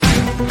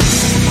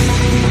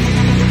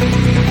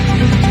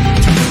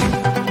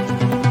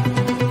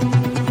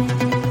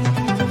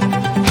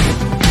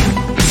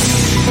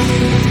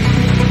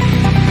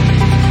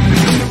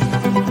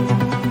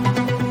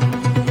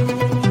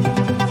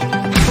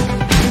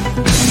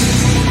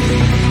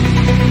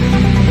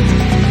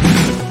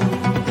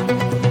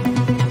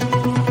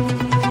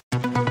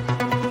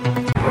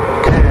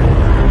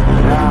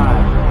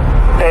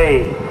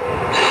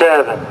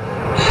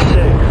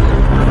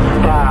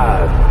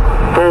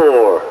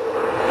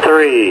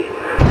3, 2,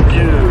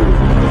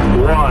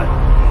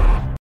 1.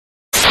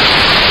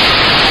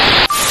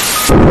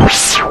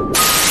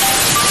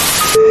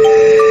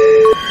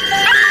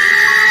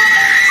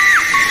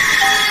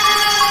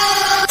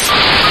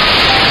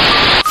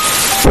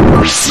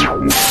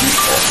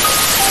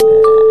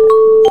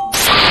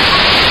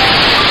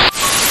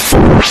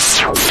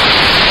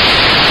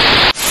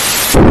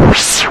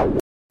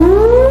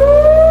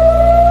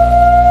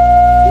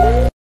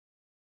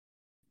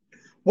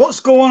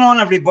 What's going on,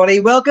 everybody?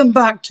 Welcome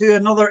back to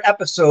another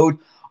episode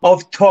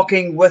of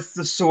Talking with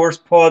the Source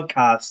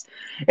podcast.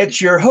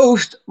 It's your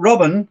host,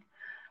 Robin,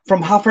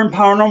 from Halfern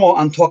Paranormal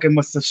and Talking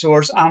with the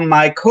Source, and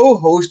my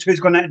co-host, who's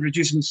going to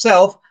introduce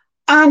himself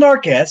and our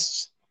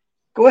guests.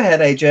 Go ahead,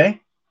 AJ.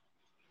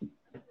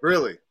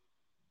 Really?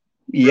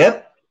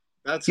 Yep.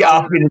 That's you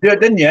asked me to do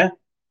it, didn't you?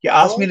 You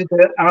asked me to do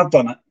it, and I've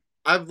done it.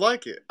 I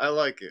like it.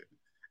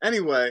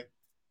 Anyway,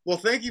 well,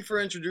 thank you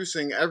for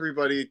introducing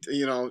everybody,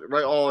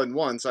 right all in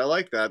once. I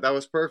like that. That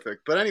was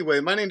perfect. But anyway,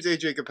 my name's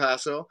AJ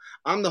Capasso.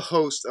 I'm the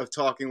host of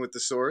Talking with the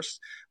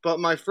Source. But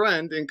my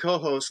friend and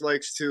co-host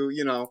likes to,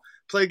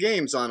 play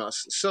games on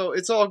us. So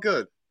it's all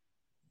good.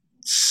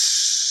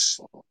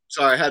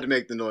 Sorry, I had to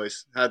make the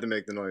noise.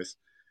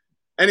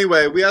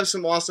 Anyway, we have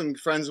some awesome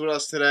friends with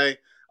us today.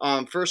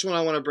 First one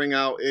I want to bring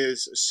out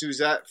is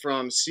Suzette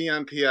from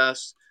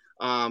CMPS.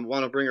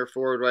 Want to bring her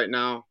forward right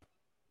now.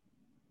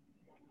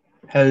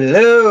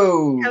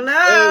 Hello.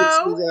 Hey,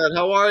 Suzette,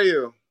 how are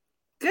you?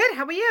 Good.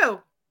 How are you?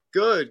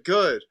 Good.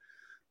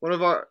 One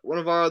of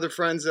our other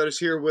friends that is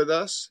here with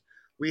us.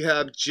 We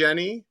have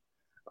Jenny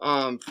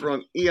from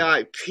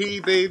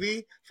EIP,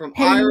 baby, from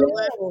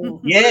Ireland.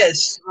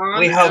 Yes,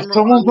 we have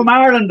someone from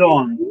Ireland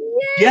on.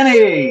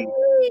 Yay.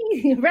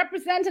 Jenny,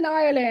 representing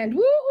Ireland.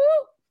 Woo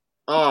woo.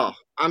 Oh,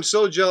 I'm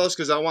so jealous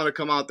because I want to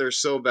come out there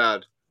so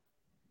bad.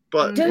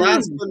 But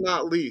last but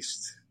not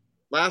least,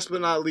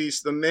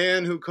 the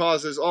man who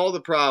causes all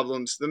the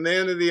problems, the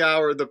man of the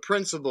hour, the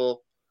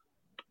principal,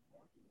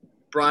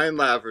 Brian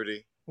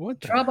Laverty.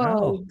 What the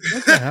hell?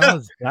 What the hell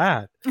is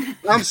that?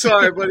 I'm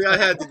sorry, buddy. I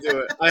had to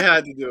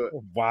do it.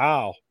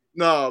 Wow.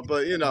 No,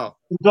 but He's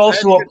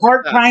also a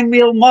part-time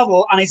male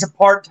model, and he's a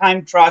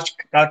part-time trash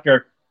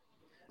collector.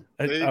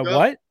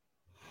 What?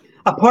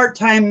 A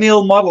part-time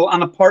male model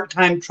and a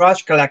part-time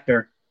trash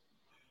collector.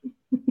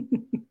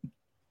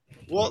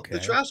 Well, okay. The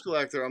trash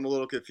collector, I'm a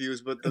little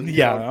confused, but I'm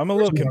a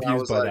little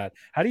confused by that.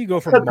 How do you go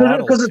from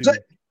model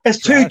to it's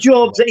two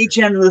jobs at each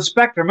end of the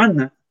spectrum,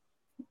 isn't it?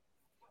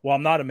 Well,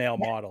 I'm not a male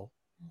model.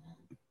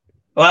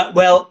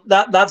 Well,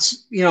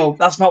 that's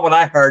not what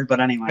I heard, but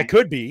anyway, I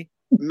could be.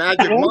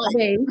 Magic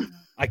Mike.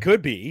 I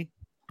could be.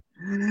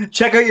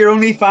 Check out your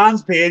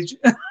OnlyFans page.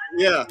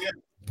 Yeah.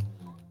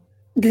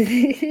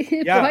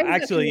 Yeah,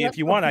 actually, if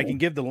you want, I can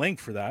give the link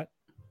for that.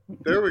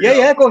 There we go.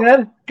 Yeah, go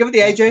ahead. Give it to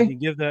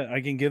AJ. I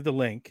can give the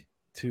link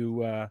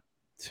to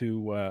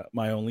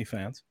my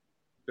OnlyFans.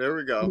 There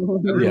we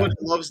go. Everybody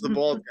loves the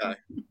bald guy.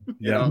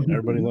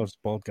 Everybody loves the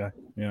bald guy.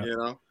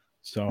 Yeah.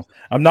 So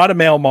I'm not a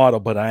male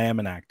model, but I am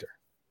an actor.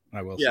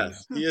 I will say that.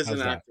 He is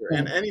an actor.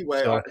 And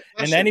anyway,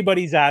 and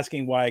anybody's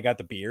asking why I got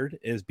the beard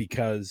is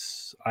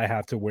because I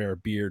have to wear a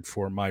beard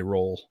for my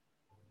role.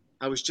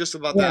 I was just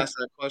about to ask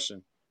that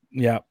question.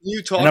 Yeah. Can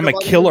you talk and I'm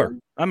about a killer.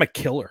 I'm a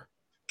killer.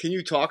 Can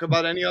you talk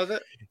about any of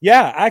it?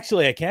 Yeah,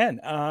 actually I can.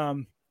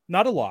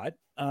 Not a lot.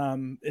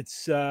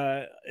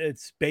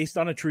 It's based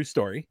on a true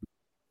story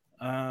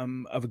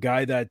of a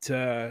guy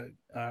that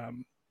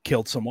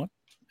killed someone,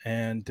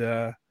 and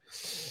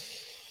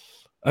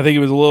I think it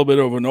was a little bit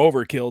of an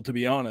overkill, to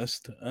be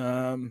honest.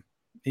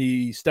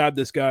 He stabbed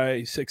this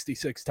guy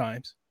 66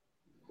 times.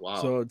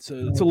 Wow! So it's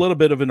a little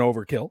bit of an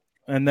overkill,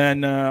 and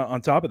then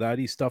on top of that,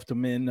 he stuffed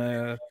him in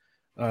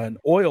an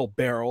oil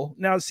barrel.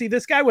 Now, see,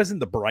 this guy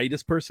wasn't the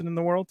brightest person in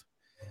the world,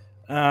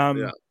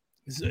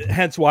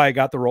 hence why I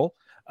got the role.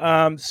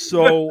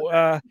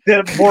 So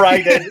more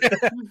I did.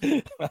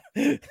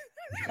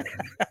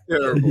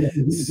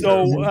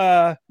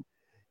 So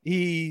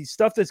he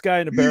stuffed this guy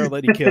in a barrel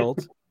that he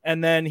killed,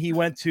 and then he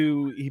went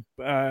to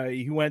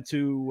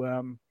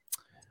on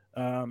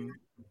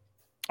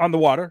the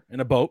water in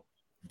a boat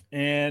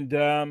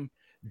and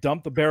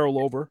dumped the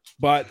barrel over.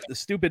 But the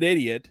stupid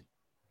idiot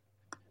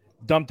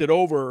dumped it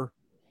over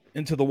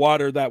into the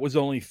water that was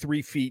only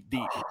 3 feet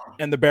deep,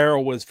 and the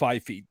barrel was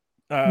 5 feet.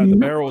 The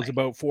barrel was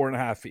about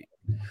 4.5 feet.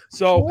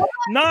 So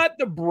not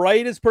the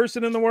brightest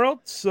person in the world.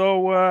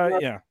 So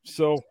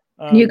So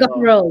you got the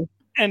role.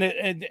 And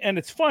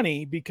it's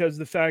funny because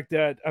the fact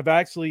that I've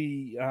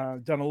actually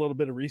done a little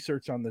bit of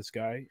research on this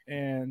guy,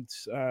 and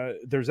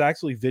there's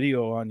actually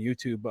video on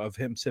YouTube of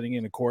him sitting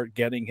in a court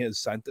getting his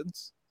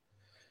sentence.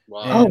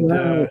 Wow!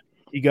 And,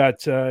 he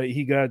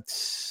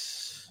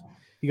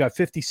got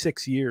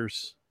 56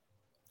 years.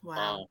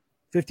 Wow!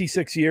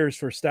 56 years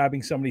for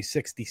stabbing somebody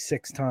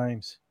 66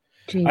 times.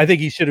 Jeez. I think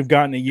he should have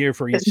gotten a year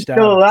for each stab.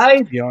 Still alive?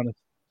 To be honest.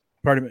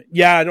 Pardon me.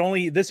 Yeah,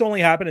 this only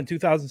happened in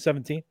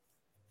 2017.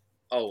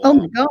 Oh, wow. Oh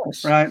my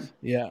gosh! Right.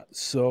 Yeah.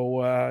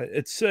 So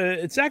it's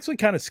actually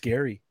kind of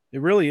scary.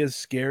 It really is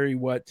scary.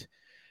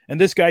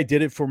 And this guy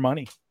did it for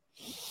money.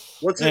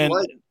 What's it And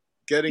like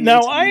getting now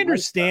into I the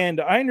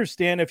understand. I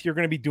understand if you're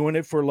going to be doing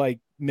it for like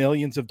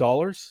millions of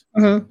dollars,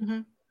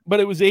 Mhm. but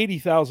it was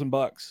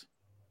 $80,000,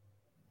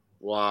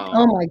 Wow.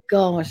 Oh my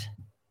gosh.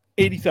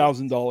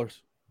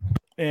 $80,000,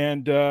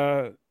 and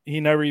he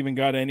never even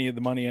got any of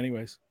the money,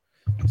 anyways.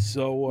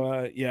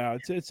 So yeah,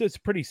 it's a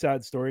pretty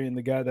sad story, and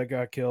the guy that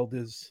got killed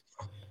it's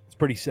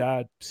pretty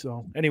sad.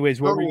 So,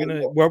 anyways, what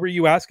were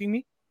you asking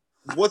me?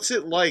 What's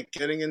it like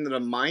getting into the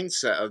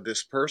mindset of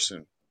this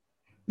person?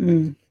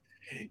 Mm.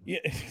 Yeah.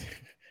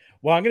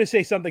 Well, I'm going to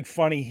say something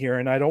funny here,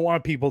 and I don't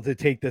want people to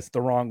take this the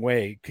wrong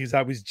way because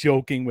I was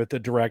joking with the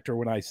director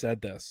when I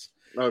said this.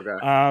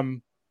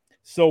 Okay.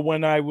 So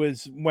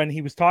when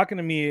he was talking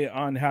to me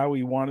on how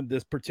he wanted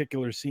this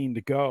particular scene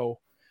to go,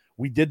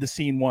 we did the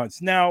scene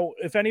once. Now,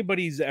 if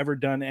anybody's ever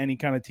done any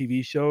kind of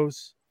TV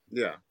shows,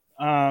 Yeah.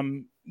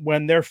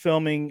 when they're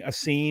filming a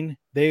scene,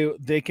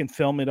 they can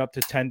film it up to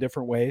 10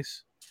 different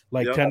ways,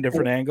 like Yep. 10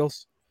 different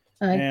angles.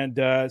 Aye.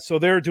 And so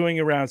they're doing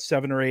around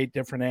 7 or 8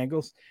 different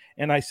angles.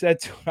 And I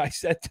said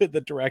to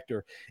the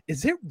director,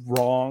 is it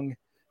wrong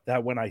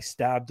that when I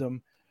stabbed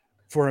him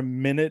for a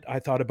minute, I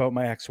thought about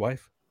my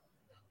ex-wife?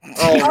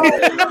 Oh,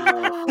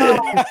 oh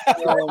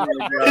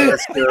my God,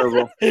 that's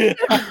terrible.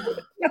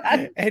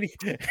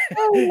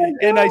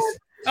 and I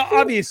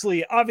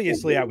obviously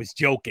I was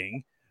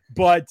joking,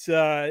 but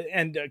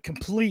and a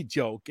complete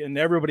joke, and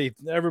everybody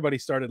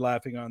started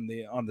laughing on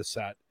the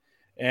set.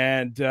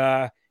 And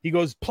he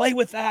goes, play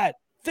with that,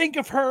 think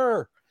of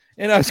her.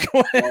 And I was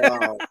going,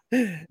 Wow.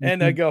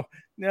 and I go,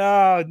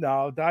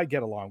 no, I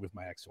get along with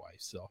my ex-wife.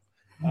 So,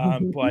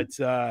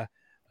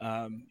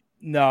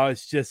 no,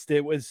 it's just,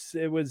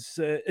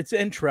 it's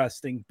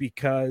interesting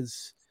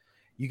because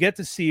you get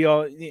to see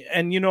all,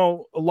 and a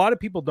lot of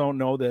people don't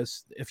know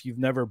this if you've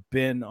never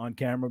been on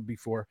camera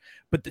before,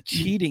 but the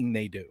cheating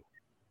they do.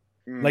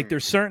 Like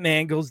there's certain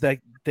angles that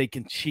they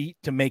can cheat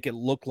to make it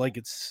look like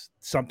it's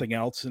something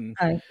else and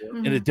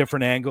in a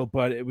different angle,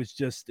 but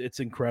it's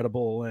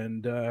incredible.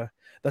 And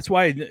that's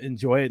why I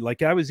enjoy it.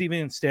 Like I was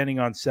even standing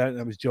on set and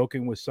I was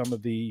joking with some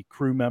of the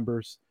crew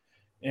members,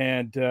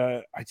 and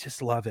I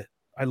just love it.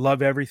 I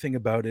love everything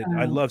about it.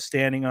 I love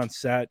standing on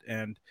set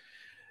and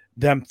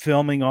them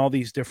filming all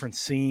these different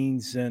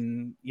scenes,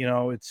 and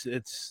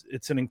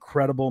it's an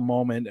incredible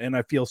moment, and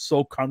I feel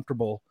so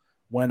comfortable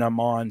when I'm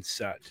on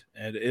set,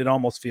 and it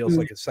almost feels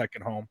like a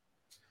second home.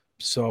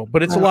 So,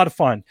 but it's a lot of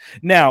fun.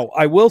 Now,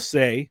 I will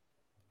say,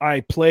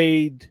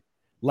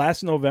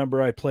 last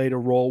November, I played a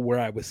role where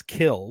I was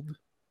killed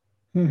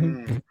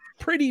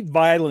pretty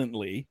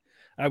violently.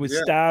 I was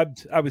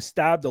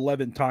stabbed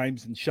 11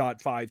 times and shot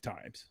 5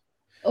 times.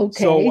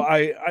 Okay. So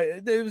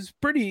it was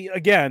pretty,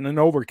 again, an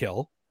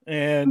overkill.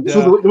 And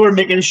so they were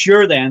making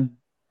sure then.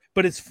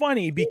 But it's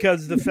funny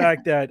because the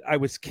fact that I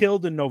was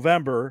killed in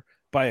November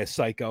by a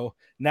psycho,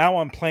 now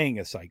I'm playing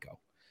a psycho.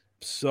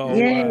 So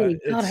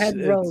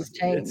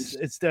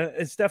it's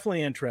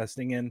definitely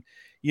interesting. And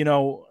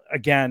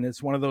again,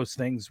 it's one of those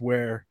things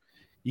where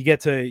you get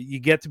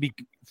to be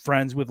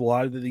friends with a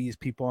lot of these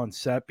people on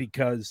set,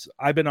 because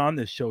I've been on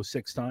this show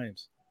 6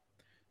 times.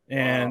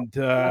 And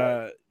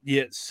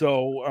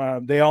so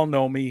they all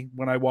know me.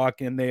 When I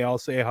walk in, they all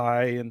say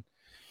hi,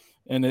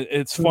 and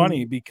it's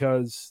funny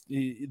because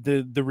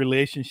the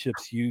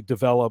relationships you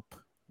develop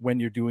when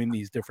you're doing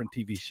these different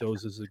TV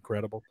shows is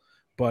incredible.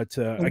 But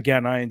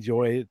again, I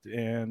enjoy it,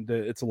 and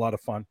it's a lot of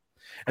fun.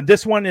 And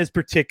this one is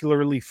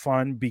particularly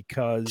fun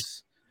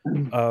because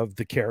of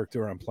the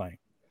character I'm playing.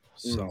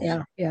 So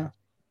yeah,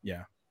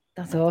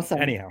 that's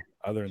awesome. Anyhow,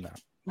 other than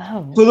that,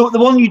 wow. So the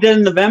one you did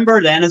in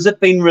November, then, has it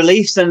been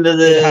released into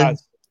the?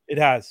 It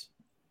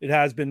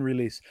has been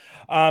released.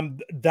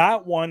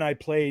 That one, I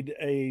played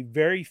a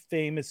very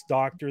famous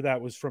doctor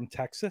that was from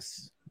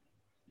Texas,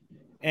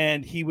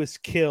 and he was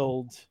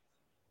killed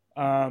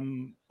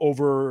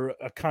over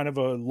a kind of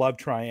a love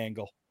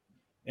triangle.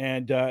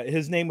 And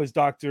his name was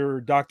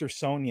Dr.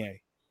 Sonier.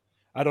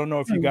 I don't know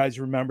if you guys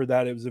remember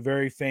that. It was a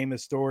very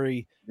famous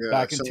story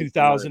back in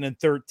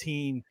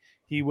 2013.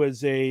 He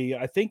was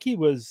I think he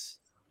was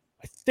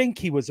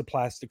a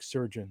plastic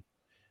surgeon,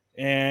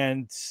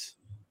 and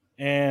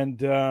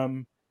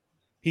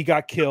he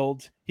got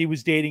killed. He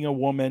was dating a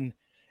woman,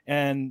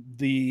 and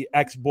the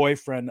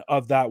ex-boyfriend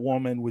of that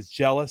woman was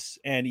jealous,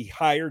 and he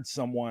hired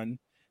someone.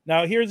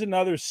 Now, here's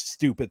another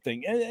stupid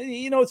thing.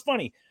 It's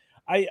funny.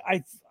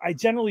 I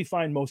generally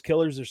find most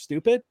killers are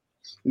stupid.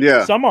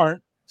 Yeah. Some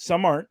aren't.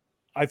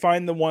 I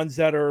find the ones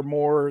that are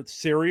more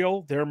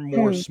serial, they're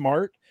more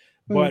smart.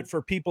 But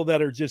for people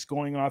that are just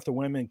going off the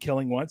whim and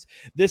killing once,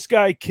 this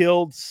guy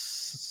killed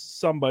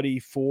somebody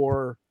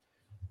for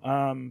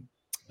 2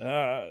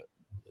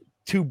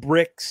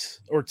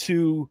 bricks or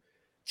 2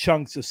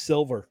 chunks of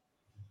silver.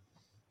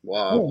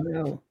 Wow. Oh,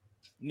 no.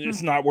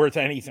 It's not worth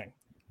anything,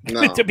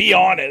 No. to be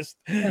honest.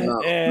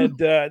 No. And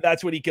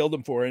that's what he killed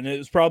him for. And it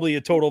was probably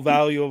a total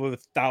value of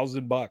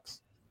 $1,000.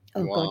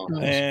 Oh, Wow.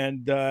 God,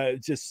 And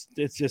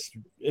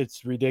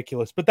it's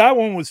ridiculous. But that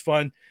one was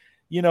fun.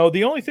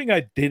 The only thing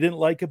I didn't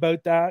like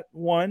about that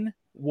one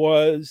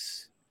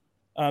was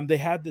they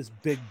had this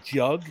big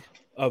jug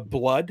of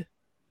blood,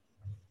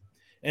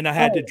 and I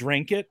had to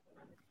drink it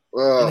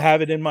and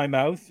have it in my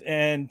mouth,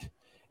 and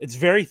it's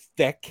very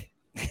thick,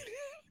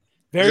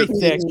 very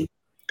thick.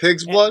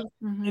 Pig's blood?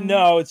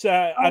 No, it's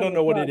I don't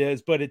know what it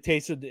is, but it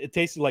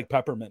tasted like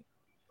peppermint.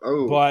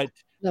 Oh, but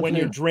when Lovely.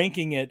 you're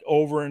drinking it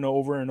over and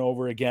over and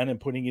over again and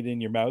putting it in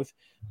your mouth,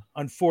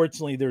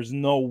 unfortunately, there's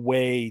no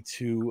way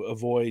to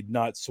avoid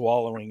not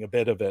swallowing a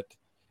bit of it.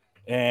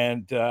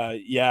 And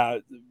yeah,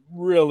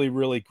 really,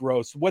 really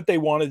gross. What they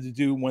wanted to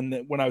do when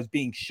I was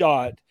being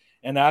shot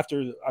and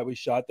after I was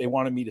shot, they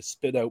wanted me to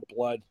spit out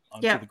blood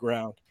onto the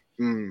ground.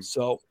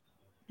 So,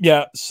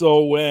 yeah.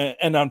 So,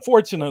 and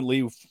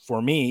unfortunately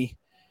for me,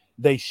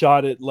 they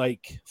shot it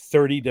like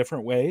 30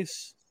 different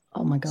ways.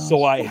 Oh my God.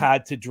 So I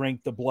had to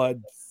drink the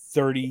blood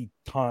 30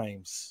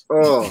 times.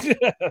 Oh.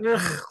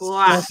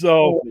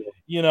 So,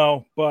 you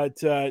know,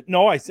 but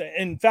no,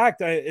 in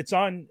fact, it's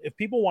on, if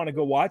people want to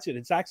go watch it,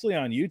 it's actually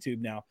on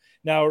YouTube now.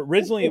 Now,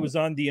 originally it was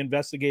on the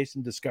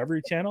Investigation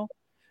Discovery channel,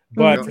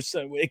 but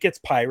it gets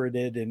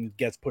pirated and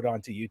gets put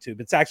onto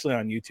YouTube. It's actually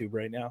on YouTube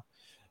right now.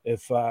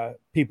 If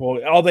people,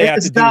 all they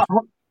have to do.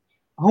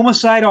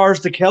 Homicide or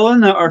is the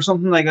killing or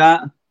something like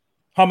that?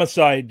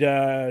 Homicide,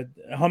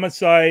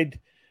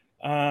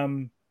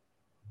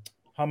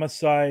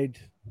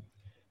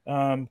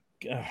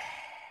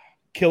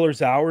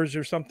 killer's hours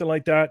or something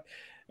like that.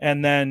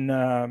 And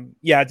then,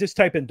 yeah, just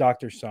type in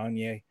Dr.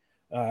 Sonnier,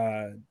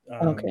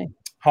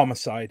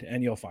 homicide,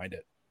 and you'll find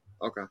it.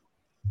 Okay.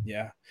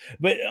 Yeah.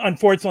 But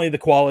unfortunately, the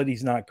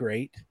quality's not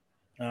great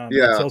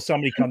until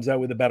somebody comes out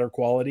with a better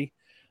quality.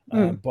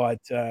 But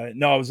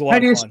no, it was a lot of fun. How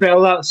do you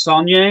spell that,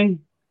 Sonnier?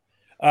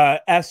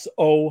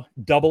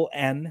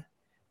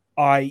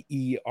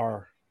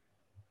 Sonnier.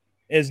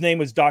 His name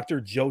was Dr.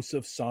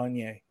 Joseph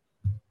Sonnier.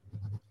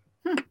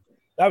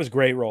 That was a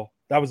great role.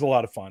 That was a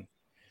lot of fun.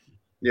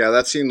 Yeah,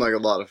 that seemed like a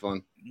lot of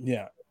fun.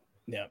 Yeah.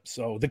 Yeah.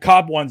 So the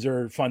cop ones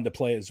are fun to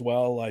play as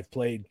well. I've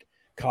played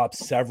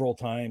cops several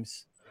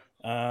times.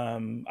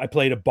 I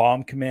played a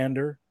bomb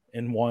commander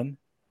in one,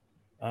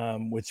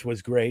 which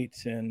was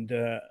great. And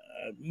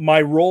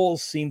my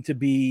roles seem to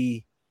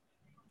be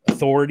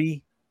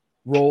authority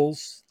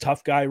roles,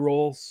 tough guy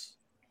roles.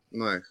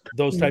 Nice.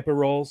 Those type of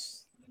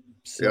roles.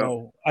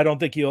 So I don't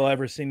think you'll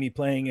ever see me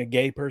playing a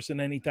gay person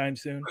anytime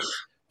soon.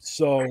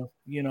 So,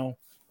 you know,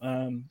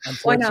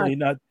 unfortunately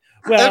not.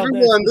 Well,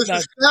 everyone, this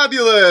is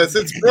fabulous.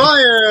 It's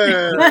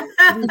Brian.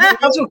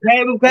 That's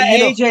okay. We've got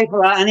AJ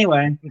for that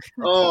anyway.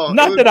 Oh,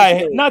 not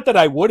that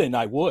I wouldn't.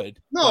 I would.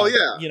 No, but,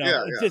 yeah. You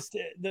know, it's just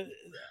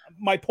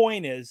my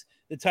point is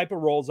the type of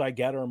roles I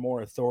get are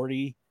more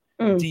authority,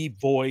 deep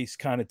voice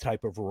kind of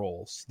type of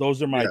roles.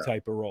 Those are my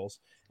type of roles.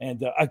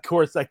 And of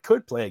course, I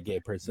could play a gay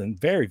person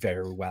very,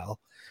 very well.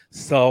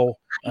 So,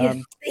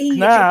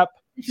 snap,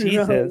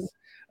 Jesus.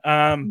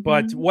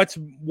 But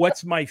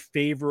what's my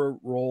favorite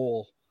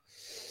role?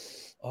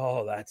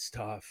 Oh, that's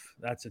tough.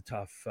 That's a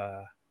tough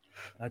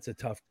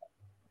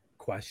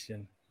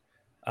question.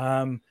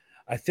 I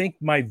think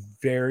my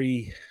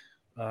very,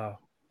 I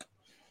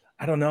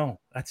don't know.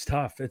 That's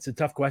tough. It's a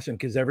tough question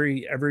because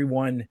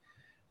everyone's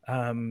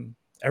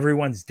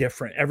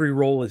different. Every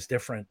role is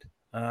different.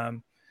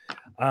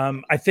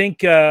 I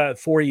think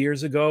 4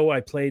 years ago,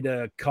 I played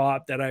a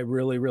cop that I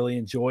really, really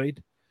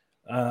enjoyed.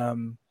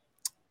 And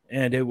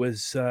it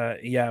was,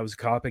 it was a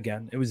cop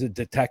again. It was a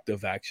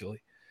detective,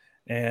 actually.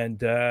 And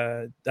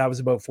that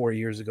was about 4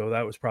 years ago.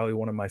 That was probably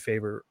one of my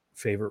favorite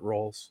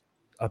roles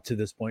up to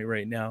this point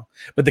right now.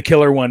 But the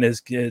killer one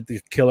is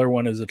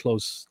a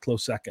close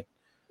second.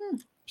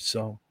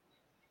 So,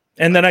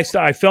 and then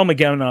I film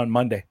again on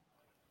Monday.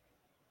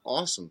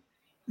 Awesome.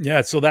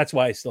 Yeah, so that's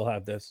why I still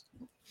have this.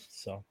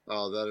 So.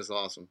 Oh, that is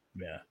awesome.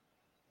 Yeah.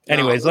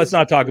 Anyways, let's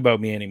not talk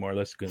about me anymore.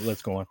 Let's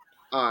go on.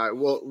 All right.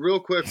 Well, real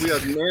quick, we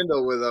have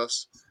Nando with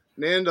us.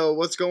 Nando,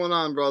 what's going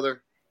on,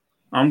 brother?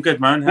 I'm good,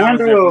 man. How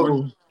is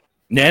everyone?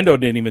 Nando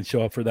didn't even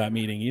show up for that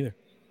meeting either.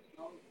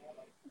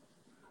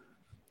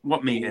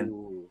 What meeting?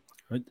 Ooh.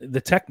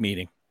 The tech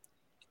meeting.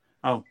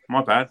 Oh,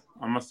 my bad.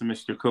 I must have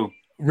missed your call.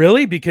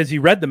 Really? Because he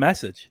read the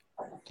message.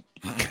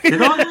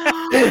 Did I?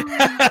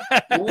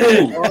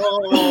 Really? I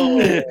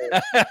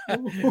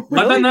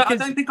don't know. I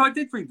don't think I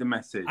did read the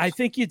message. I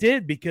think you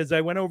did because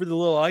I went over the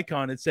little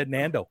icon. It said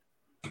Nando.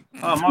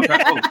 Oh, my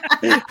bad.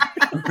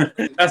 Oh.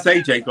 That's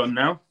AJ gone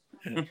now.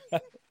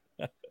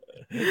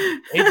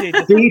 AJ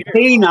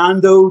DP,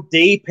 Nando,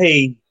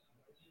 DP.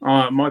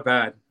 Oh, my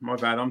bad. My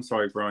bad. I'm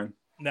sorry, Brian.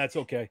 That's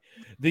okay.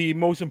 The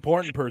most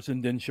important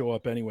person didn't show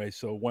up anyway.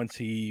 So once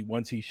he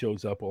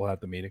shows up, we'll have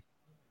the meeting.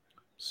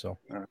 So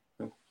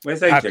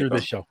where's AJ after gone?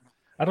 the show,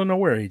 I don't know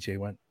where AJ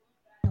went.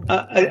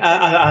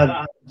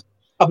 I've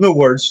no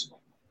words.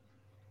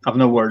 Come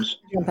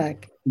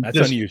back. That's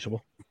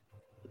unusual.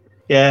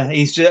 Yeah,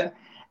 he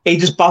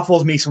just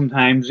baffles me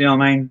sometimes. You know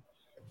what I mean?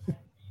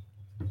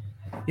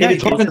 Yeah,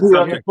 If you're talking to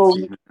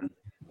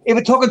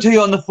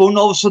you on the phone,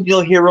 all of a sudden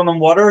you'll hear running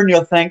water, and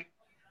you'll think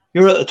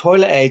you're at the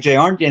toilet,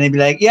 AJ, aren't you? And he'd be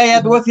like, "Yeah,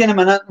 I'll be with you in a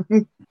minute."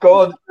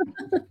 Go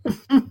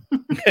on.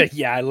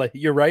 Yeah,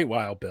 you're right,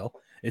 Wild Bill.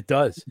 It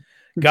does.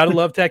 Gotta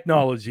love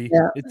technology.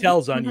 Yeah. It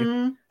tells on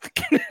you.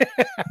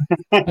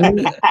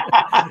 Mhm.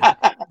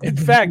 In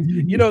fact,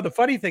 the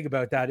funny thing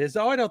about that is,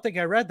 I don't think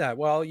I read that.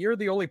 Well, you're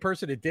the only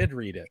person that did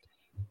read it.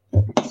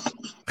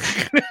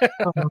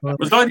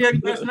 Was I the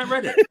only person that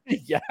read it?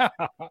 Yeah.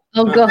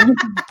 Oh God.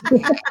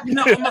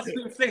 I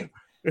must say,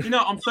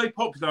 I'm so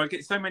popular. I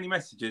get so many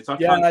messages. I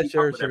Yeah, can't keep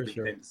sure, up with sure,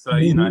 everything. sure. So,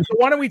 So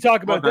why don't we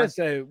talk about Okay.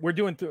 this? We're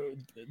doing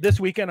this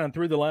weekend on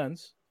Through the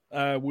Lens.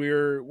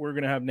 We're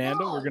gonna have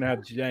Nando, we're gonna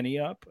have Jenny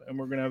up, and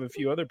we're gonna have a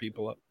few other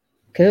people up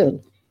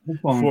Cool.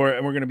 and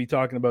we're gonna be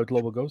talking about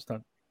Global Ghost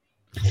Hunt.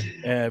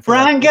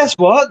 Brian, guess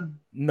what?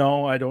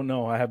 No, I don't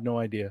know. I have no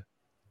idea.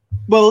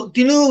 Well,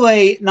 do you know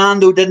why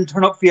Nando didn't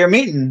turn up for your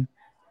meeting?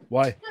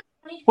 Why?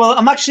 Well,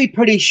 I'm actually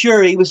pretty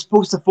sure he was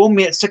supposed to phone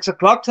me at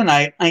 6:00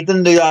 tonight, and he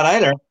didn't do that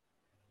either.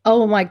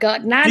 Oh my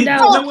God, do Nando. you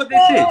know what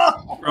this is?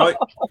 Right?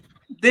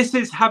 This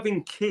is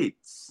having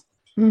kids.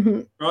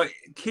 Mhm. Right?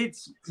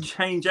 Kids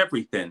change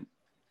everything.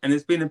 And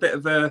it's been a bit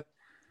of a,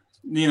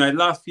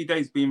 last few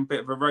days been a bit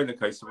of a roller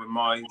coaster with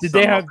my Did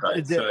son they have?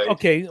 Rocco, so-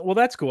 Okay, well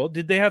that's cool.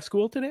 Did they have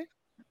school today?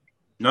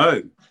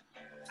 No.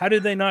 How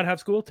did they not have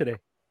school today?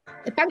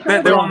 The bank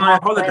They're holiday. on their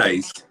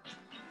holidays.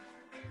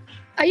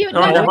 Are you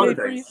They're on their Holiday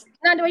for holidays.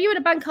 Nando, are you at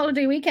a bank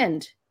holiday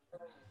weekend?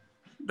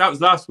 That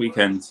was last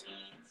weekend.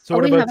 So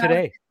what we about have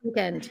today?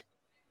 Weekend.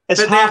 It's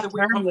But they half have a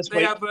week term off, this they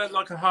week. have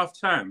like a half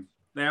term.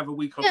 They have a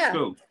week off Yeah.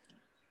 school.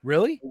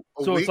 Really?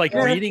 A So it's week? like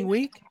Yeah. reading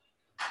week?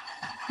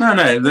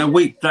 No, the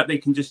week that they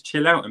can just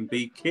chill out and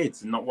be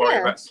kids and not worry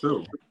Yeah. about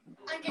school.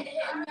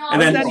 How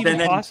And is then, that even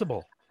then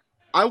possible?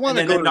 I and want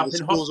to then go end to up the in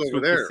schools hospital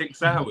over for there.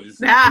 6 hours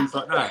Yeah. and things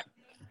like that.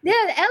 Yeah,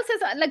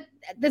 Elsa's like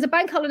there's a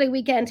bank holiday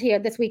weekend here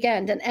this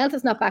weekend, and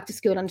Elsa's not back to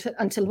school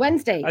until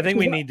Wednesday. I think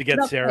we She's need to get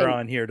not Sarah paid.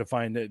 on here to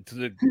find it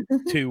to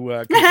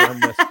confirm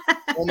this.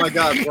 Oh my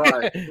God,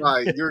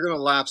 Brian, you're gonna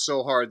laugh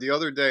so hard. The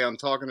other day, I'm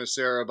talking to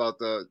Sarah about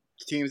the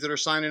teams that are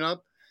signing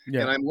up,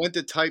 Yeah. and I went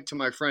to type to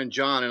my friend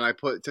John, and I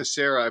put to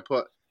Sarah,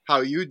 "How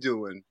you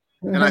doing?"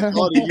 And I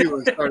thought of you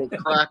and started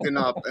cracking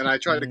up. And I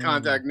tried to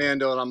contact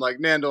Nando, and I'm like,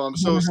 Nando, I'm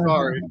so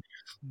sorry.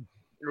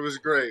 It was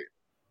great.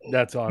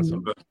 That's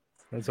awesome.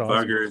 That's awesome.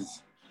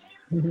 Burgers.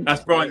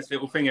 That's Brian's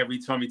little thing. Every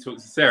time he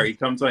talks to Sarah, he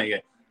comes on and he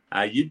goes,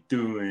 "How you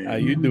doing? How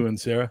you doing,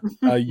 Sarah?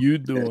 How you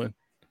doing?"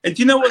 And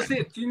do you know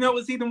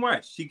what's even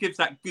worse? She gives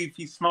that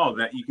goofy smile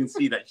that you can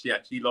see that she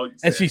actually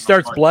likes And it. she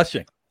starts I'm like,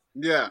 blushing.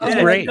 Yeah.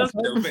 Yeah, Great. she does a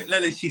little bit.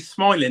 Like, she's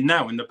smiling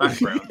now in the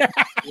background.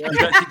 Yeah.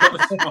 She's actually got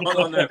a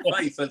smile on her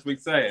face as we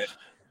say it.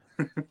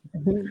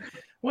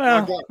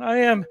 Well, I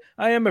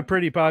am a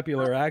pretty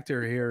popular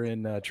actor here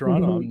in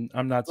Toronto.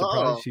 I'm not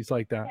surprised she's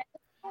like that.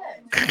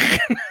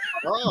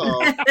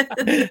 Oh.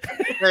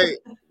 Hey,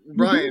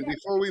 Brian,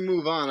 before we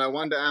move on, I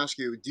wanted to ask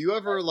you, do you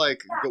ever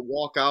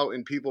walk out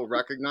and people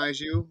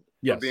recognize you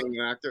Yes. for being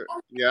an actor?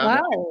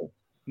 Yeah. Wow.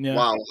 Yeah.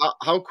 Wow.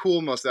 How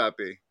cool must that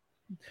be?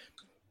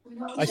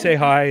 I say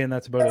hi, and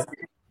that's about it.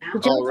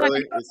 Did you Oh, sign really?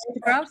 any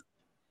autographs?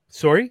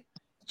 Sorry.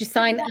 Did you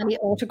sign any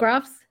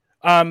autographs?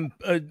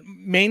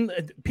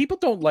 People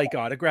don't like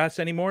autographs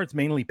anymore. It's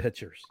mainly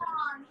pictures.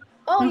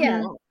 Oh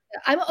yeah.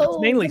 I'm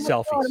old. mainly Oh my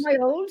God, selfies. am I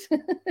old?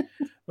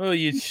 Well,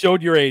 you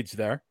showed your age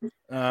there.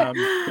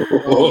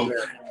 Oh,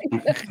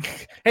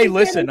 Hey,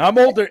 listen, I'm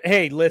older.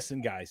 Hey,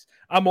 listen, guys,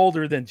 I'm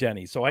older than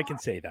Jenny, so I can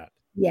say that.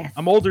 Yes.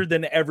 I'm older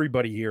than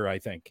everybody here, I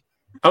think.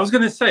 I was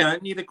going to say,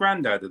 aren't you the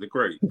granddad of the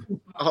group?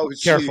 Oh,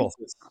 Careful.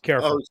 Jesus.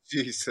 Careful. Oh,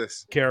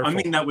 Jesus. Careful. I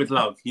mean that with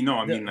love. You know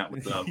I mean that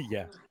with love.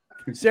 Yeah.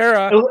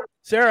 Sarah,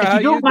 If how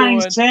you don't you mind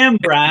doing? saying,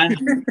 Brian,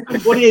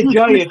 what do you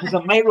tell you? Because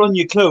it might run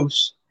you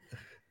close.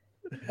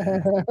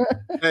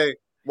 Hey,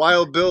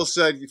 Wild Bill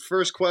said,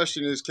 first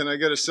question is, can I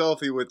get a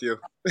selfie with you?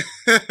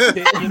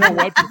 You know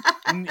what?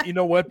 You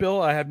know what,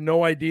 Bill? I have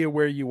no idea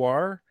where you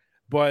are,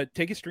 but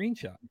take a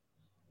screenshot.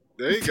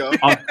 There you go.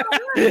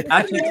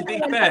 Actually, to be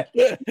fair,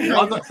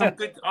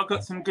 I've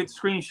got some good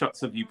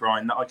screenshots of you,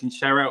 Brian, that I can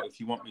share out if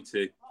you want me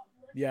to.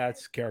 Yeah,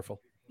 it's careful.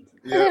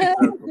 Yeah.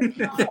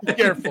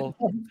 Careful.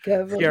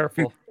 Careful.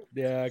 Careful.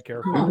 Yeah,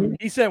 careful.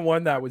 He sent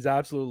one that was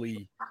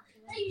absolutely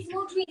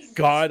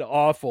god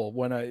awful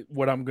what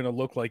I'm gonna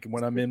look like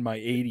when I'm in my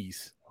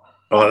 80s.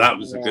 Oh, that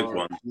was a good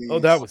one. Oh,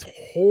 that was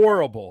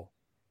horrible.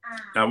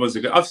 That was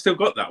a good. I've still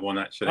got that one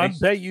actually. I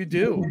bet you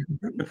do.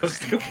 I've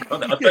still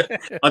got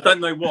it. I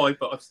don't know why,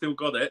 but I've still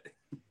got it.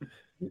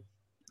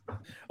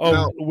 Oh,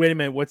 No. wait a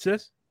minute. What's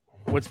this?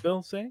 What's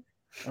Bill saying?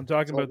 I'm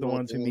talking about the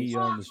ones who meet you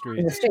on the In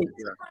street. the street.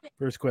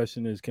 First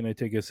question is, can I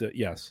take a sip?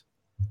 Yes.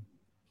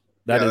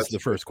 That Yeah, is that's the a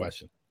first good one.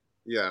 question.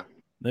 Yeah.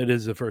 That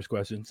is the first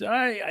question. So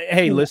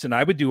hey, listen,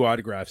 I would do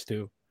autographs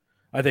too.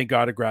 I think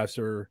autographs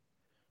are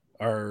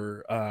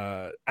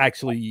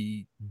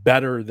actually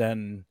better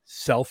than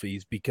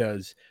selfies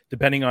because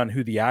depending on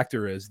who the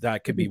actor is,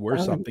 that could be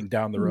worth something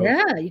down the road.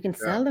 Yeah, you can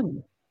sell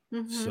them.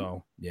 Mhm.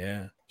 So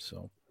yeah.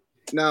 So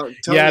Now,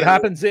 tell yeah, me, it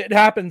happens. It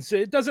happens.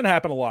 It doesn't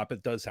happen a lot, but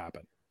it does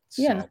happen.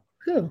 Yeah,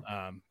 So, cool.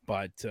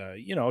 but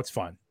it's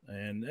fun,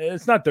 and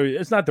it's not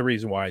the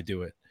reason why I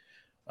do it.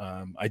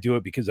 I do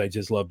it because I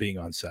just love being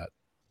on set.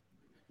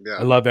 Yeah.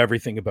 I love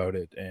everything about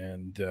it.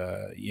 And,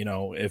 you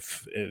know,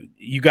 if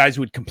you guys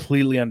would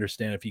completely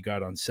understand if you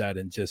got on set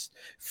and just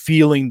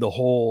feeling the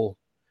whole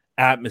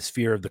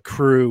atmosphere of the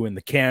crew and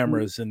the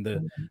cameras and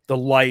the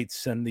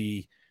lights and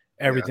the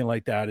everything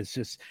like that. It's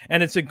just,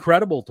 and it's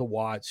incredible to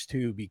watch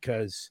too,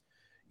 because,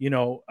 you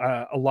know,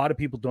 a lot of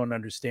people don't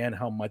understand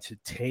how much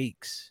it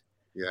takes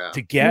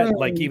to get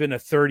like even a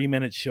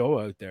 30-minute show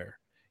out there,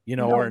 you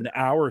know, or an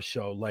hour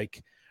show.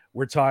 Like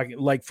we're talking,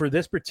 like for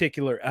this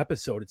particular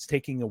episode, it's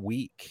taking a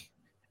week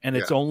and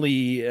it's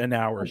only an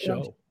hour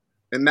show.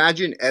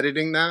 Imagine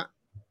editing that.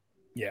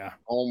 Yeah.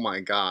 Oh my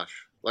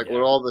gosh. Like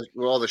with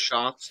all the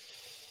shots.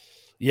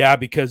 Yeah,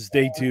 because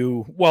they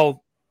do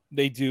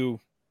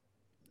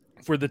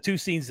for the two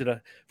scenes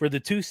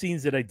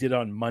that I did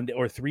on Monday,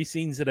 or 3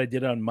 scenes that I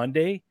did on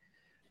Monday,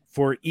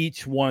 for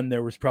each one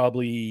there was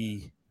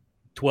probably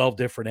 12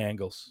 different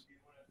angles.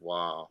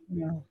 Wow.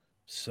 Yeah.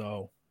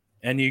 So,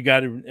 and you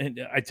got to, and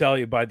I tell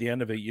you, by the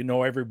end of it, you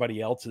know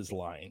everybody else's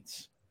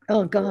lines.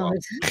 Oh God.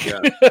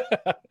 Yeah.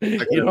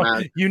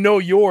 you know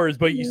yours,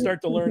 but you start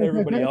to learn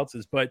everybody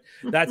else's. But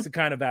that's the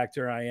kind of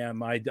actor I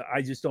am. I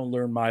just don't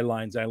learn my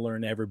lines. I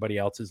learn everybody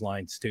else's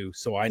lines too.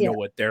 So I know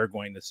what they're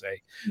going to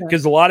say.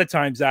 Because a lot of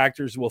times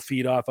actors will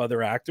feed off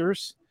other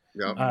actors,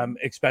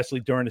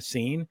 especially during a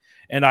scene.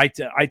 And I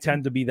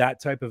tend to be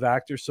that type of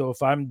actor. So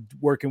if I'm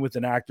working with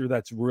an actor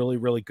that's really,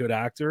 really good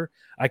actor,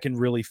 I can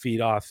really feed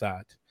off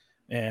that.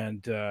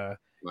 And,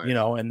 you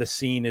know, and the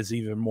scene is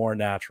even more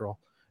natural.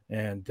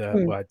 And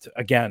but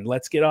again,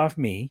 let's get off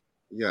me.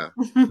 Yeah.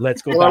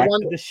 Let's go back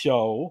to the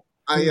show.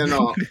 I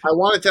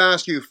wanted to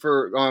ask you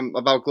for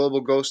about Global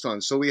Ghost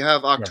Hunt. So we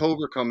have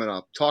October coming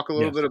up. Talk a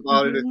little bit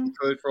about it if you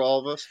could for all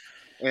of us,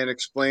 and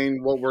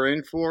explain what we're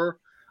in for.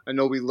 I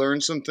know we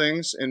learned some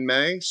things in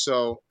May,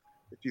 so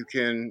if you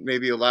can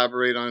maybe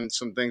elaborate on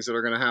some things that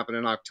are going to happen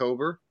in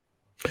October.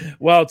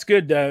 Well, it's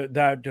good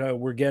that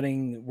we're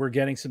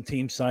getting some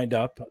teams signed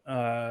up.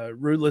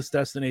 Rootless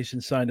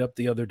Destination signed up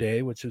the other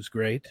day, which was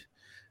great.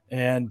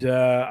 And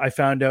I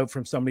found out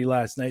from somebody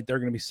last night they're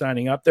going to be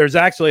signing up. There's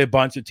actually a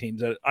bunch of teams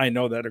that I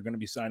know that are going to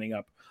be signing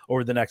up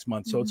over the next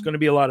month. So it's going to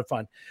be a lot of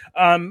fun.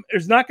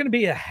 There's not going to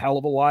be a hell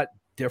of a lot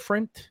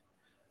different.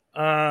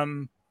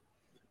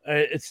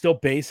 It's still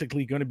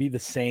basically going to be the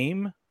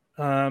same.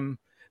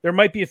 There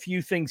might be a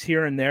few things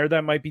here and there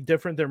that might be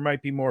different. There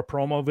might be more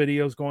promo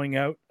videos going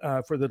out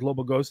for the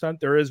Global Ghost Hunt.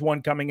 There is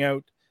one coming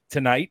out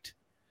tonight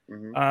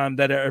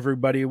that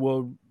everybody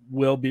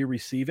will be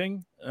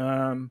receiving.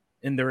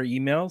 In their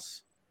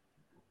emails,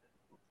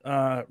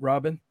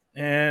 Robin.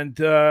 And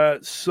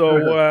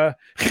so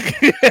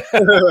I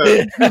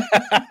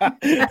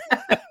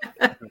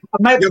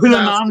might put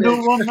a Mando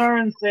on there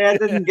and say I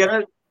didn't get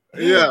it.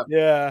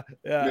 Yeah.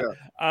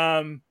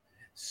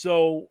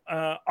 So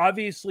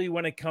obviously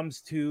when it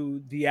comes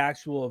to the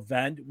actual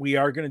event, we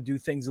are going to do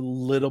things a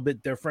little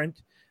bit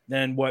different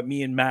than what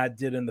me and Matt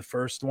did in the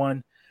first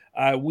one.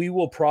 We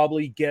will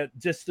probably get,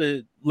 just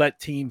to let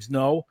teams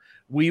know,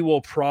 we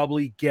will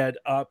probably get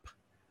up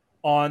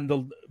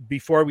on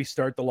before we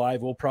start the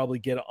live, we'll probably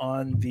get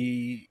on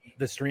the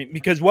stream,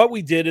 because what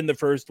we did in the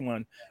first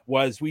one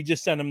was we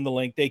just sent them the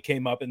link. They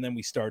came up and then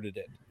we started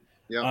it.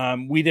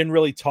 We didn't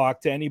really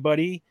talk to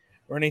anybody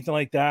or anything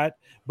like that,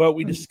 but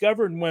we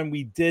discovered when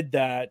we did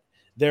that,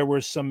 there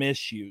were some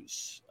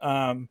issues.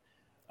 The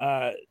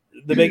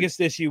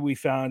biggest issue we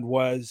found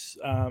was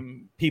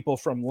people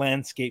from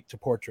landscape to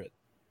portrait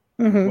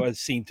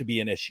seemed to be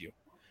an issue.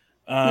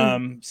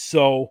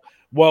 So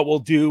what we'll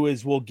do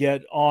is we'll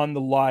get on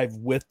the live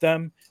with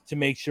them to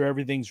make sure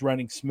everything's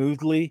running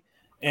smoothly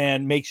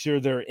and make sure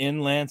they're in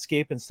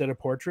landscape instead of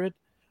portrait,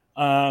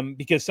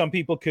 because some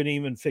people couldn't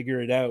even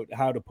figure it out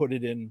how to put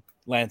it in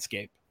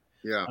landscape.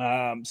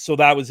 So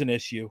that was an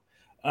issue.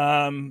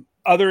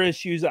 Other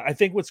issues, I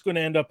think what's going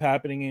to end up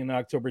happening in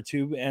October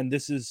too, and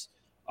this is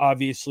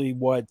obviously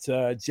what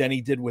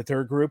Jenny did with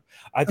her group.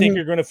 I think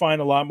you're going to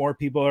find a lot more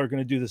people are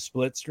going to do the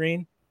split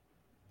screen.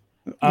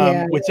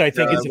 Which I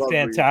think is a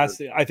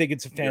fantastic. I think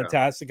it's a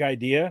fantastic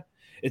idea.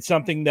 It's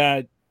something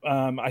that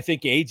I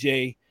think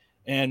AJ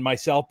and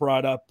myself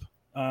brought up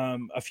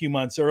a few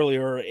months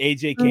earlier.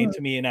 AJ came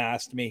to me and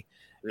asked me,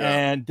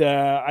 and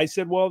I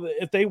said, "Well,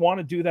 if they want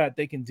to do that,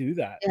 they can do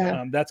that.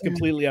 That's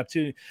completely up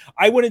to you.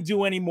 I wouldn't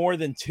do any more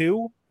than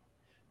 2,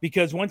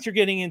 because once you're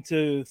getting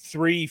into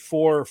 3,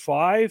 4,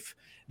 5,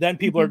 then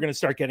people are going to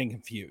start getting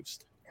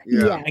confused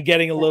and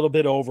getting a little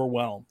bit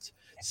overwhelmed.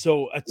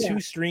 So a 2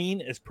 screen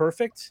is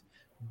perfect."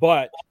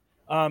 But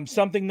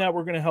something that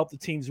we're going to help the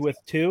teams with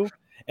too,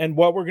 and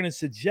what we're going to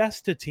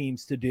suggest to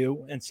teams to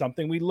do, and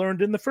something we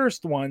learned in the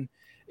first one,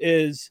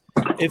 is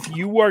if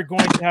you are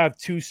going to have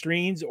 2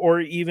 screens or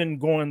even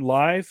going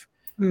live,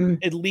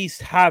 at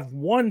least have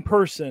one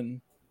person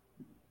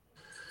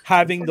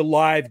having the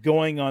live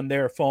going on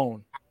their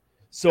phone.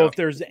 So if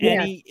there's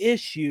any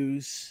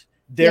issues,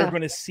 they're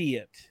going to see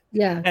it.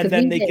 And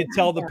then they can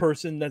tell the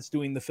person that's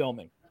doing the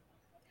filming.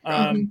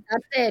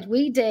 That's it.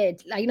 We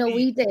did. I know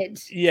we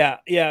did. Yeah,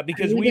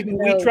 because we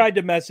tried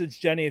to message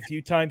Jenny a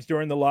few times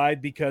during the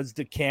live, because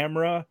the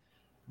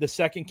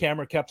second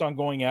camera kept on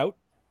going out.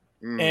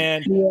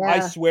 And I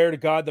swear to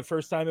God, the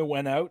first time it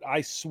went out,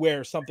 I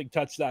swear something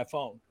touched that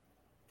phone.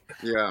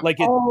 Yeah. Like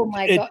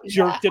it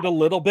jerked it a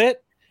little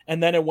bit,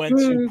 and then it went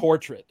to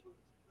portrait.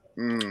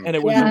 And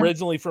it was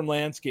originally from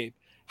landscape.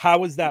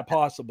 How is that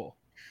possible?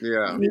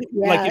 Yeah.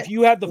 Like if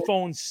you have the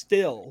phone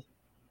still,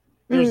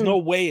 there's no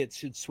way it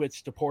should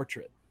switch to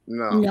portrait.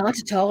 No. Not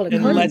at all.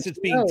 Unless it's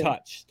being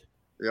touched.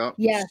 Yeah.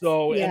 Yes.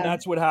 So, and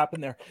that's what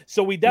happened there.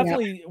 So we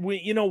definitely,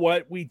 you know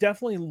what? We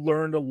definitely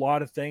learned a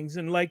lot of things.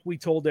 And like we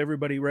told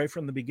everybody right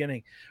from the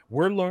beginning,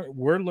 we're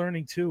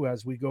learning too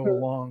as we go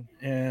along.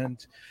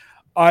 And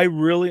I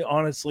really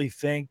honestly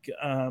think,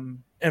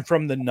 and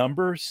from the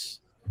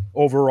numbers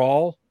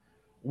overall,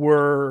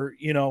 we're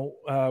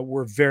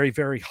very,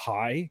 very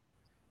high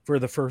for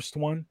the first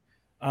one.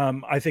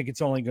 I think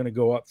it's only going to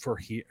go up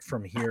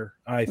from here.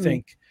 I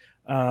think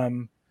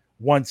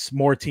once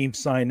more teams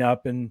sign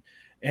up and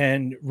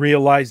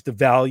realize the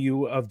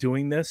value of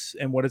doing this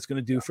and what it's going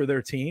to do for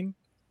their team,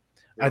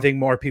 I think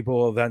more people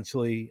will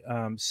eventually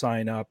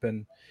sign up.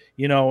 And,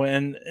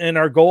 and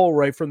our goal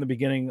right from the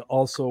beginning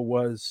also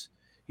was,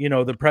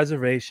 the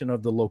preservation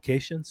of the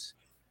locations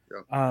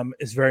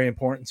is very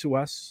important to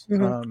us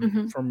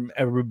from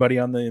everybody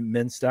on the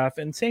MIN staff.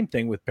 And same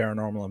thing with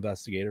paranormal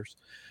investigators.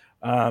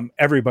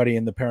 Everybody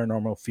in the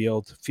paranormal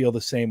field feel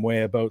the same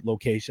way about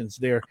locations.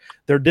 They're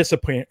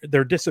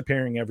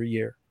disappearing every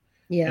year.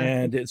 Yeah.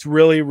 And it's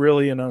really,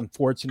 really an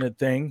unfortunate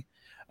thing.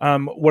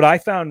 What I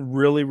found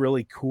really,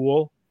 really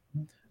cool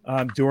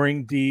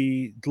during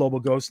the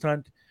Global Ghost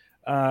Hunt,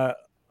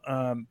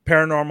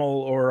 Paranormal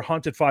or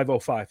Haunted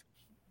 505,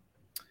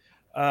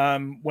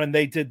 when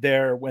they did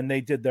their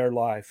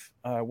live,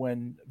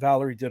 when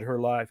Valerie did her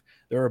live,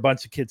 there were a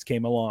bunch of kids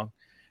came along,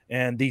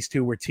 and these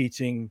two were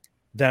teaching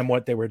them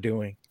what they were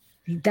doing.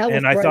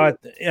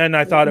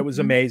 I thought it was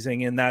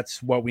amazing, and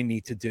that's what we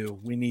need to do.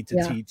 We need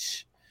to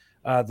teach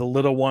the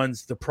little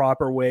ones the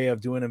proper way of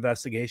doing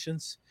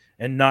investigations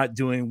and not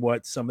doing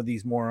what some of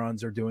these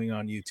morons are doing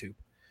on YouTube.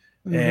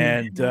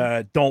 And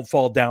don't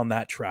fall down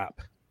that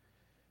trap.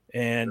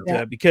 And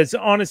because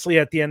honestly,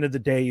 at the end of the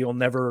day, you'll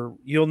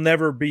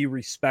never be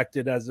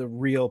respected as a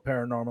real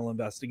paranormal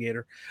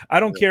investigator.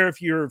 I don't care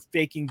if you're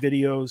faking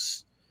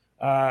videos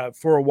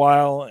for a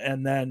while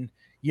and then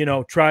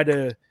try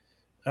to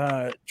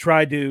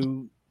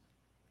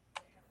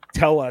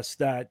tell us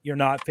that you're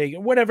not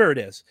faking, whatever it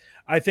is.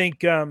 I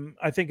think as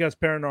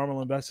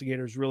paranormal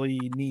investigators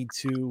really need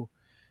to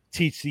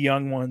teach the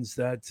young ones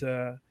that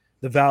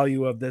the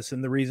value of this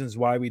and the reasons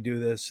why we do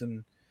this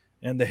and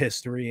the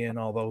history and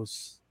all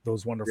those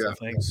wonderful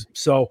things.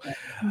 So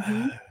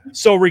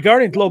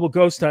regarding Global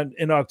Ghost Hunt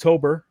in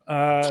October,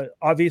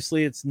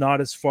 obviously it's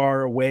not as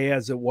far away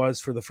as it was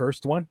for the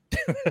first one.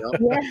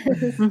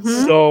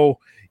 So,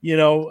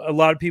 a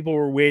lot of people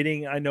were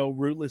waiting. I know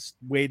Rootless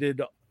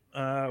waited,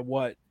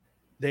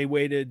 they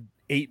waited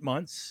 8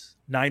 months,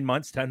 9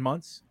 months, 10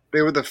 months.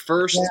 They were the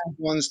first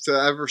ones to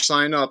ever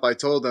sign up. I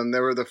told them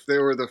they were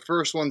the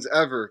first ones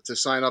ever to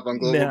sign up on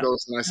Global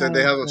Ghost, and I said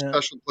they have a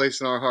special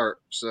place in our heart.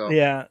 So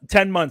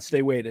 10 months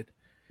they waited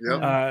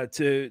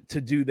to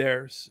do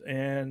theirs,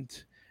 and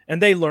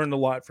they learned a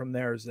lot from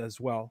theirs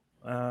as well.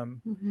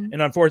 And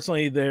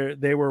unfortunately,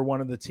 they were one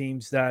of the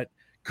teams that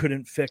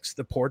couldn't fix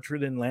the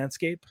portrait and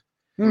landscape.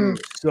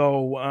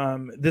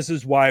 So this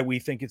is why we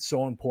think it's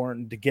so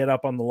important to get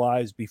up on the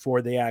lives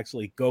before they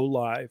actually go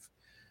live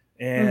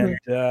and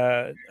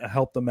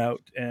help them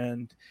out.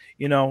 And,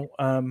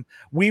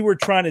 we were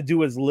trying to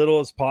do as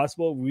little as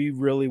possible. We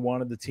really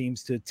wanted the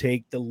teams to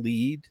take the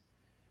lead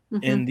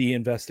in the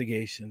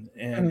investigation.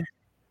 And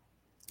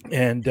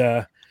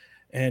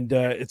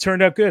it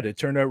turned out good. It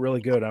turned out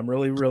really good. I'm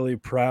really, really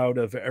proud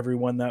of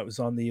everyone that was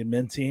on the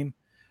admin team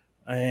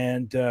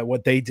and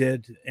what they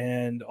did,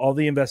 and all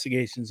the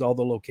investigations, all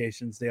the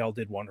locations, they all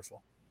did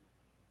wonderful.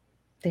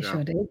 They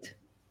sure did.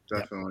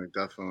 Definitely.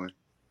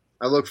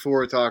 I look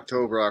forward to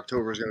October.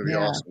 October is going to be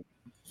awesome.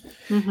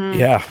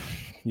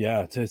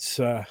 It's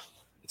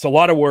a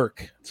lot of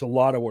work. It's a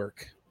lot of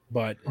work,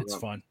 but it's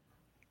fun.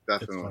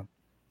 Definitely. It's fun.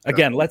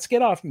 Again, let's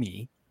get off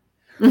me.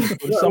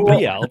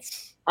 Somebody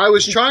else. I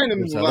was trying to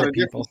move on a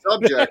different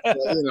subject,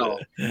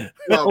 but,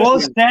 I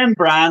was saying,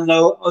 Brian,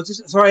 though.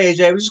 Sorry,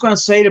 AJ. I was just going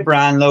to say to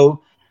Brian,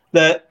 though,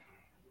 that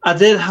I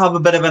did have a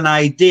bit of an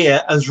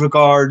idea as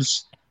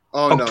regards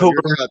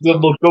October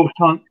Global Ghost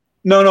Hunt.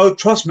 No,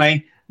 trust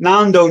me.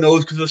 Nando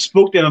knows because I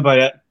spoke to him about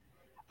it.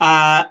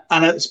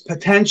 And it's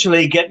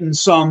potentially getting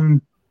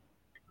some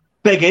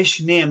big-ish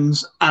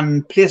names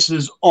and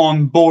places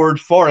on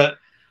board for it,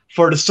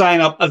 for to sign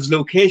up as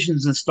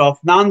locations and stuff.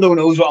 Nando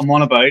knows what I'm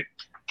on about.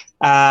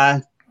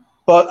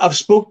 But I've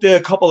spoke to a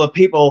couple of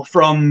people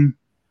from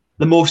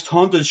the Most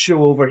Haunted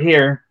show over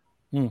here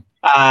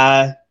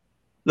that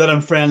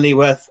I'm friendly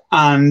with,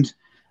 and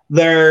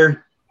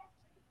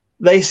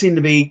they seem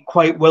to be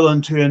quite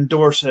willing to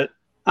endorse it.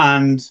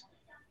 And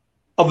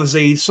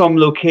obviously some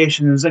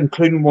locations,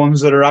 including ones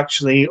that are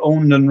actually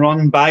owned and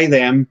run by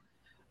them,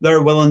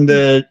 they're willing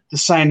to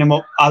sign them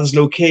up as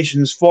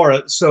locations for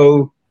it.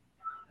 So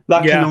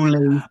That Yeah. can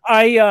only.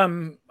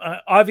 I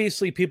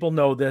obviously people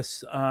know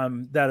this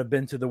that have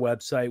been to the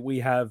website. We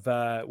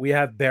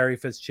have Barry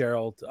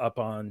Fitzgerald up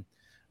on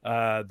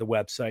the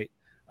website.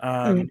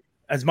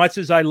 As much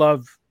as I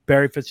love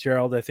Barry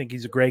Fitzgerald, I think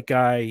he's a great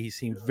guy. He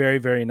seemed very,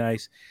 very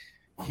nice.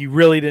 He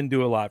really didn't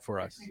do a lot for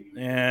us,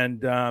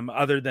 and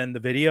other than the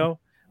video,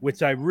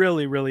 which I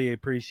really, really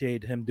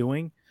appreciate him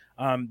doing.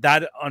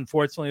 That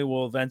unfortunately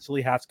will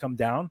eventually have to come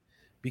down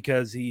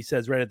because he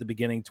says right at the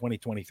beginning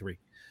 2023.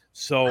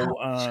 So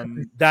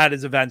that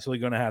is eventually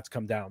going to have to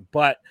come down.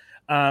 But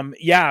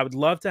yeah, I would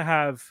love to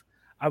have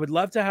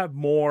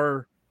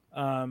more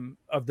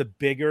of the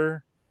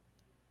bigger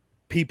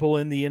people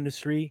in the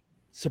industry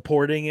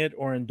supporting it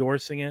or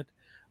endorsing it.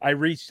 I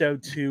reached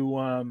out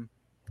to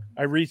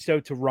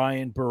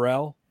Ryan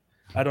Burrell.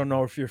 I don't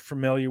know if you're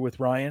familiar with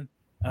Ryan.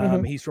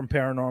 He's from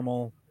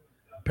Paranormal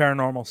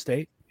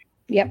State.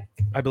 Yep.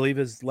 I believe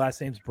his last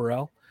name's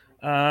Burrell.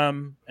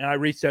 And I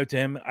reached out to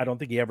him. I don't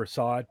think he ever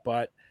saw it,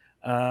 but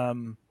I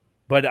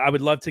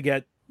would love to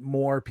get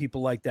more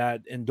people like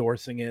that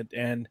endorsing it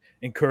and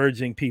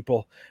encouraging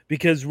people,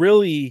 because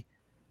really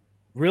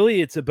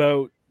it's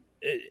about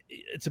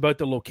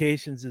the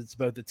locations, it's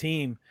about the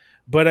team.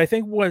 But I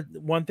think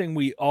one thing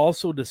we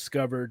also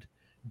discovered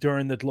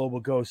during the Global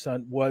Ghost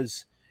Hunt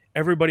was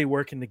everybody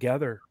working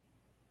together.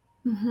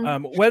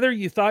 Whether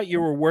you thought you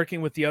were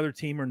working with the other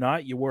team or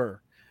not, you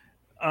were.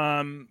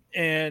 And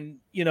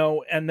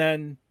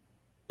then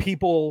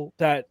people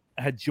that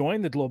had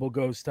joined the Global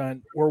Ghost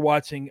Hunt were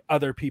watching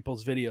other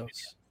people's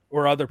videos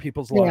or other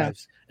people's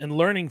lives and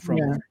learning from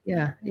them.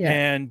 Yeah.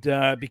 And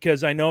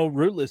because I know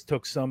Rootless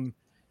took some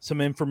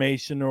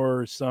information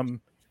or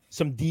some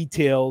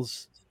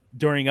details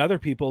during other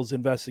people's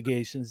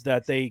investigations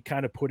that they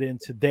kind of put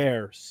into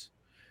theirs.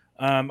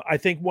 I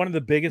think one of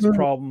the biggest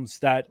problems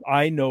that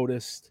I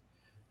noticed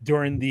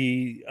during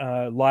the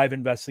live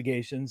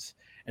investigations,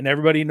 and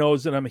everybody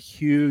knows that I'm a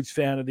huge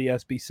fan of the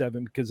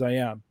SB7 because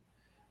I'm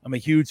a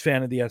huge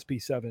fan of the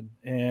SB7.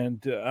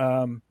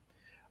 And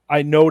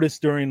I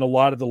noticed during a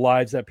lot of the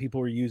lives that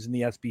people were using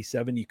the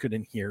SB7, you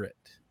couldn't hear it.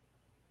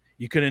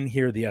 You couldn't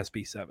hear the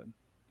SB7.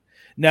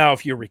 Now,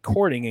 if you're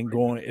recording and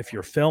if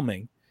you're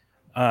filming,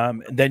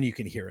 then you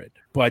can hear it.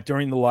 But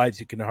during the lives,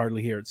 you can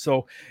hardly hear it.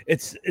 So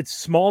it's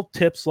small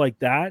tips like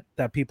that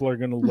people are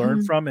going to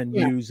learn from and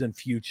use in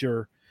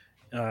future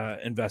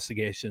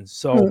investigations.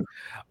 So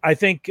I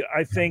think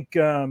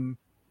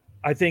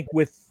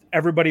with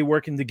everybody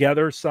working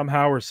together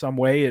somehow or some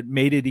way, it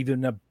made it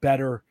even a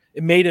better.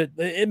 It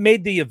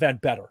made the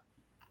event better.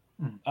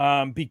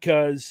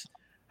 Because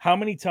how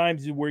many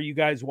times were you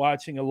guys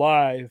watching a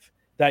live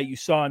that you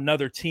saw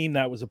another team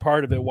that was a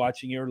part of it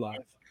watching your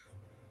live?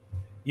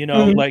 You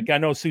know, like I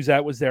know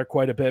Suzette was there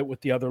quite a bit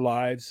with the other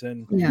lives,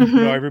 and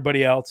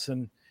everybody else,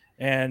 and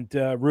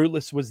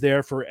Rootless was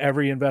there for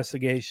every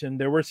investigation.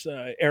 There was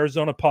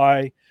Arizona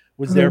Pie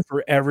was there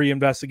for every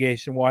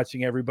investigation,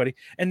 watching everybody,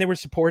 and they were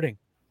supporting.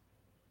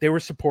 They were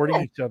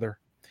supporting each other.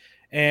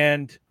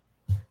 And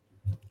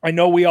I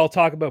know we all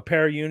talk about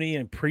para-unity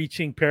and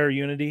preaching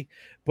para-unity,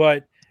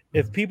 but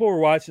if people were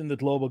watching the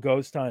Global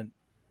Ghost Hunt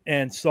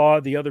and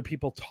saw the other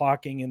people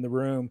talking in the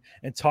room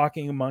and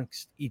talking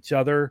amongst each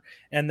other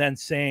and then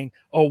saying,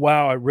 oh,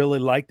 wow, I really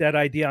like that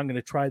idea, I'm going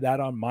to try that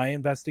on my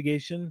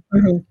investigation,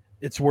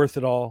 it's worth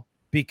it all.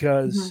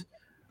 Because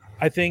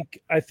I think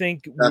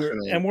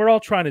we're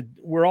all trying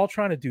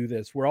to do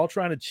this. We're all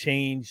trying to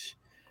change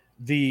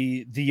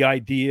the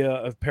idea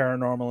of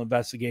paranormal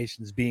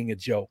investigations being a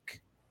joke.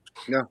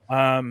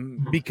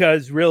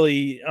 Because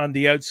really on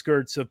the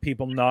outskirts of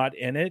people not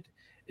in it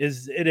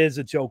is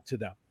a joke to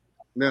them.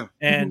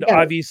 And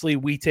obviously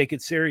we take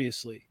it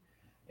seriously.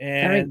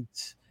 And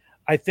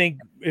I think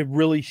it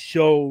really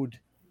showed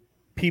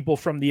people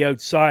from the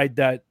outside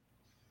that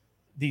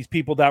these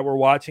people that were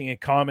watching and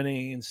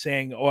commenting and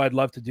saying, oh, I'd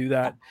love to do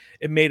that.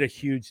 It made a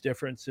huge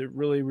difference. It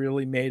really,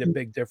 really made a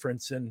big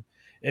difference, and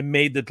it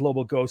made the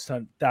Global Ghost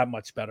Hunt that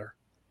much better.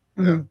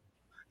 And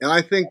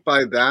I think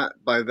by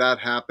that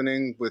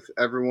happening, with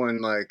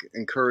everyone like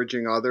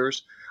encouraging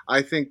others,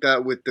 I think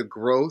that with the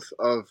growth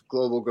of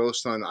Global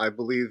Ghost Hunt, I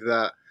believe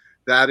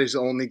that is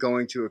only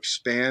going to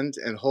expand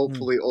and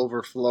hopefully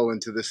overflow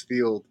into this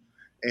field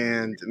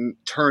and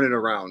turn it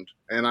around.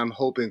 And I'm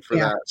hoping for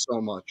that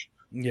so much.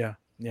 Yeah.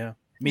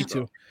 Me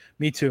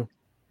too.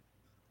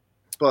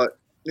 But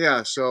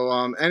yeah, so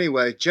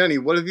anyway, Jenny,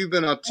 what have you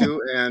been up to,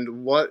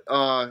 and what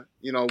are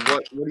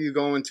you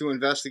going to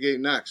investigate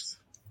next?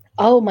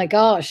 Oh my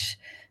gosh.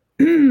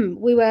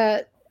 We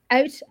were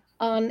out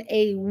on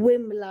a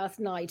whim last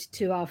night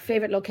to our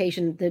favorite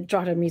location, the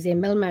Drogheda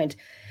Museum Millmount,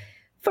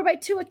 for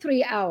about 2 or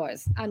 3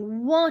 hours.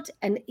 And what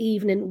an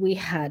evening we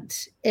had.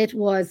 It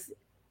was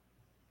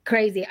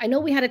crazy. I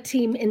know we had a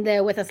team in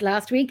there with us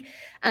last week,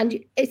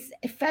 and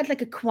it felt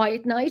like a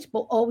quiet night, but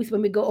always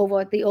when we go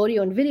over the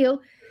audio and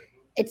video,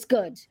 it's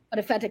good, but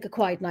it felt like a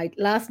quiet night.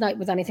 Last night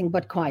was anything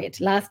but quiet.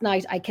 Last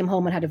night I came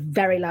home and had a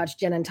very large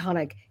gin and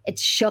tonic. It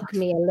shook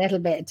me a little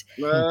bit.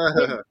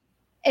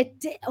 It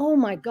did. Oh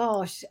my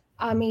gosh.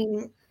 I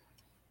mean,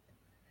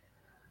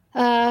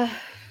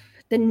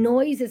 the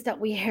noises that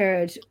we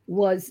heard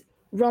was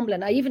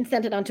rumbling. I even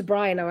sent it on to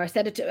Brian, or I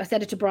said it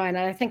to Brian,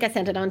 and I think I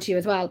sent it on to you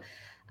as well.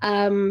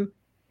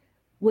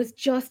 Was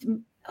just,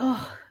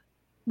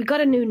 we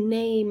got a new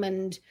name,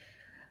 and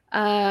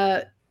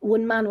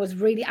one man was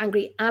really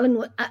angry.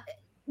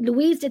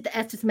 Louise did the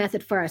Estes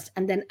method first,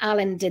 and then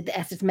Alan did the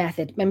Estes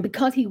method. And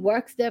because he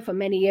works there for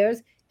many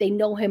years, they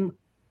know him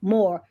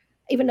more,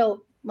 even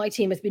though my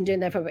team has been doing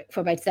that for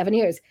about 7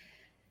 years.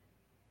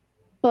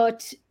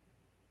 But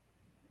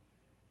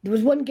there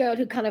was one girl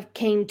who kind of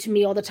came to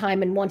me all the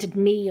time and wanted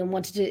me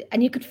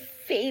and you could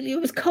feel,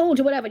 it was cold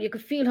or whatever, you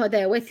could feel her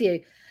there with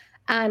you.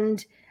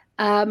 And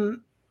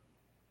then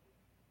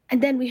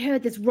we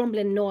heard this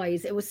rumbling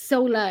noise. It was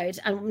so loud.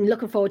 I'm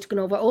looking forward to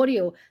going over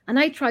audio. And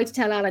I tried to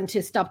tell Alan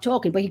to stop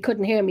talking, but he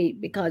couldn't hear me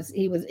because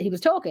he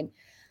was talking.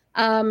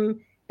 The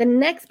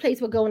next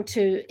place we're going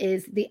to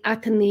is the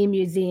Athenee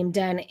Museum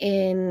down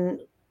in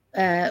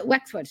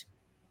Wexford.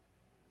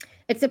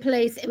 It's a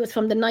place, it was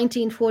from the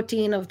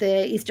 1914 of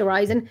the Easter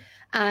Rising.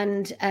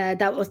 And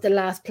that was the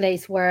last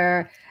place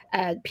where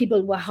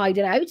people were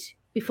hiding out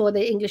before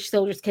the English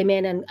soldiers came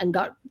in and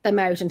got them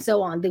out and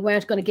so on. They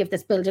weren't going to give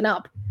this building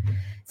up.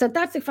 So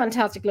that's a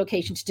fantastic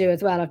location to do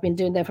as well. I've been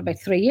doing there for about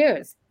 3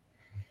 years.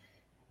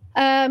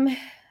 I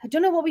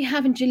don't know what we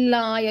have in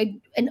July.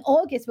 In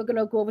August, we're going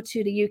to go over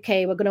to the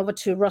UK. We're going over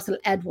to Russell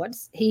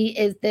Edwards. He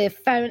is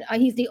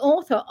he's the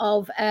author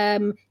of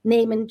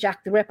Naming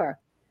Jack the Ripper.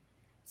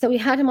 So we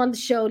had him on the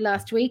show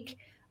last week.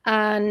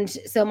 And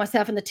so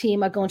myself and the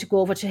team are going to go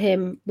over to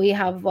him. We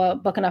have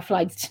booking our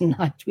flights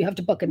tonight. We have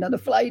to book another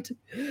flight.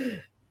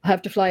 I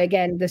have to fly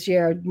again this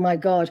year. My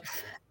God.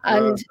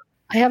 And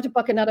I have to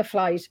book another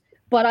flight.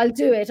 But I'll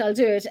do it.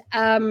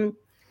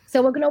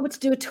 So we're going over to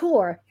do a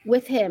tour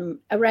with him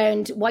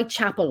around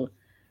Whitechapel,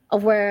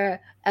 of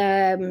where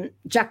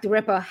Jack the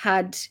Ripper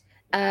had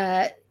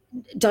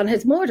done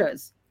his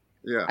murders,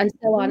 and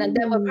so on. And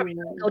then we're probably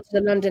going to go to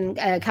the London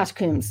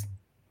catacombs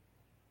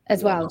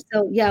as well.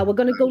 So yeah, we're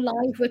going to go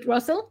live with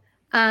Russell,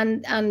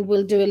 and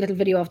we'll do a little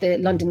video of the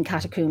London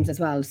catacombs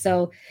as well.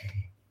 So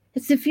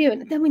it's a few.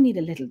 And then we need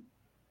a little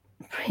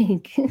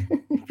break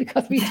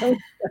because we don't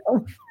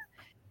know.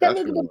 Then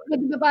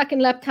we'll be back in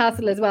Lep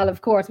Castle as well,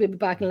 of course. We'll be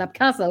back in Lep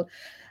Castle.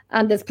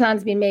 And there's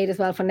plans being made as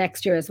well for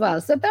next year as well.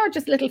 So they're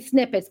just little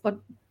snippets, but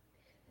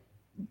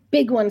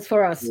big ones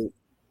for us.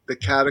 The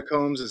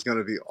catacombs is going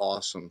to be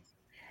awesome.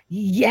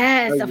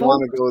 Yes. I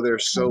want to go there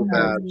so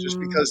bad, just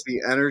because the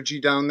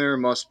energy down there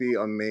must be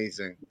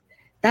amazing.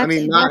 Not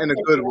in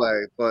a good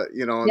way, but,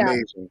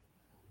 amazing.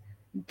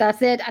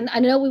 That's it. And I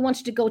know we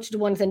wanted to go to the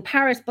ones in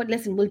Paris, but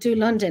listen, we'll do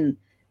London.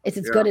 It's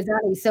as good as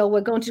any. So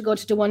we're going to go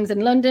to the ones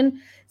in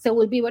London. So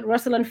we'll be with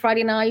Russell on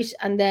Friday night,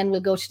 and then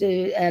we'll go to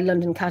the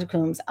London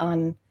catacombs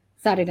on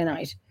Saturday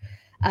night.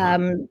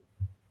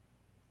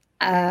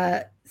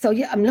 So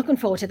yeah, I'm looking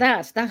forward to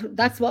that.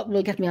 That's what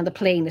will get me on the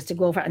plane, is to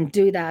go over and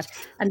do that,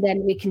 and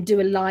then we can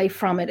do a live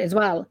from it as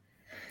well.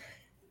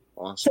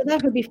 Awesome. So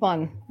that would be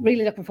fun.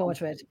 Really looking forward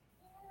to it.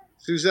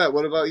 Suzette,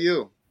 what about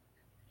you?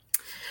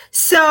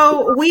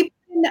 So we've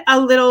been a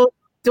little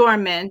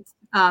dormant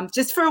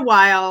just for a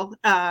while.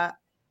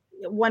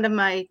 One of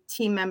my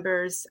team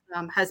members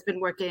has been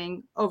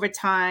working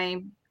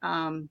overtime.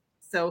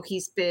 So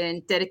he's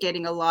been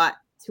dedicating a lot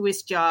to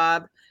his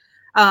job.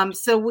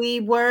 So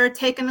we were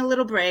taking a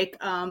little break,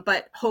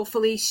 but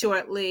hopefully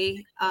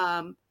shortly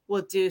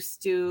we'll do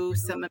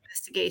some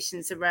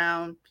investigations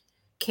around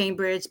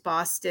Cambridge,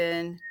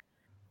 Boston,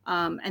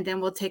 and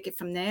then we'll take it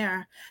from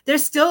there. They're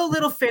still a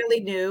little fairly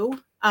new.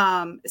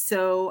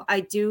 So I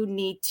do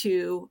need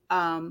to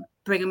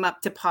bring them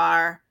up to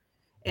par.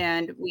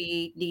 And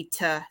we need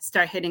to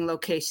start hitting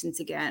locations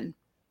again.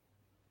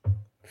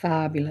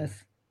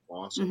 Fabulous.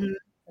 Awesome. Mm-hmm.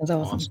 That's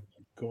awesome.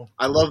 Cool.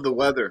 I love the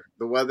weather.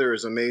 The weather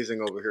is amazing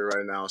over here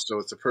right now. So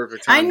it's a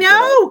perfect time. I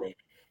know.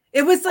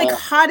 It was like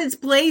hot as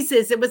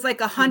blazes. It was like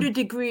 100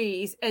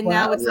 degrees. And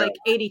now it's like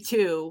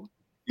 82.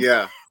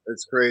 Yeah.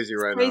 It's crazy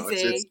right now.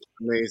 It's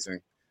amazing.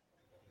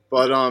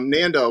 But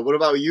Nando, what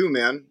about you,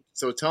 man?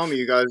 So tell me,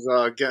 you guys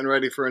getting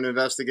ready for an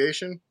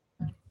investigation?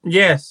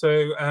 Yeah.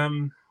 So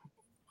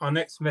our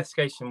next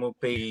investigation will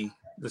be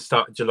the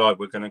start of July.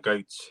 We're going to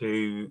go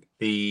to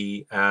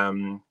the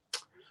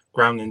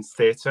Groundlings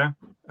Theatre.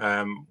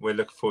 We're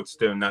looking forward to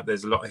doing that.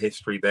 There's a lot of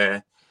history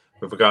there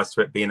with regards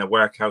to it being a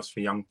workhouse for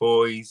young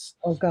boys.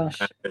 Oh, gosh.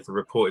 There's a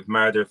reported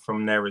murder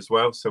from there as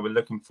well. So we're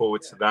looking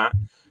forward to that.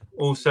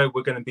 Also,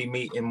 we're going to be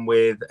meeting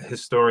with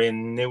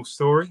historian Neil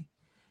Story,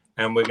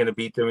 and we're going to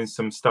be doing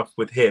some stuff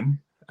with him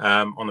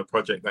on a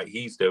project that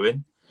he's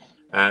doing.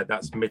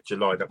 That's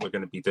mid-July that we're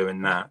going to be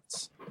doing that.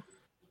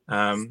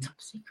 Top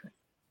secret.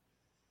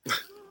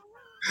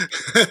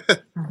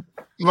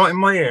 Right in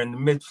my ear in the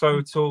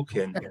mid-flow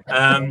talking.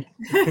 So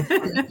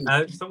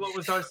what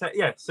was I saying?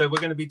 Yeah, so we're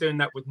going to be doing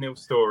that with Neil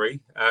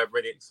Story.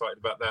 Really excited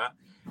about that.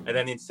 And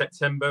then in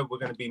September, we're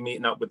going to be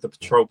meeting up with the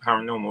Patrol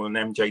Paranormal and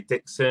MJ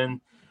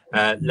Dixon,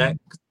 Lex,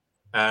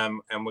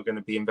 and we're going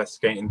to be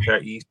investigating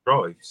 30 East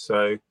Drive.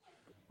 So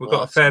We've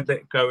got a Awesome. fair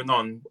bit going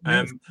on.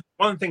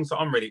 One of the things that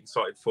I'm really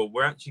excited for,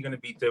 we're actually going to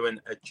be doing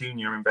a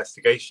junior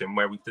investigation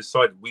where we've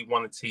decided we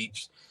want to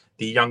teach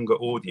the younger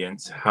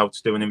audience how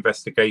to do an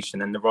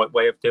investigation and the right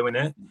way of doing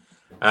it.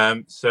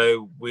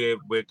 So we're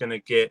going to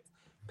get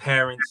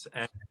parents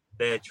and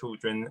their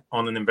children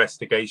on an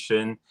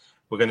investigation.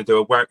 We're going to do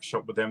a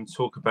workshop with them,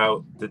 talk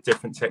about the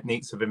different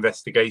techniques of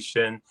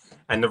investigation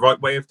and the right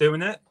way of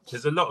doing it.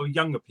 There's a lot of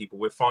younger people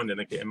we're finding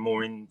are getting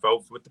more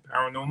involved with the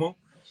paranormal,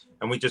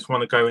 and we just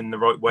want to go in the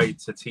right way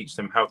to teach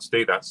them how to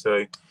do that.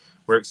 So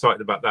we're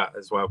excited about that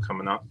as well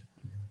coming up.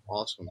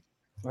 Awesome.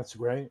 That's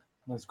great.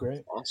 That's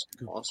great.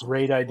 Awesome.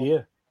 Great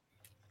idea.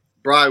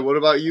 Bri, what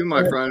about you,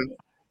 my friend?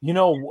 You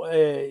know,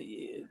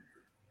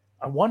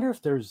 I wonder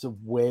if there's a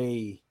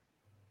way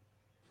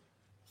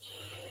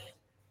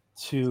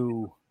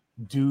to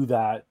do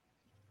that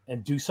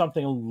and do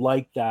something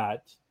like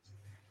that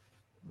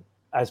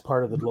as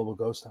part of the Global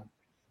Ghost Hunt.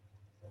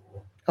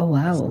 Oh,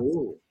 wow.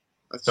 Ooh,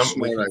 that's Something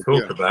we can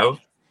idea. talk about.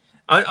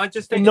 I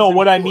just think no,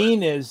 what I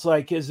mean is,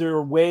 like, is there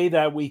a way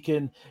that we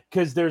can,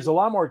 because there's a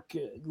lot more,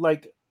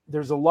 like,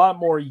 there's a lot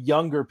more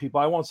younger people.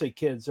 I won't say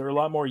kids. There are a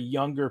lot more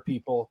younger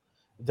people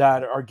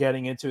that are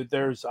getting into it.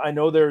 I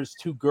know there's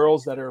 2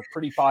 girls that are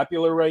pretty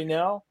popular right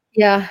now.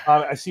 Yeah.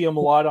 I see them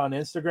a lot on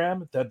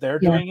Instagram that they're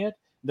doing it.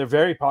 They're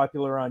very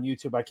popular on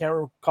YouTube. I can't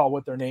recall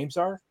what their names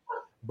are,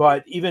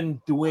 but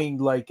even doing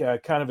like a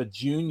kind of a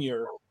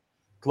junior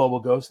Global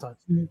Ghost Hunt.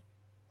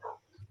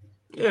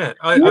 Yeah,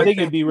 I think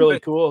it'd be really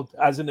cool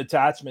as an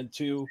attachment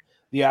to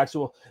the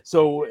actual.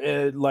 So,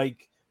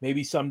 like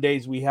maybe some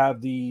days we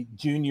have the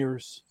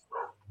juniors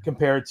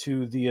compared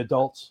to the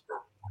adults.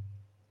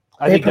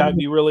 I think that would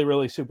be really,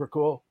 really super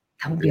cool.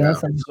 That would be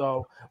awesome.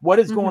 So, what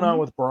is going on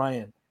with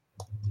Brian?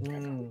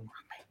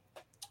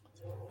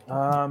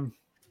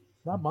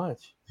 Not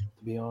much,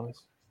 to be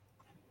honest.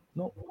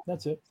 No,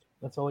 that's it.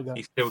 That's all I got.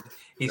 He's still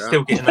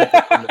getting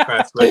that from the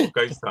first Global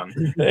Ghost Hunt.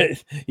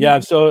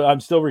 Yeah, I'm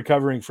still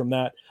recovering from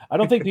that. I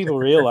don't think people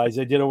realize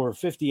I did over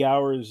 50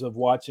 hours of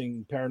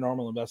watching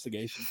paranormal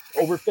investigations.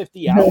 Over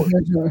 50 hours.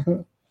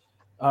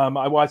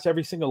 I watched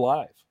every single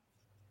live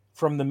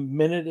from the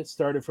minute it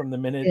started, from the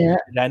minute it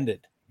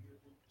ended.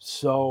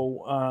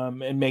 So,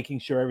 and making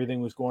sure everything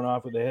was going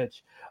off with a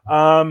hitch.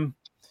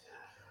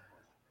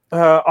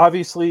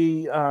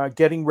 Obviously,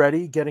 getting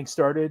ready, getting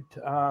started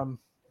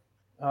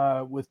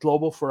with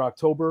Global for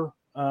October.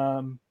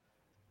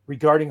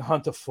 Regarding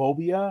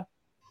Huntophobia,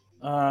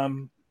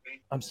 I'm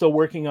still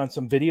working on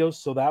some videos,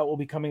 so that will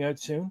be coming out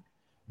soon.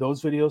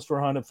 Those videos for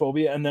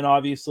Huntophobia, and then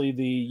obviously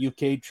the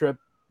UK trip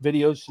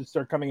videos should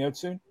start coming out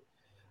soon.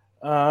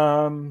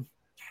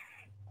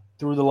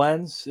 Through the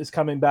Lens is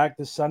coming back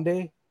this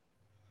Sunday,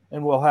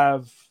 and we'll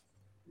have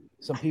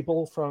some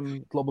people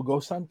from Global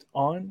Ghost Hunt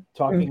on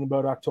talking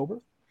about October.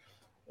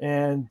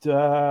 And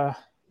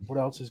what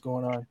else is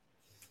going on?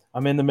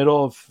 I'm in the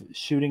middle of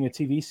shooting a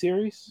TV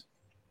series.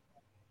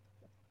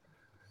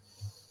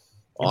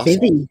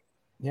 Awesome.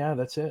 Yeah,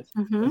 that's it.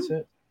 That's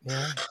it.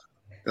 Yeah.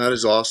 That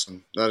is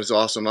awesome.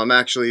 I'm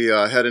actually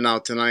heading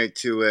out tonight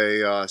to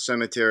a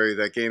cemetery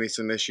that gave me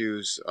some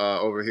issues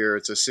over here.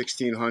 It's a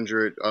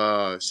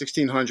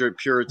 1600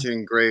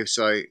 Puritan grave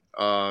site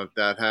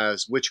that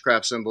has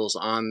witchcraft symbols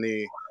on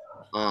the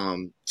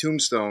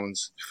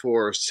tombstones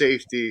for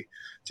safety,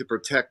 to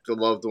protect the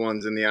loved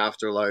ones in the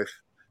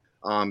afterlife.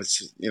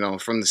 It's,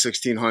 from the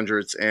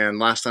 1600s. And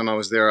last time I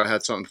was there, I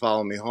had something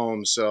follow me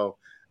home. So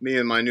me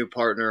and my new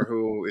partner,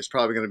 who is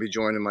probably going to be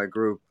joining my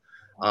group,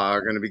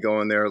 are going to be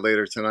going there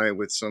later tonight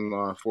with some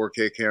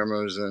 4K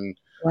cameras, and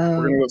we're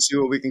going to go see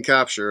what we can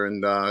capture.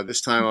 And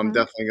this time I'm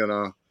definitely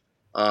going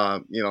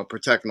to,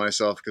 protect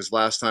myself, because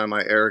last time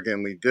I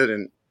arrogantly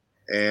didn't,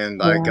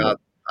 and I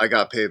got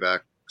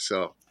payback.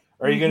 So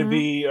are you going to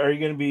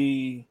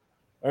be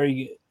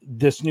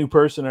this new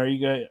person? Are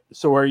you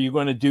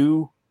going to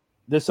do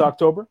this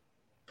October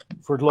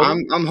for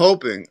Global? I'm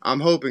hoping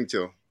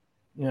to.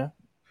 Yeah.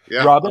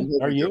 Robin,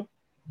 are you?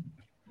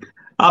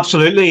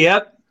 Absolutely.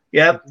 Yep.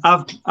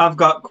 I've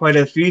got quite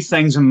a few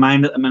things in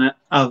mind at the minute.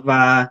 I've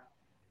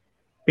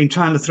been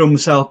trying to throw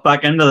myself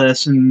back into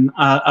this, and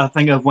I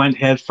think I've went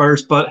head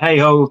first. But hey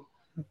ho,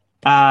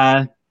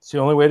 it's the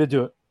only way to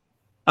do it.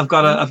 I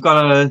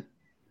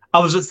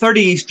was at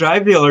 30 East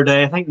Drive the other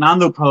day. I think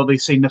Nando probably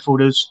seen the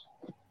photos.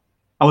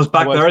 I was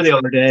back there the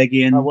other day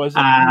again.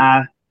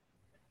 I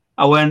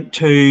went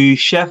to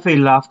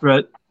Sheffield after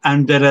it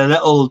and did a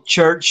little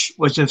church,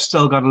 which I've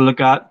still got to look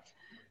at.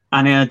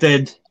 And then I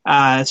did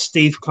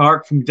Steve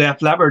Clark from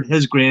Def Leppard,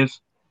 his grave.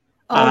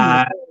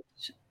 And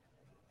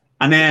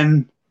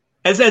then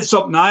it's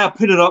up now. I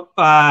put it up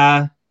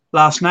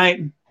last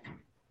night.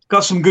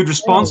 Got some good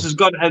responses.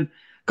 Got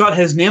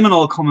his name and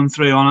all coming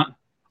through on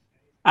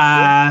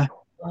it.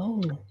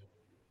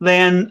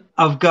 Then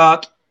I've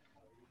got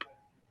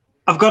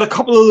a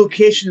couple of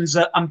locations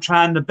that I'm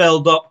trying to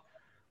build up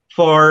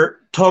for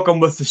talking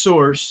with the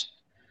source,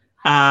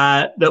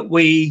 that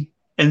we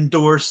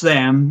endorse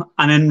them,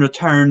 and in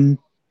return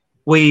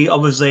we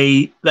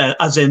obviously,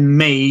 as in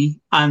me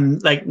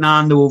and like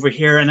Nando over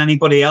here and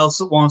anybody else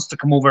that wants to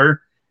come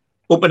over,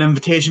 open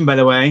invitation, by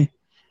the way,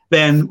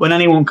 then when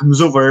anyone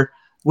comes over,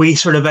 we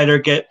sort of either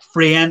get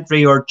free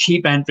entry or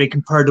cheap entry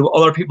compared to what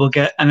other people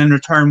get, and in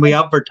return we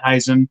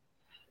advertise them.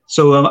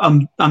 So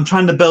I'm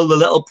trying to build a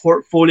little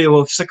portfolio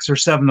of 6 or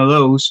 7 of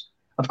those.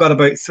 I've got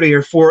about 3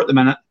 or 4 at the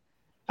minute.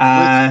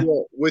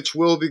 Which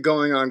will be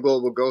going on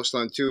Global Ghost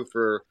Hunt too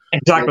for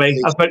exactly.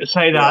 I was about to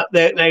say that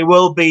they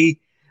will be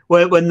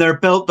when they're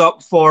built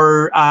up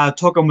for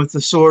Talking with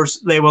the Source.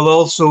 They will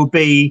also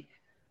be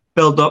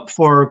built up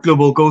for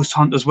Global Ghost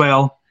Hunt as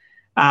well.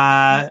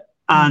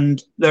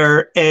 And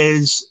there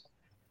is,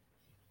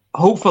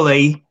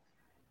 hopefully,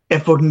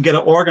 if we can get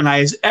it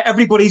organized,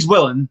 everybody's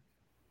willing.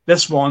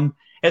 This one,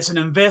 it's an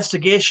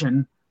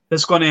investigation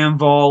that's going to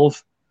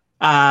involve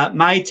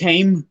my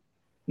team,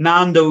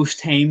 Nando's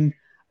team,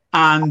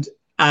 and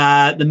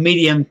the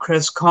medium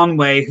Chris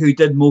Conway, who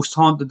did Most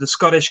Haunted, the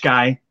Scottish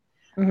guy.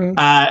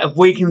 If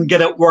we can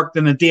get it worked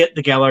in a date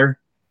together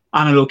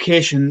and a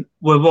location,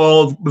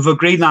 we've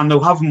agreed,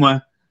 Nando, haven't we,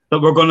 that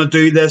we're going to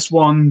do this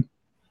one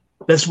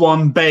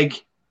big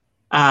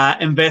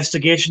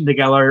investigation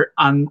together,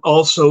 and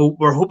also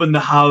we're hoping to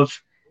have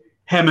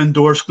him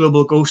endorse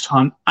Global Ghost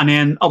Hunt, and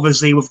then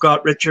obviously we've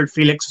got Richard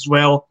Felix as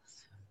well,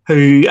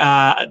 who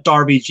at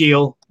Derby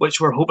Jail, which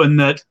we're hoping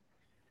that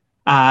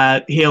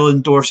he'll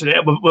endorse it.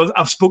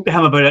 I've spoke to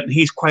him about it, and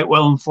he's quite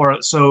willing for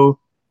it. So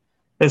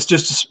it's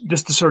just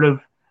to sort of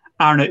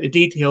iron out the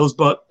details,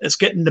 but it's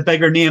getting the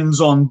bigger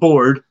names on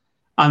board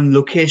and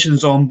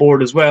locations on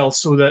board as well,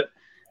 so that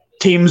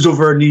teams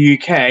over in the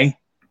UK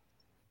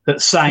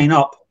that sign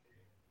up,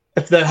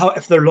 if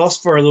they're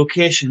lost for a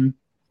location,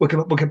 we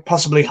could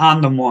possibly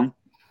hand them one.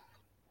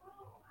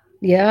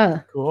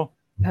 Yeah. Cool.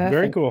 Perfect.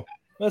 Very cool.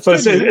 That's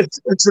But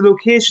it's the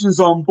locations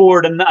on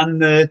board, and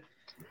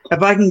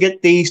if I can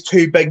get these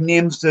 2 big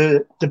names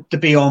to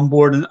be on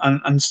board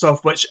and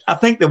stuff, which I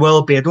think they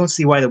will be, I don't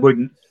see why they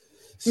wouldn't.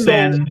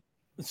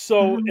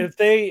 So if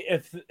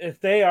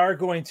they are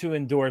going to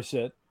endorse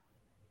it,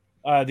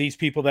 these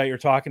people that you're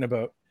talking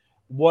about,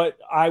 what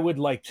I would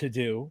like to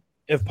do,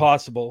 if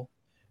possible,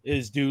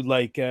 is do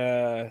like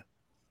a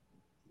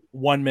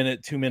 1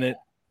 minute, 2 minute,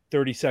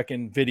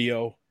 30-second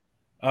video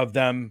of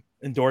them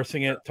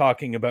endorsing it,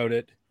 talking about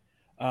it,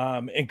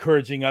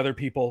 encouraging other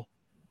people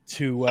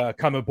to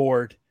come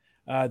aboard.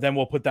 Then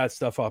we'll put that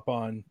stuff up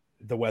on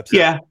the website.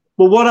 Yeah.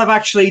 Well, what I've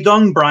actually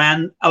done,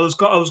 Brian, I was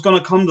going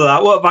to come to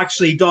that. What I've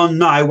actually done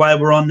now, while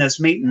we're on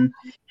this meeting,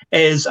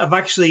 is I've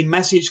actually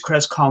messaged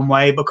Chris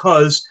Conway,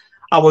 because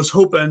I was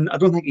hoping, I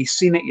don't think he's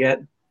seen it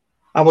yet.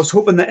 I was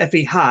hoping that if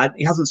he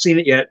hasn't seen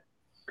it yet,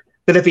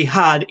 that if he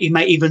had, he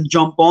might even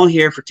jump on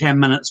here for 10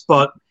 minutes,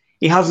 but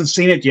he hasn't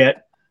seen it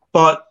yet.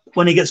 But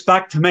when he gets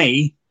back to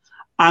me,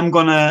 I'm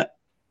going to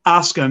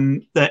ask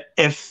him that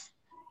if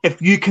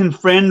you can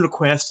friend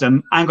request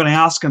him, I'm going to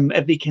ask him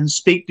if he can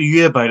speak to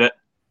you about it.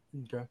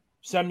 Okay.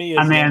 Send me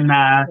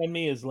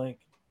his link.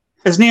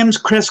 His name's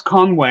Chris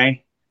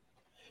Conway.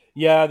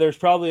 Yeah, there's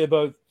probably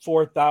about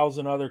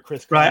 4,000 other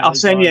Chris Conways. Right, I'll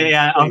send you.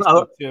 Yeah,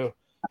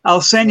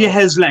 I'll send you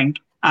his link,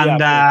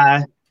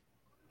 and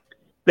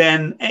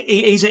then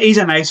he's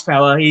a nice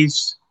fella.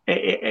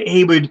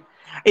 He would,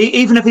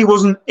 even if he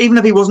wasn't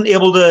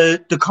able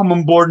to come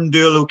on board and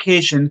do a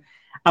location,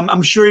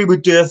 I'm sure he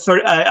would do a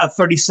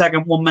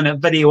 30-second, 1 minute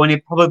video, and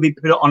he'd probably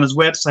put it on his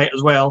website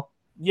as well.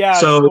 Yeah.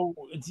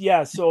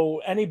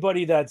 So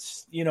anybody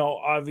that's,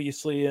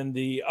 obviously in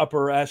the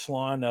upper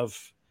echelon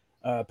of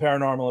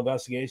paranormal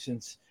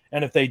investigations,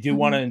 and if they do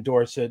want to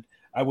endorse it,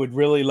 I would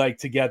really like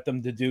to get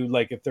them to do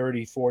like a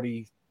 30,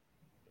 40,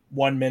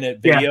 1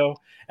 minute video,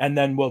 and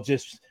then we'll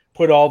just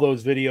put all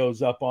those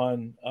videos up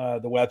on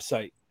the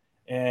website.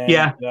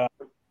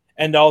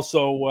 And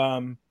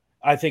also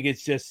I think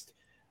it's just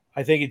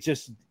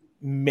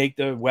make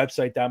the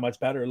website that much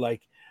better.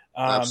 Like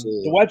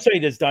the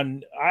website is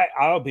done.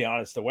 I'll be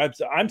honest, the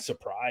website, I'm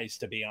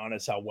surprised, to be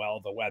honest, how well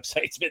the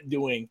website's been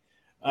doing.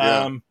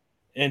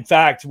 In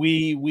fact,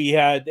 we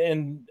had,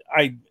 and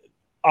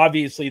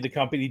obviously the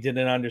company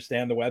didn't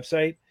understand the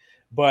website,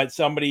 but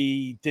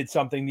somebody did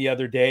something the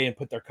other day and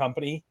put their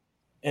company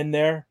in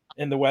there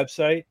in the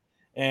website,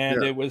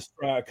 and it was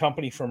a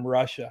company from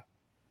Russia.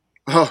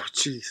 Oh,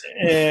 jeez.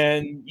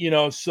 And,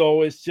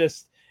 so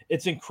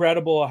it's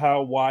incredible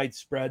how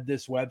widespread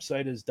this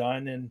website is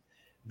done. And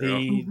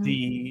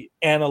the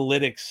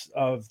analytics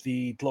of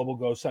the Global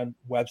Ghost Hunt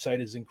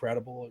website is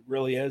incredible. It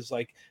really is,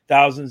 like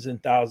thousands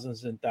and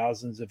thousands and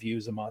thousands of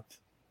views a month.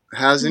 It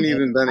hasn't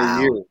even been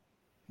a year.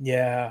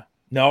 Yeah.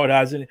 No, it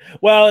hasn't.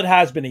 Well, it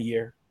has been a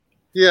year.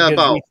 Yeah.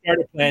 We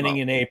started planning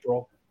in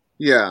April.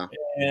 Yeah.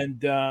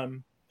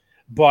 And,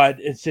 but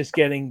it's just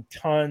getting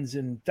tons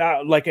and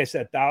like I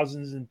said,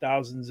 thousands and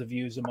thousands of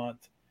views a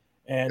month,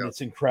 and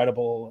it's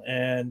incredible.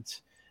 And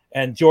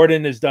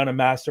Jordan has done a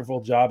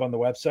masterful job on the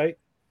website.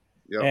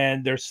 Yep.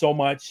 And there's so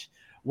much.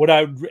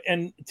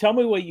 And tell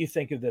me what you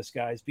think of this,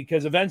 guys,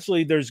 because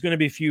eventually there's going to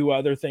be a few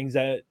other things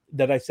that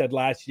I said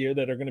last year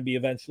that are going to be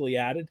eventually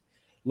added.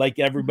 Like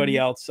everybody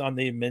else on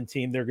the admin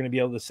team, they're going to be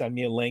able to send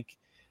me a link,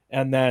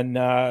 and then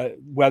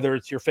whether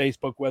it's your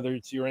Facebook, whether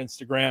it's your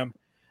Instagram.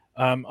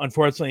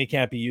 Unfortunately, it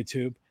can't be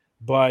YouTube,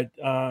 but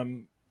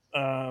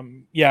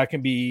yeah, it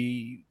can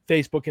be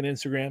Facebook and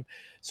Instagram.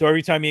 So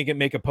every time you can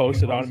make a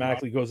post, it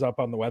automatically goes up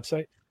on the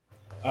website.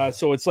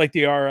 So it's like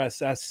the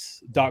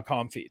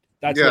RSS.com feed.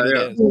 That's what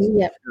it is.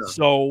 Yeah.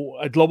 So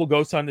a Global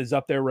Ghost Hunt is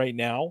up there right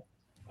now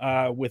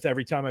with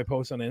every time I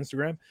post on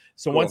Instagram.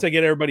 So once I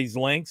get everybody's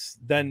links,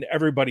 then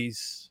every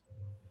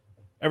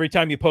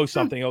time you post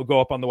something, it'll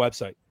go up on the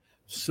website.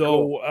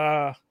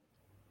 So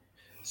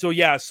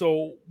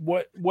so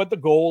what the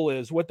goal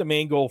is, what the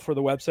main goal for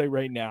the website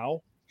right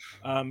now,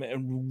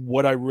 and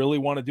what I really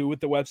want to do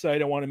with the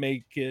website, I want to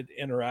make it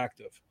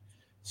interactive.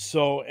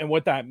 So, and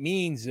what that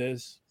means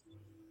is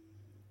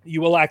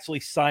you will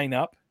actually sign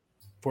up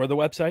for the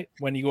website.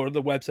 When you go to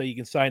the website, you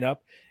can sign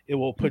up. It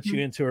will put you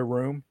into a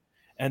room,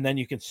 and then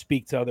you can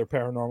speak to other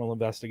paranormal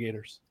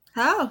investigators.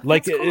 Oh,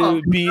 Like that's it cool.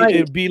 would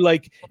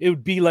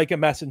be like a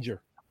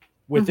messenger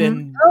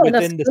within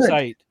the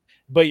site,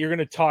 but you're going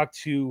to talk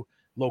to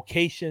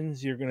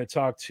locations. You're going to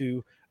talk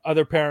to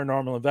other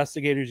paranormal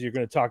investigators. You're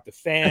going to talk to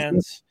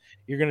fans.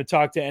 You're going to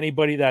talk to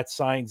anybody that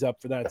signs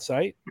up for that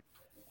site,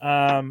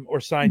 or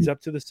signs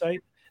up to the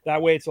site.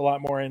 That way, it's a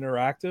lot more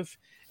interactive.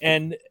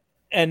 And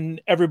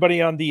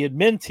everybody on the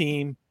admin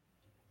team,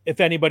 if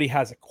anybody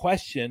has a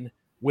question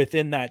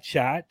within that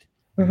chat,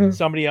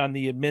 somebody on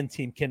the admin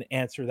team can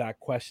answer that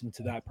question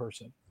to that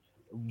person,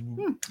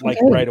 like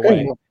right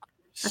away.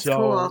 That's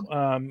so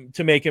cool.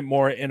 To make it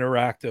more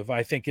interactive,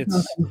 I think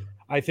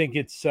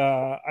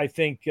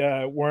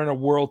we're in a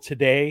world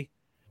today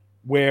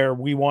where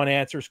we want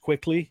answers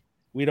quickly.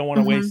 We don't want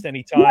to waste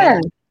any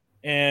time,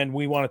 and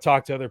we want to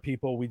talk to other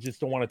people. We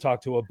just don't want to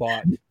talk to a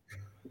bot.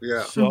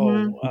 Yeah.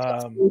 So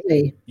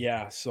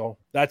so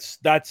that's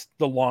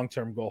the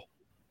long-term goal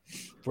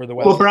for the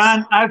website. Well,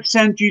 Brian, I've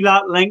sent you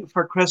that link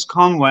for Chris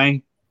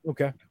Conway.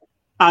 Okay.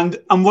 And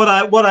what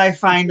I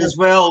find as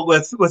well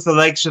with the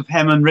likes of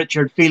him and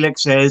Richard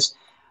Felix is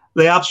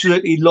they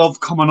absolutely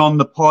love coming on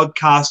the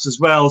podcast as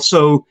well.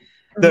 So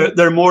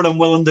they're more than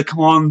willing to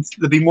come on.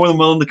 They'd be more than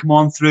willing to come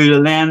on through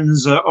the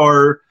lens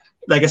or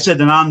like I said,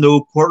 the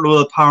Nando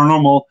Portlola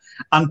Paranormal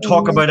and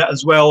talk about it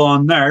as well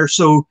on there.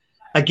 So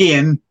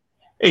again,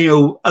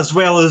 as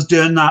well as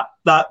doing that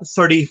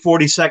 30,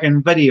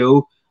 40-second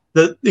video,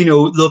 that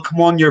they'll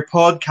come on your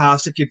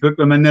podcast if you book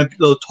them, and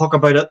they'll talk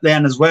about it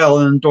then as well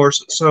and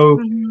endorse it.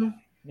 So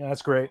yeah,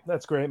 that's great,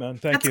 man.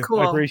 Thank you. Cool.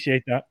 I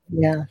appreciate that.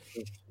 Yeah,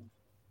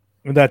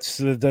 that's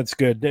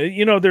good.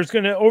 There's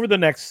gonna, over the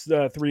next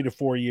 3 to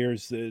 4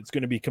 years, it's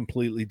gonna be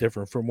completely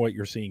different from what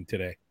you're seeing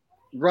today.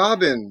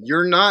 Robin,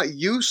 you're not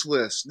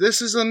useless.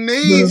 This is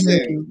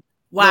amazing.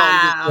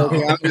 Wow.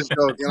 No, I'm just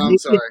joking. I'm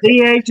sorry.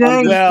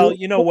 Well,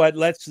 you know what?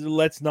 Let's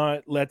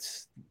not get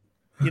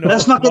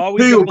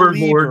too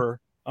overboard.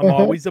 I'm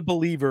always a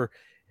believer.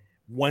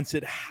 Once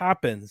it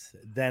happens,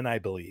 then I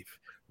believe.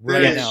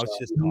 Right now, it's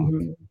just talk.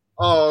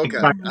 Oh, okay.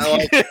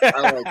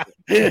 I like it.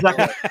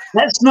 Exactly.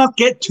 Let's not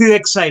get too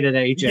excited,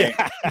 AJ.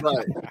 Yeah.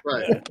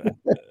 Right.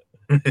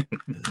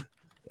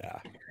 Yeah.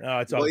 No,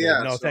 it's all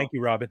good. No, thank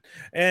you, Robin.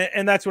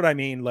 And that's what I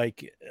mean.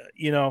 Like,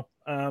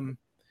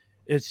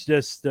 it's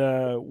just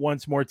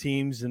once more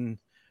teams and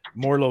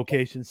more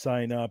locations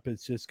sign up,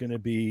 it's just going to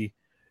be,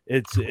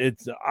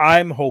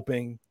 I'm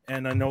hoping,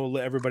 and I know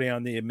everybody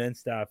on the admin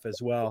staff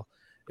as well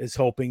is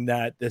hoping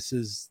that this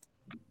is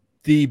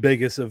the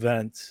biggest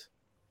event,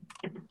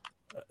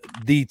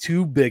 the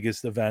two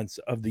biggest events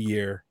of the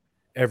year,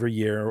 every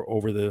year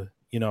over the,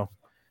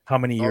 how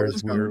many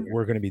years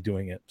we're going to be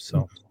doing it.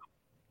 So,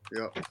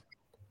 yeah,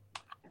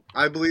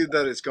 I believe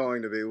that it's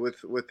going to be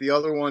with the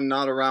other one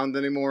not around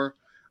anymore.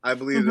 I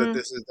believe that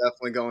this is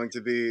definitely going to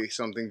be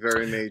something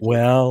very major.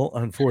 Well,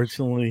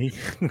 unfortunately,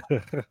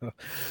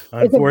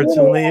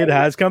 it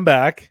has come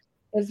back.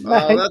 That's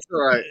all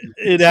right.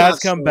 It has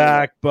come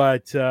back,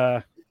 but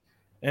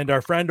and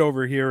our friend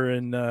over here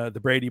in the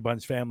Brady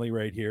Bunch family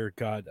right here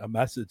got a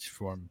message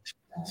from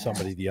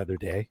somebody the other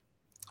day.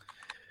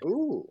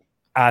 Ooh.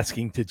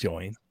 Asking to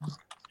join.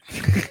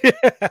 Did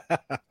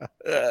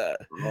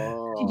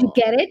you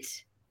get it?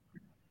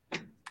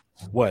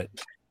 What?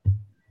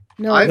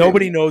 No,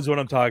 nobody knows what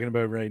I'm talking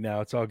about right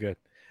now. It's all good.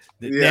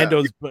 Yeah.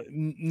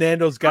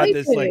 Nando's got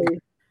this like.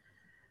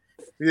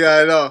 Yeah,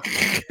 I know.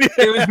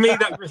 It was me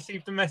that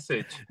received the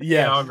message.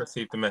 Yes. Yeah, I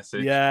received the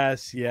message.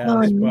 Yes.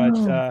 Oh,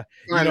 but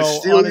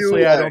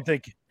honestly, I don't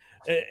think,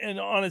 and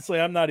honestly,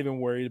 I'm not even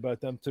worried about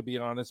them, to be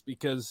honest,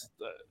 because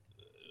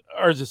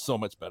ours is so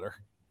much better.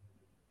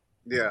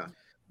 Yeah,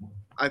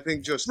 I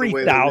think just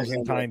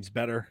 3,000 times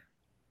better.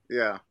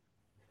 Yeah.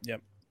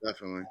 Yep.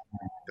 Definitely.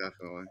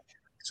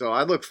 So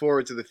I look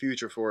forward to the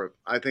future for it.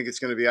 I think it's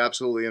going to be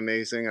absolutely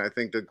amazing. I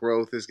think the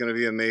growth is going to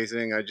be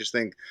amazing. I just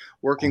think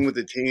working with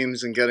the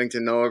teams and getting to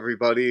know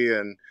everybody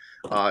and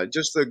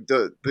just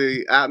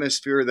the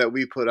atmosphere that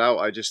we put out,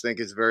 I just think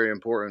is very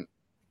important.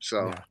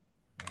 So,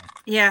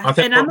 yeah.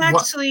 And I'm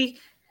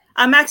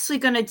actually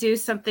going to do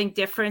something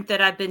different that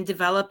I've been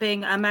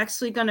developing. I'm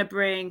actually going to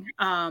bring,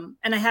 and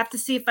I have to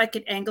see if I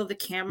can angle the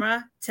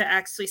camera to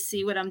actually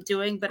see what I'm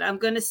doing, but I'm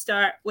going to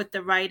start with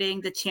the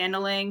writing, the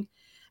channeling.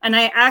 And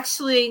I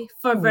actually,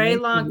 for a very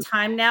long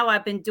time now,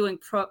 I've been doing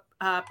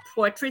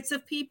portraits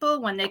of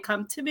people when they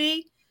come to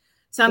me.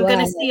 So I'm going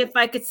to see if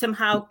I could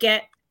somehow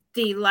get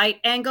the light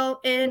angle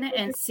in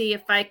and see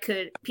if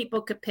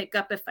people could pick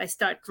up if I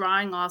start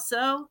drawing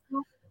also.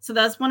 So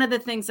that's one of the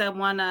things I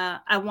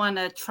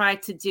wanna try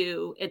to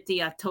do at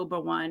the October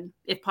one,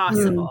 if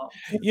possible.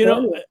 You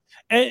know,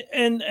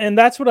 and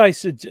that's what I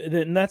said,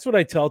 and that's what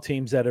I tell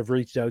teams that have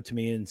reached out to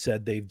me and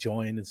said they've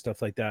joined and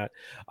stuff like that.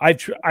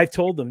 I've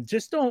told them,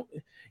 just don't,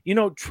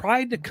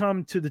 try to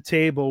come to the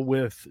table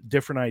with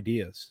different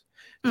ideas.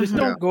 Just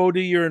don't go to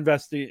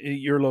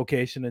your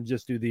location and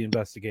just do the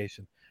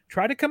investigation.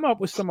 Try to come up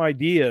with some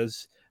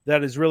ideas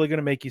that is really going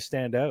to make you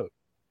stand out.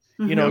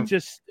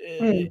 Just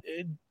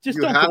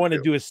don't go in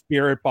and do a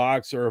spirit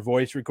box or a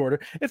voice recorder.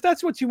 If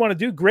that's what you want to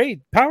do, great,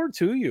 power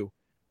to you.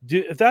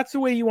 If that's the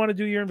way you want to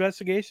do your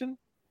investigation,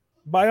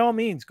 by all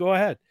means, go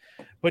ahead.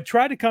 But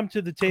try to come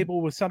to the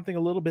table with something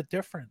a little bit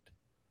different,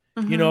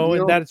 and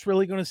that it's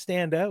really going to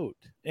stand out,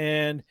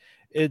 and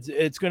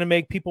it's going to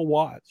make people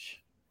watch.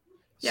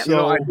 Yep.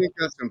 So I think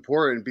that's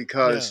important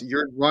because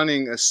you're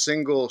running a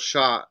single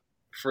shot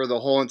for the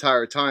whole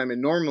entire time,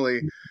 and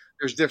normally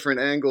there's different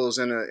angles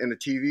in a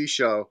TV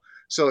show.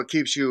 So it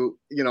keeps you,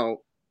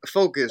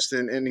 focused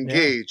and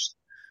engaged.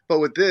 But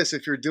with this,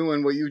 if you're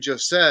doing what you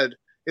just said,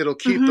 it'll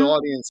keep the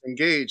audience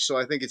engaged. So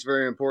I think it's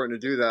very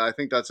important to do that. I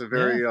think that's a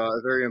very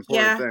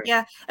important thing.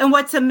 Yeah. And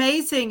what's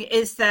amazing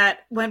is that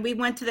when we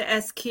went to the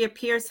S. Keir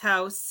Pierce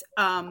house,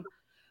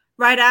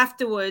 right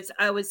afterwards,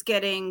 I was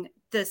getting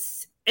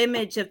this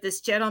image of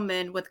this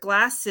gentleman with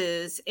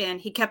glasses,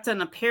 and he kept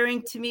on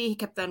appearing to me. He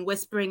kept on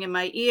whispering in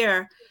my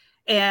ear.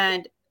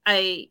 And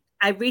I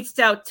reached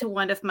out to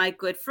one of my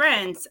good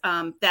friends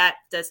that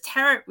does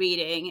tarot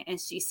reading. And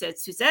she said,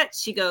 Suzette,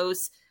 she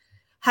goes,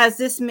 has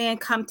this man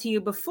come to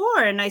you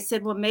before? And I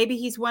said, well, maybe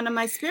he's one of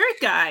my spirit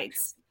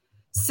guides.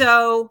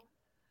 So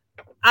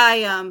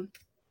I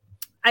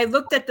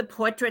looked at the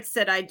portraits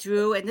that I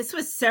drew, and this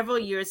was several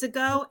years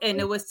ago. And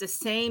it was the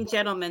same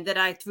gentleman that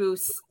I drew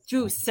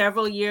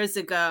several years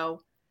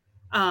ago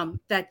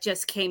that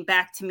just came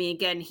back to me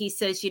again. He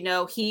says,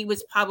 he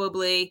was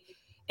probably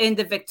in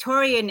the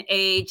Victorian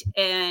age,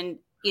 and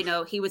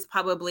he was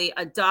probably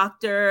a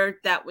doctor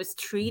that was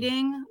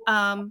treating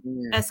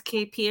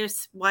S.K.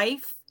 Pierce's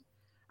wife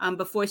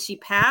before she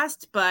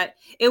passed. But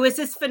it was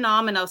just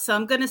phenomenal. So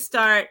I'm going to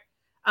start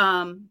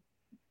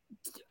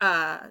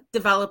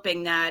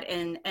developing that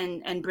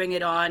and bring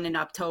it on in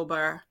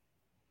October.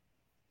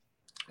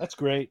 That's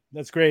great.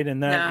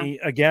 And that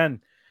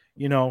again,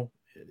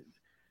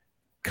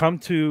 come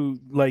to,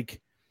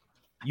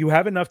 you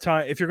have enough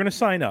time. If you're going to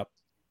sign up,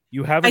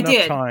 you have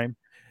enough time.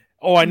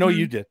 Oh, I know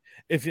you did.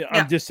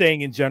 I'm just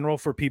saying in general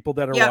for people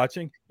that are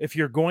watching, if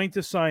you're going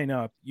to sign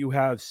up, you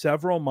have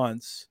several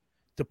months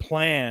to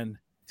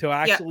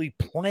actually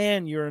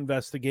plan your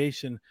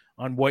investigation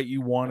on what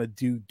you want to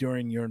do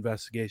during your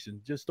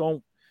investigation. Just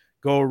don't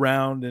go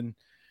around and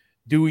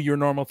do your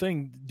normal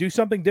thing. Do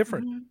something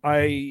different.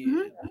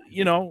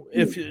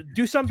 If you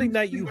do something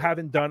that you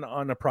haven't done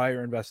on a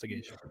prior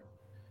investigation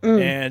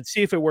and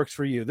see if it works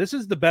for you. This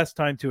is the best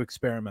time to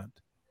experiment.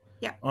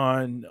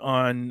 On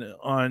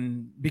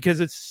because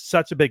it's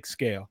such a big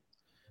scale,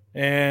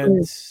 and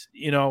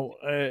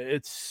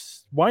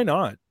it's why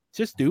not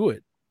just do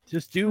it.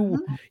 Just do.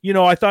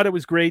 I thought it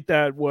was great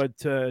that what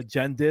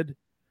Jen did,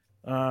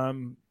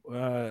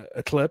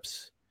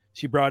 Eclipse.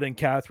 She brought in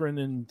Catherine,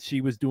 and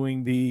she was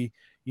doing the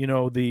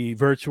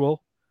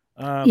virtual.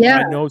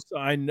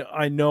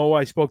 I know.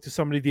 I spoke to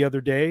somebody the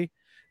other day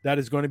that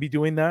is going to be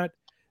doing that.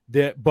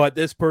 But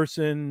this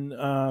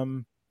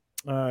person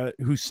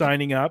who's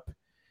signing up,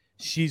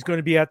 she's going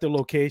to be at the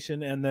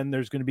location, and then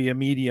there's going to be a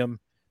medium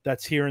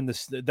that's here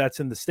that's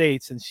in the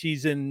States,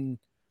 and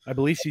I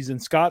believe she's in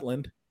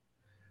Scotland.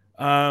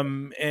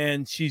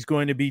 And she's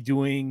going to be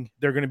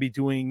they're going to be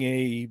doing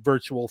a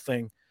virtual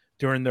thing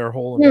during their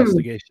whole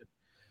investigation.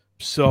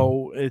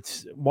 So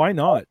why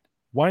not?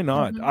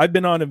 I've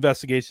been on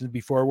investigations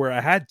before where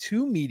I had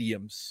two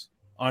mediums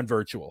on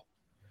virtual,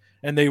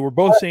 and they were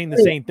both saying the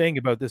same thing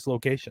about this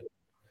location,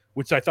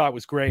 which I thought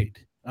was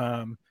great.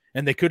 And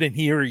they couldn't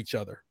hear each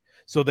other.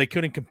 So they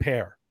couldn't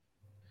compare.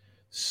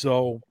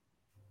 So,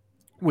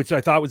 which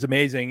I thought was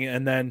amazing.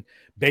 And then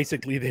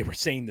basically they were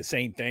saying the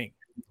same thing,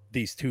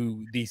 these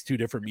two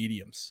different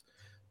mediums.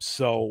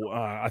 So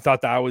I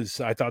thought that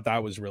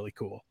was really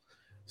cool.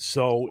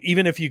 So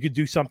even if you could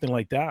do something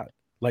like that,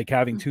 like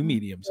having two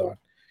mediums on,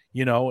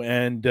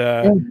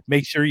 and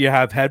make sure you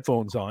have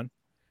headphones on,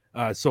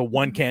 so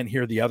one can't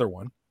hear the other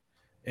one,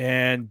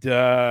 and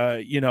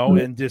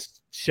and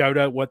just shout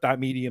out what that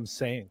medium's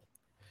saying.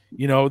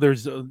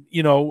 There's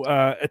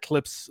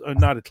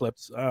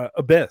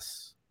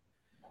Abyss.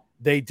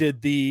 They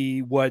did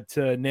what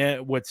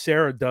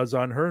Sarah does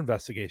on her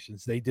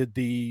investigations. They did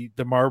the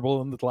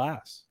marble and the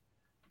glass.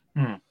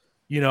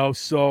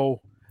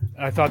 So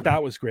I thought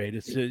that was great.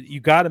 It's you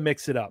got to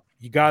mix it up.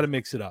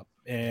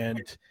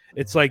 And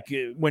it's like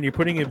when you're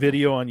putting a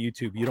video on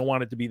YouTube, you don't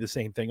want it to be the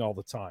same thing all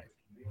the time.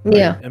 Right?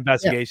 Yeah.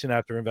 Investigation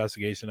after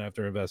investigation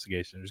after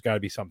investigation. There's got to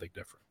be something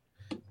different.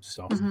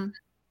 So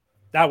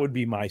that would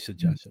be my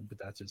suggestion, but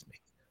that's just me.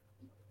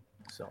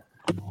 So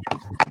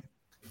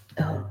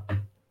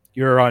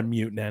you're on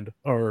mute, Nand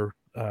or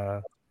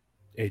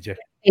AJ.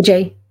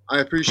 AJ. I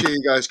appreciate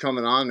you guys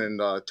coming on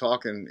and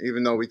talking,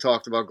 even though we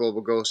talked about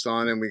Global Ghost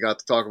on and we got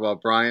to talk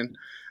about Brian.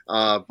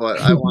 But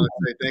I want to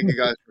say thank you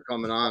guys for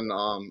coming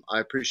on.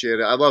 I appreciate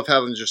it. I love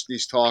having just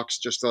these talks,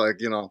 just to like,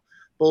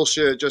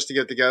 bullshit, just to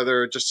get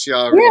together, just to see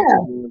how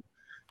everyone's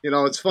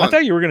doing. It's fun. I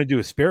thought you were going to do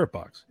a spirit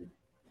box.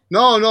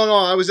 No.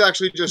 I was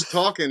actually just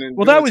talking. And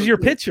that was your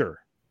picture.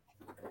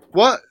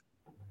 What?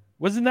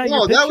 Wasn't that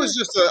your picture? No, that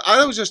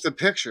was just a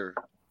picture.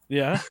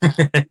 Yeah.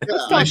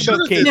 Let's talk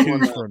about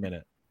K2s for a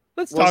minute.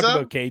 Let's talk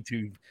about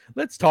K2.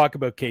 Let's talk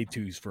about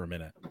K2s for a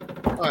minute.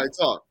 All right,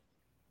 talk.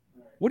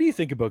 What do you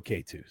think about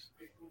K2s?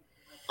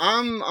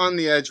 I'm on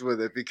the edge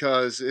with it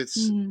because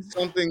it's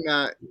something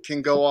that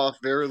can go off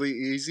very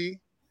easy,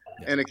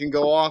 and it can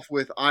go off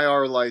with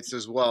IR lights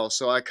as well.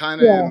 So I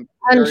kind of am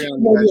very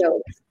on the edge.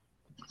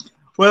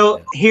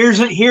 Well, here's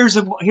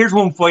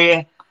one for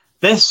you.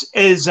 This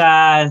is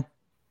a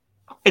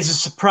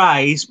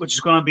surprise, which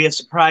is going to be a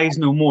surprise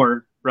no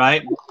more,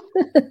 right?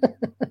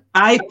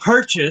 I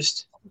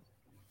purchased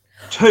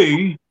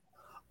two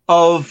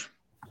new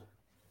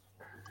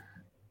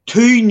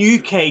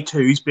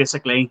K2s,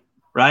 basically,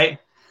 right?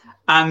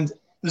 And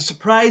the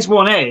surprise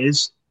one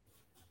is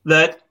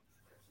that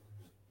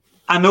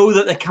I know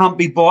that they can't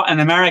be bought in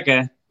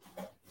America.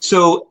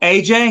 So,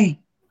 AJ,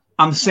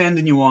 I'm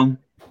sending you one.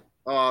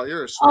 Oh,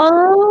 you're a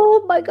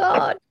Oh, my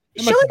God.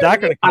 And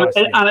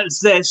it's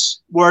this,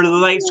 where the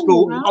lights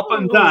go up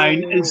and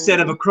down instead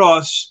of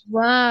across.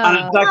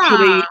 Wow.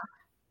 And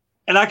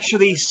it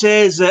actually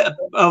says that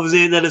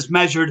obviously that it's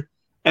measured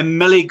in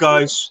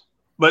milligauss,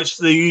 which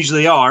they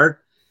usually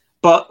are.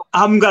 But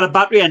I haven't got a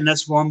battery in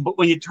this one. But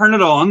when you turn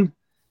it on,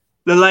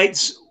 the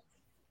lights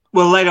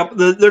will light up.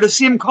 They're the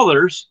same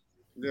colors.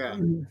 Yeah.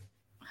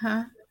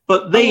 Huh?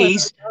 But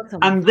these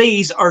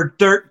are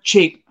dirt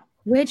cheap.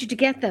 Where did you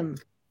get them?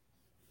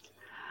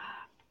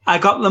 I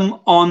got them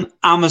on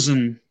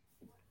Amazon.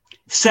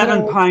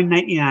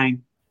 £7.99.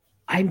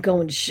 I'm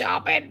going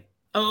shopping.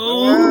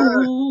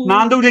 Oh,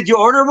 Nando, did you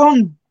order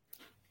one?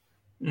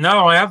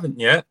 No, I haven't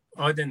yet.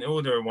 I didn't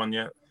order one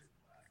yet.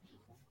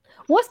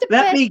 What's the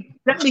Let me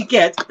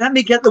get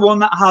the one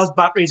that has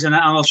batteries in it,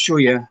 and I'll show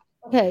you.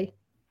 Okay.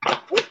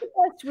 What's the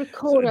best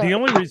recorder? The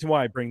only reason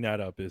why I bring that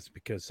up is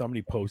because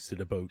somebody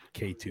posted about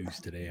K2s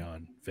today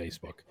on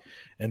Facebook,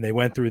 and they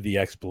went through the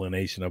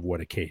explanation of what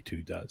a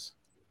K2 does.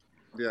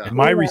 Yeah. And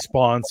my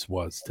response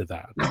was to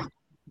that.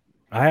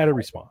 I had a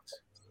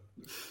response.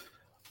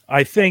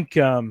 I think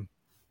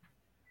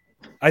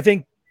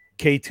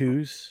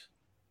K2s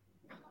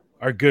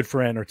are good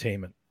for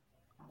entertainment.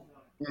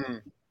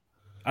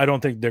 I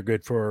don't think they're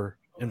good for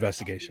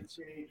investigations.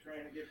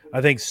 I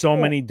think so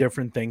many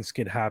different things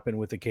could happen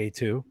with the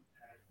K2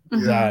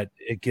 that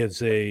it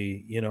gives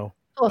a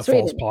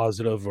false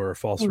positive or a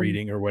false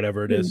reading or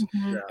whatever it is.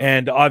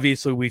 And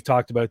obviously we've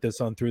talked about this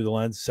on Through the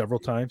Lens several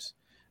times.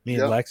 Me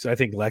and Lex, I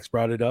think Lex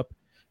brought it up,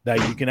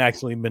 that you can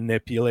actually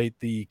manipulate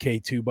the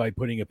K2 by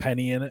putting a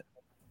penny in it.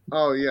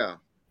 Oh, yeah.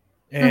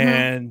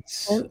 And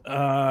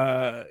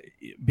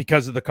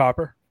because of the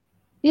copper.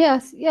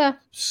 Yes, yeah.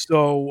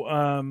 So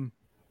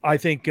I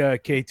think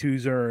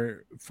K2s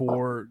are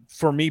for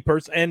me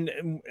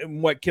personally.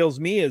 And what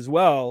kills me as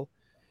well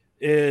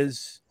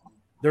is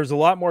there's a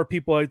lot more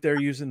people out there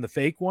using the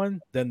fake one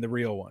than the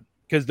real one,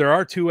 because there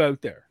are two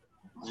out there.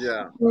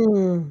 Yeah.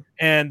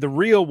 And the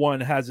real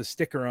one has a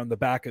sticker on the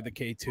back of the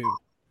K2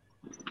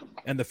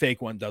 and the fake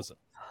one doesn't.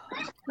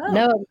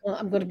 No,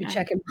 I'm going to be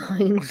checking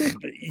mine.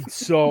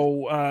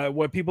 So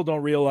what people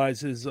don't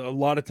realize is a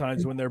lot of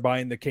times when they're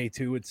buying the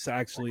K2, it's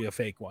actually a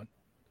fake one.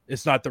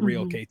 It's not the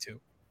real K2.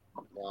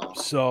 Wow.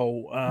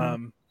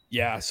 So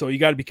so you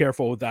got to be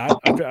careful with that.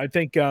 I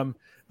think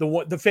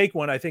the fake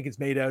one, I think it's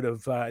made out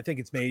of I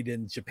think it's made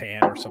in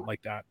Japan or something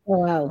like that. Oh,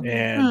 wow.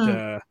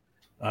 And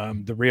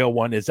the real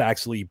one is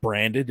actually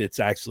branded. It's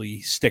actually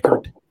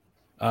stickered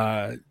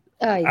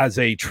as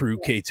a true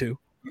K2.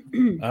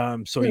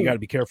 So you got to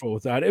be careful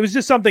with that. It was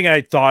just something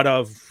I thought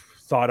of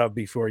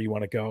before you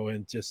want to go,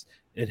 and just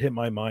it hit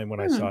my mind when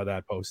I saw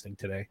that posting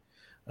today.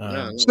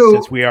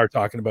 Since we are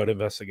talking about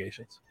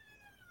investigations.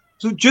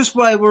 So just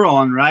while we're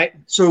on, right?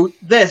 So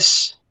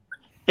this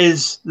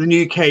is the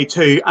new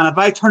K2, and if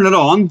I turn it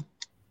on,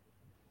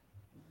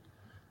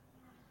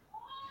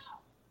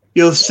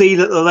 you'll see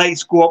that the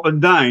lights go up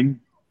and down.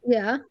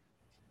 Yeah.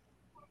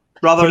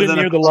 Rather Put it than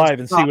near the live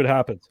and see what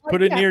happens.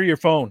 Put it near your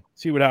phone.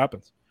 See what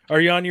happens. Are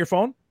you on your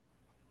phone?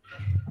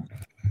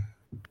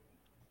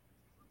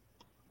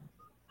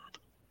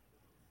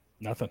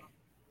 Nothing.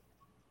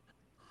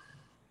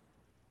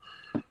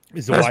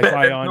 Is the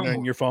Wi-Fi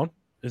on your phone?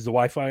 Is the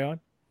Wi-Fi on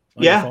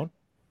your phone?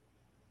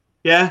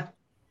 Yeah.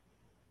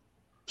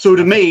 So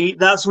to me,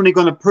 that's only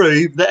going to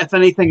prove that if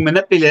anything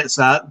manipulates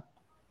that.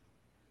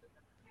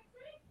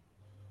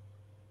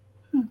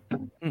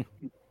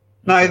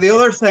 Now, the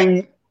other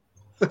thing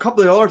a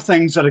couple of other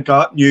things that I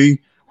got new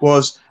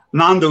was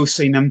Nando's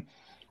seen them.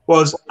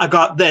 Was I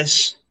got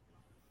this?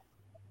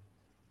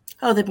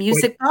 Oh, the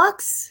music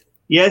box.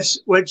 Yes,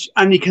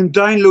 and you can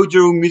download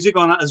your own music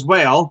on it as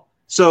well.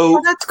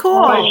 So that's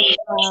cool.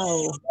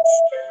 Wow.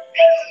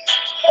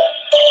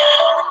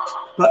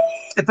 But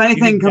if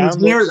anything comes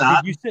near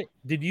that,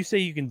 did you say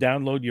you can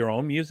download your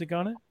own music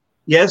on it?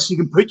 Yes, you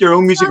can put your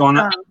own music on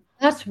it.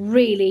 That's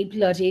really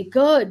bloody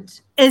good,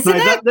 isn't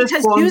it?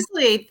 Because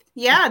usually,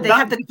 they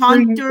have the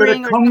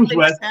contouring that it comes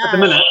with at the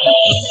minute.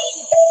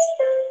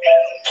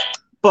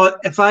 But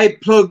if I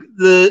plug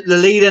the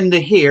lead into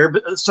here,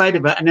 but the side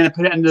of it, and then I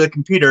put it into the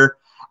computer,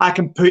 I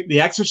can put the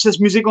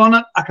Exorcist music on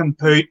it. I can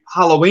put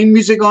Halloween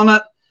music on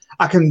it.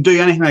 I can do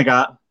anything like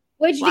that.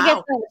 Where did you get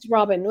that,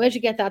 Robin? Where'd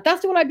you get that?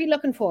 That's the one I'd be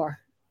looking for.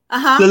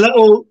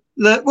 What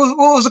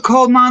was it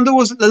called, Mando?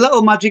 Was it the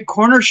Little Magic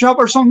Corner Shop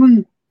or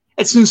something?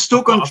 It's in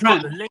Stoke-on-Trent.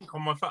 I've got the link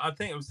on my phone. I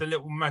think it was the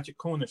Little Magic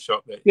Corner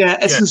Shop.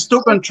 It's in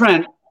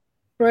Stoke-on-Trent.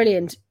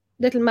 Brilliant.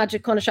 Little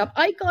Magic Corner Shop.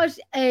 I got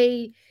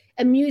a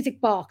music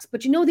box,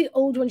 but you know the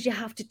old ones you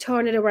have to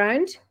turn it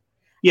around?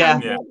 Yeah.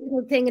 That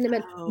little thing in the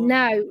middle. Oh.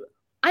 Now,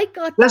 I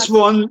got this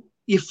one,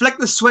 you flick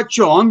the switch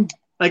on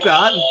like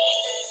that,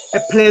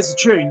 it plays a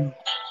tune.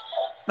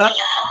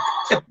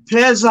 It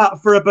plays that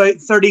for about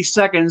 30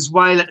 seconds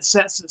while it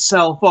sets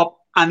itself up,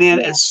 and then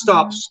it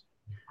stops.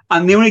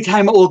 And the only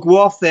time it will go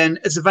off then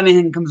is if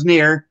anything comes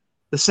near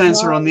the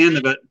sensor on the end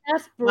of it.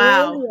 That's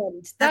brilliant. Wow.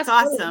 That's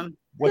awesome.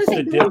 What's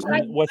the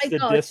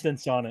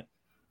distance on it?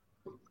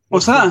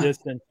 What's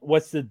that?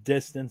 What's the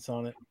distance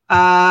on it?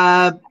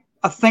 I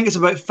think it's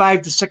about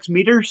 5 to 6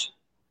 meters.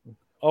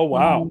 Oh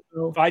wow,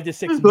 5 to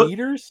 6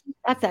 meters.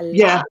 That's a lot.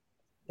 Yeah,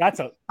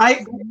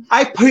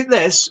 I put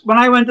this when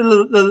I went to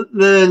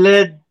the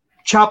lead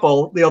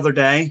chapel the other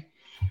day.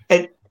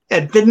 It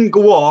didn't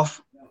go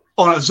off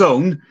on its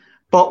own,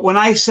 but when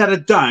I set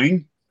it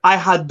down, I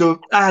had to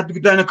go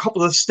down a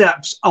couple of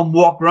steps and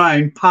walk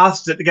around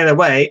past it to get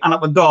away, and it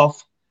went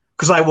off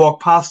because I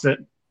walked past it.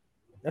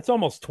 That's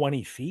almost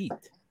 20 feet.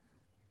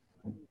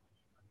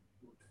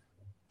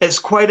 It's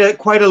quite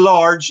a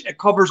large. It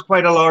covers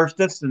quite a large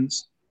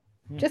distance.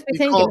 Just be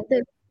thinking.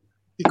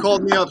 He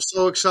called me up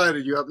so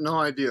excited. You have no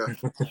idea.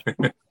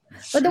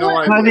 But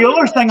the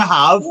other thing I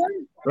have,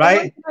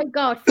 right? I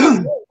got from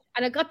Wish,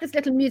 and I got this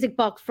little music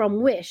box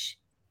from Wish,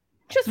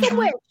 just from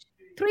Wish,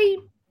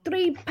 £3,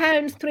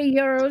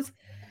 €3,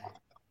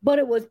 but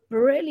it was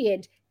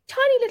brilliant.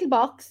 Tiny little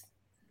box.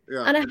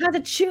 Yeah. And it has a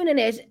tune in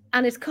it,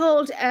 and it's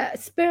called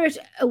Spirit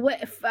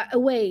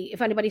Away.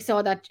 If anybody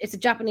saw that, it's a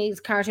Japanese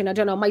cartoon. I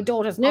don't know. My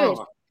daughters knew it.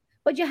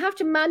 But you have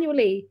to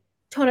manually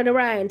turn it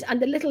around, and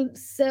the little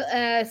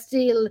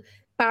steel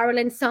barrel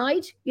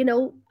inside,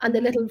 and the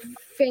little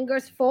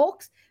fingers,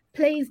 forks,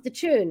 plays the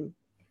tune.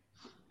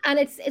 And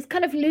it's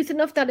kind of loose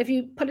enough that if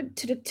you put it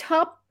to the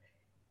top,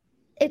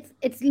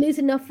 it's loose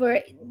enough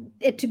for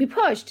it to be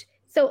pushed.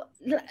 So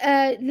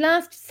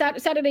last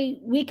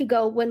Saturday, week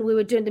ago, when we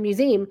were doing the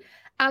museum,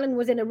 Alan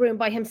was in a room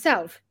by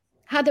himself,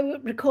 had the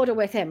recorder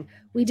with him.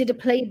 We did a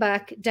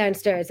playback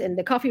downstairs in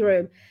the coffee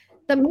room.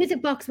 The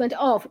music box went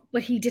off,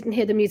 but he didn't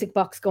hear the music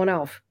box going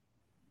off.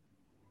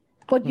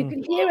 But you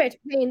could hear it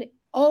playing.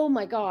 Oh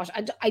my gosh.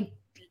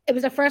 It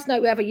was the first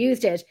night we ever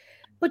used it.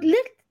 But €3,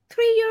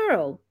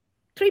 £3,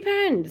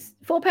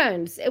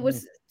 £4. It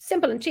was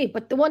simple and cheap.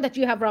 But the one that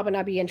you have, Robin,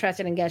 I'd be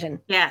interested in getting.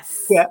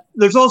 Yes. Yeah.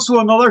 There's also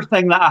another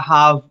thing that I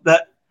have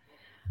that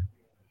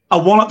I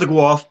want it to go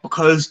off,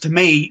 because to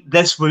me,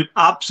 this would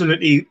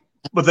absolutely,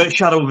 without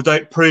shadow of a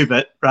doubt, prove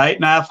it, right?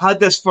 Now, I've had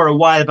this for a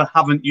while, but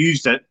haven't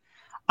used it.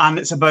 And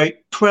it's about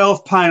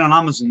 £12 on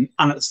Amazon,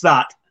 and it's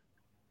that.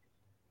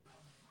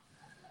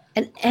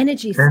 An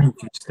energy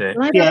stick.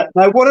 Yeah.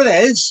 Now, what it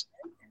is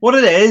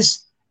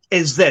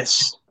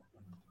this,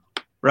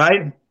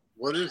 right?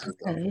 What is it?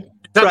 Okay. Is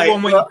that right. the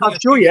one where I'll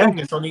show you.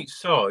 On each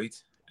side?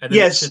 And then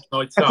yes.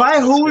 If I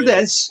hold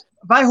this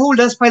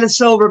by the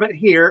silver bit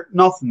here,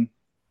 nothing.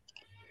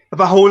 If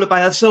I hold it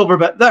by the silver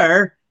bit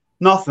there,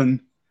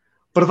 nothing.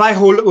 But if I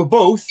hold it with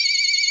both,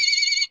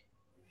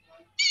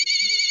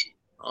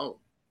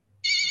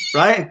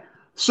 right?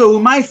 So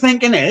my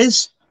thinking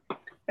is,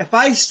 if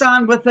I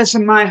stand with this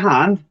in my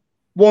hand,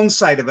 one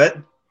side of it,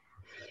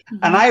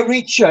 and I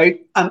reach out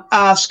and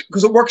ask,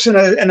 because it works in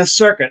a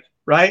circuit,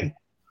 right?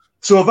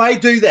 So if I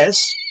do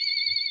this,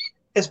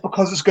 it's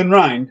because it's going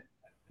round.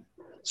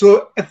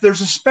 So if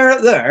there's a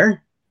spirit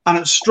there and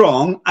it's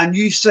strong, and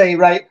you say,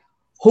 right,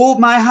 hold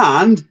my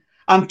hand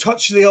and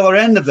touch the other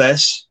end of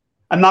this,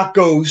 and that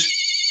goes,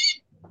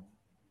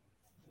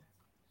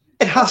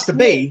 it has to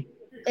be.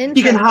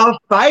 You can have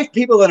 5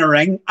 people in a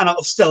ring and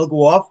it'll still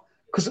go off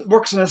because it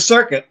works in a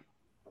circuit.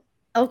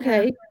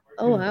 Okay.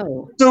 Oh,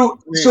 wow. So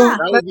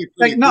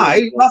like now,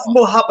 nothing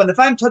will happen. If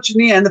I'm touching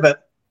the end of it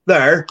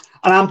there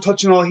and I'm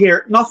touching all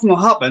here, nothing will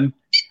happen.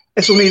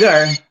 It's only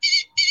there.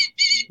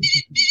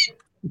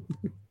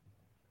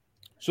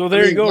 So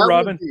there you go,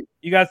 Robin.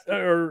 You got,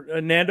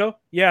 Nando,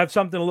 you have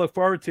something to look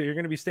forward to. You're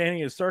going to be standing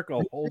in a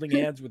circle holding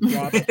hands with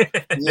Robin.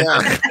 Yeah.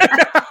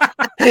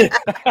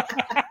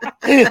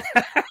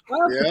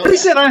 Yeah. Who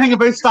said anything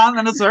about standing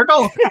in a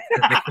circle?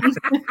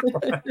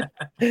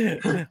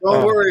 Don't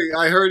worry.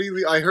 I heard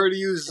he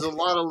uses a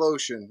lot of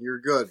lotion. You're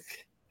good.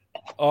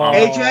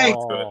 AJ.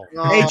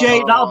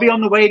 AJ, that'll be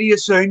on the way to you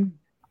soon.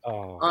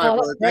 All right,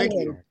 brother. Thank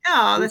you.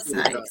 Oh, that's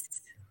Appreciate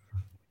nice.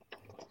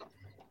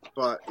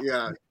 But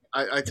yeah,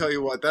 I tell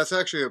you what, that's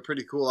actually a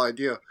pretty cool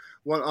idea.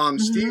 When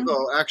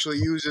Steve-O actually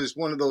uses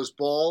one of those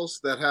balls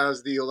that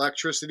has the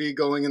electricity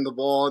going in the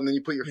ball, and then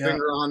you put your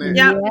finger on it.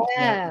 Yeah.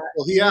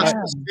 Well, he asked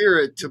the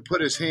spirit to put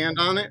his hand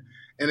on it,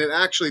 and it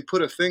actually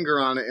put a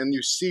finger on it, and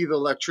you see the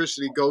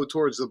electricity go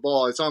towards the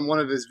ball. It's on one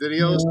of his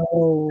videos.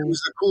 It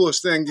was the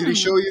coolest thing. Did he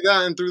show you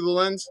that and through the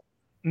lens?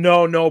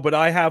 No, but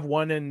I have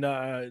one in,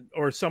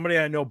 or somebody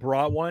I know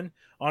brought one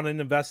on an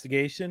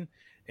investigation,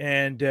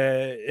 and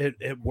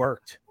it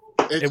worked.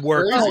 It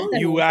worked. Crazy.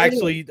 You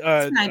actually,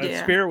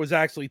 spirit was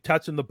actually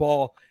touching the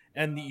ball,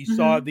 and you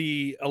saw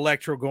the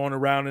electro going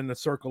around in a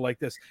circle like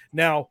this.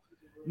 Now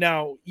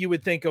you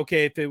would think,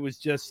 okay, if it was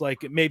just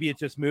like maybe it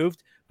just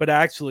moved, but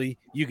actually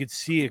you could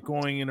see it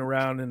going in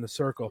around in the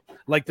circle.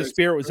 Like the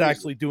spirit was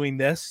actually doing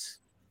this.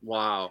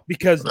 Wow.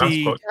 Because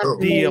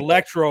the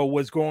electro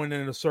was going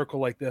in a circle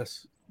like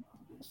this.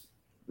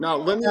 Now,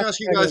 let me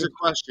ask you guys a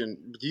question.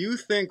 What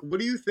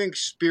do you think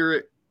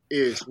spirit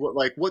is?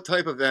 What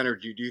type of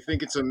energy? Do you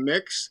think it's a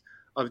mix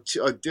of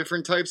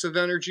different types of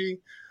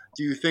energy?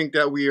 Do you think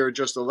that we are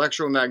just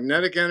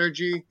electromagnetic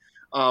energy?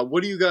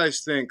 What do you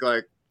guys think?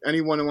 Like,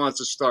 anyone who wants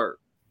to start?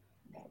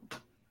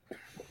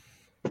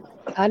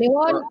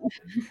 Anyone?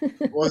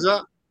 What was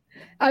that?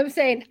 I'm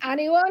saying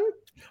anyone.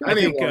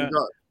 Anyone?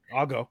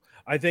 I'll go.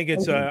 I think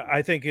it's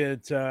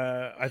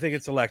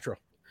electro.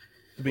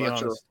 To be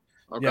honest,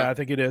 okay. Yeah, I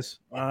think it is.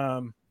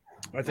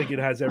 I think it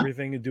has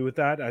everything to do with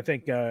that. I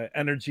think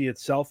energy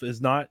itself is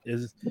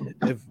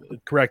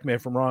correct me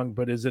if I'm wrong,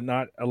 but is it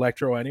not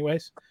electro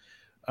anyways?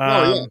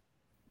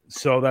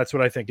 So that's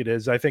what I think it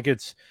is. I think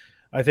it's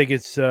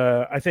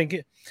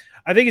definitely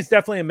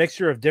a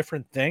mixture of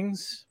different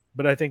things,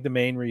 but I think the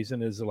main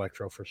reason is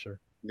electro for sure.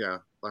 Yeah,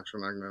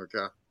 electromagnetic.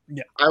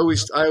 Yeah. I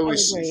always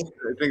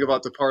think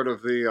about the part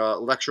of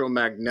the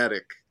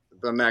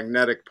the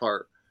magnetic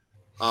part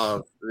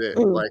of it,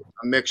 like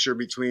a mixture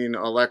between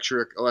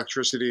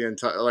electricity and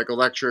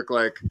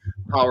electric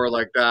power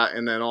like that,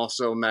 and then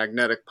also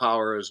magnetic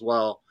power as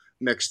well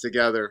mixed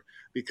together.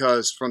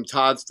 Because from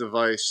Todd's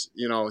device,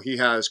 he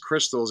has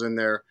crystals in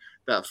there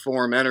that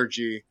form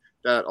energy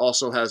that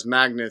also has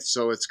magnets.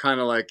 So it's kind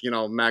of like,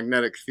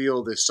 magnetic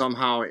field is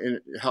somehow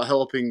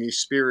helping these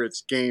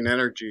spirits gain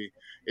energy,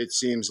 it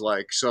seems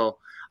like. So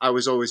I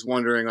was always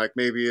wondering, like,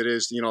 maybe it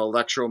is,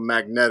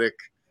 electromagnetic,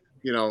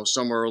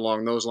 somewhere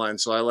along those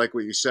lines. So I like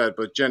what you said.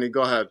 But Jenny,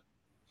 go ahead.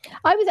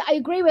 I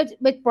agree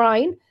with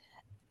Brian.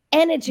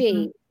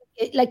 Energy,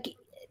 like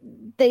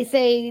they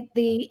say,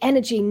 the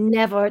energy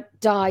never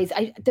dies.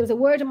 There was a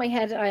word in my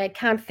head, and I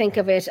can't think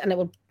of it, and it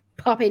will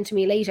pop into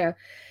me later.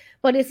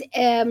 But it's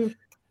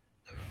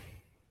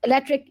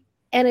electric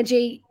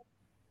energy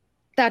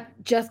that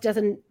just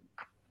doesn't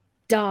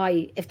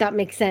die, if that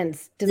makes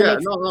sense. Does it make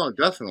sense? No,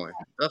 definitely.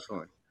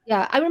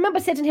 Yeah, I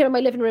remember sitting here in my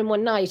living room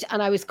one night,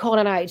 and I was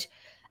calling out,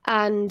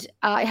 and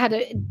I had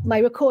my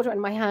recorder in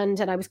my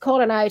hand, and I was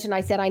calling out, and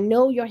I said, I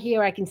know you're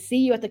here. I can see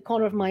you at the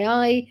corner of my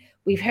eye.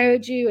 We've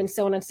heard you, and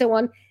so on and so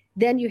on.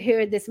 Then you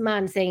hear this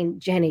man saying,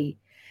 Jenny.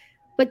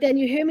 But then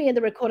you hear me in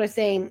the recorder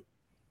saying,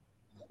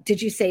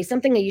 did you say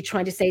something? Are you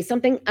trying to say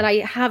something? And I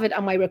have it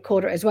on my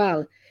recorder as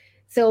well.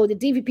 So the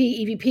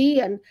DVP,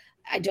 EVP, and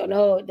I don't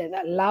know, there's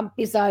a lamp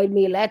beside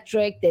me,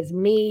 electric, there's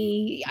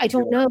me. I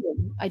don't know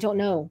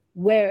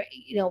where,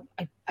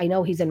 I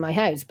know he's in my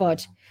house,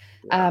 but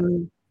I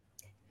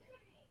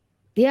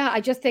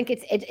just think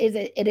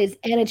it is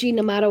energy.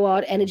 No matter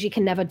what, energy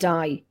can never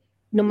die,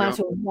 no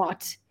matter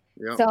what.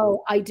 Yeah.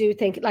 So I do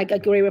think, I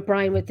agree with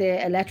Brian with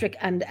the electric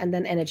and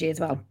then energy as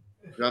well.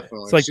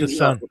 Definitely. It's like the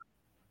sun.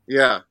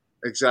 Yeah,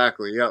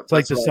 exactly. Yeah. It's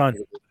like the sun.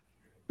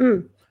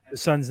 The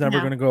sun's never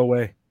going to go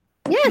away.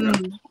 Yeah.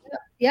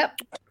 Yep.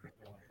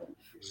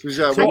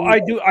 So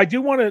I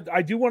do want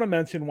to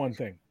mention one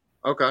thing.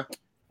 Okay.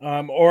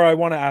 Or I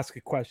want to ask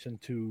a question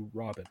to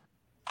Robin.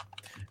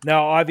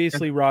 Now,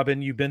 obviously,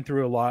 Robin, you've been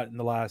through a lot in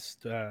the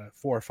last 4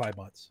 or 5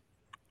 months.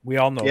 We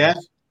all know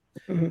this.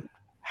 Mm-hmm.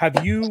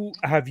 Have you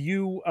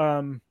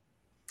I'm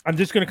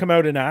just going to come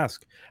out and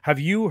ask, have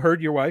you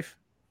heard your wife?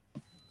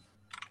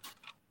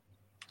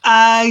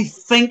 I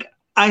think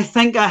I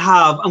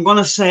have. I'm going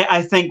to say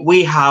I think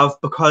we have,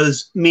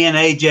 because me and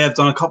AJ have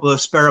done a couple of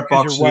spirit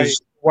boxes. Your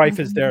wife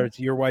is there.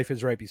 Your wife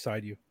is right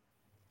beside you.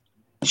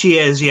 She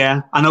is,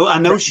 yeah. I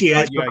know she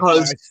is,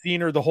 because I've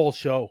seen her the whole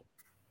show.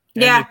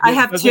 Yeah, I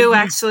have too,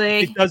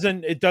 actually.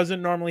 It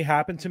doesn't normally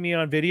happen to me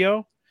on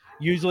video.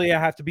 Usually I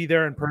have to be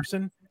there in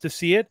person to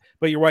see it,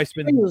 but your wife's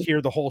been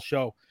here the whole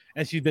show,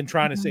 and she's been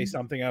trying to say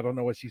something. I don't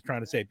know what she's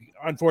trying to say.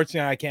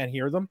 Unfortunately, I can't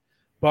hear them,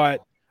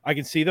 but I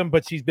can see them.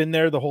 But she's been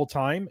there the whole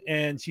time,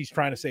 and she's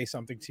trying to say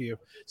something to you.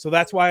 So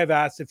that's why I've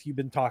asked if you've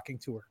been talking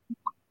to her.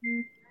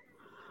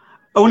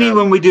 Only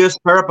when we do a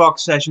spirit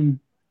box session.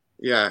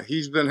 Yeah,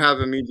 he's been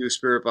having me do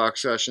spirit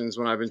box sessions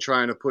when I've been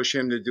trying to push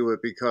him to do it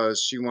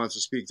because she wants to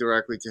speak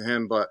directly to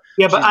him. But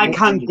yeah, but I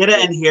can't get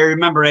it in here.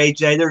 Remember,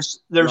 AJ,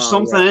 there's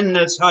something in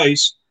this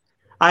house.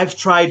 I've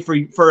tried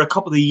for a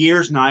couple of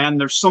years now, and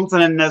there's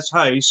something in this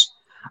house.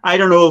 I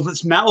don't know if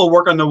it's metal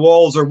work on the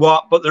walls or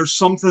what, but there's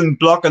something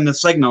blocking the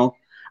signal.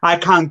 I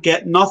can't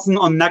get nothing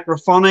on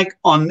Necrophonic,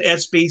 on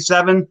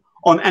SB7,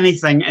 on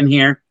anything in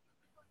here.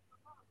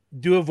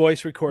 Do a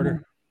voice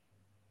recorder.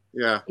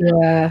 Yeah.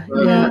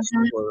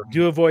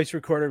 Do a voice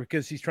recorder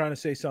because she's trying to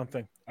say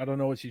something. I don't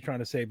know what she's trying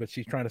to say, but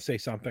she's trying to say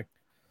something.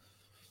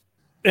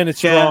 And it's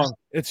strong.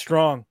 It's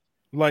strong.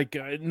 Like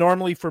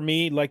normally for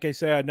me, like I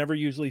say, I never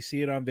usually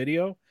see it on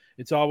video.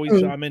 It's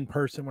always I'm in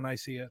person when I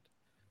see it.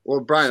 Well,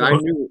 Brian,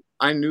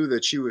 I knew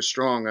that she was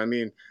strong. I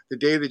mean, the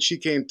day that she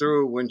came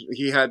through when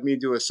he had me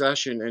do a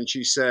session and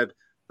she said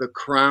the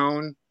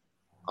crown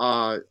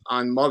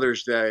on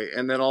Mother's Day,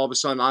 and then all of a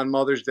sudden on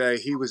Mother's Day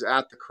he was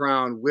at the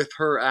crown with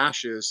her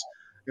ashes,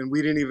 and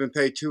we didn't even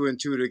pay 2 and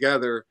 2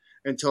 together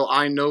until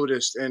I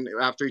noticed, and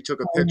after he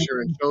took a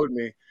picture and showed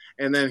me,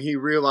 and then he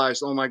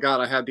realized, oh my God,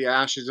 I had the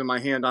ashes in my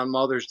hand on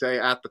Mother's Day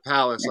at the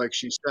palace, like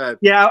she said.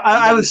 Yeah,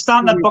 I was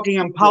standing at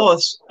Buckingham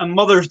Palace on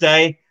Mother's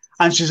Day,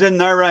 and she's in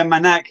there around my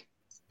neck.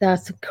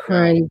 That's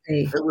crazy.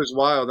 It was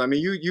wild. I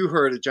mean, you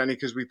heard it, Jenny,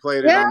 because we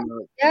played Yeah, it on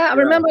the. I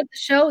remember the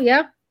show.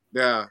 Yeah.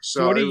 Yeah.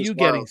 So what are you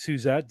getting,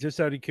 Suzette? Just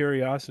out of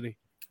curiosity.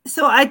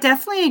 So I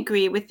definitely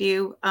agree with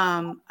you.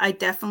 I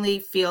definitely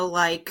feel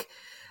like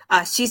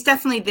she's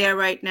definitely there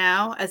right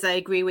now, as I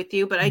agree with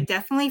you. But I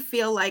definitely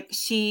feel like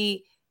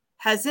she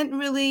hasn't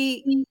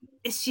really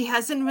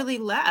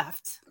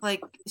left.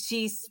 Like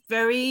she's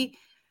very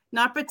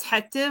not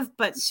protective,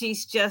 but she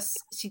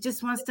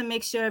just wants to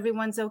make sure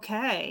everyone's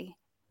okay.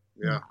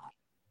 Yeah.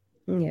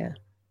 Yeah.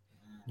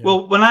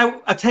 Well, when I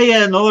tell you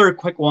another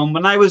quick one.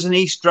 When I was in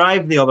East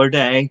Drive the other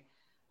day,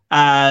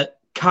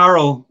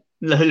 Carol,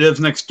 who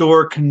lives next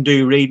door, can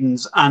do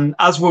readings. And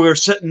as we were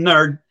sitting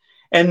there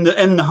in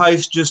the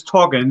house just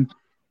talking,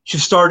 she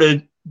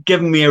started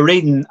giving me a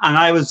reading, and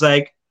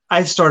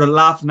I started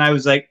laughing. I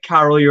was like,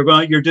 Carol,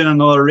 you're doing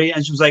another reading,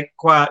 and she was like,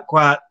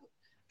 quiet.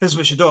 This is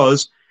what she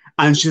does,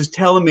 and she was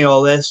telling me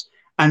all this,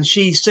 and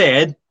she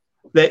said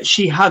that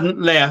she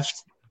hadn't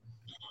left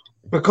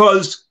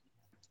because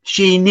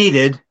she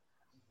needed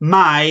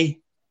my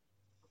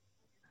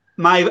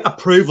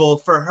approval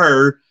for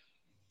her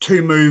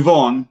to move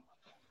on.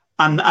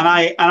 And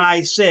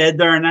I said,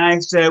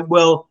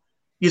 well,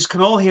 you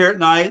can all hear it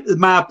now.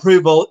 My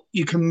approval,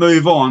 you can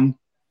move on.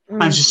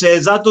 And she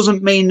says, that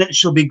doesn't mean that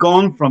she'll be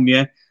gone from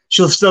you.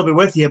 She'll still be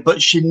with you,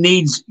 but she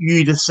needs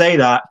you to say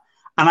that.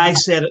 And I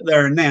said it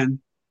there and then.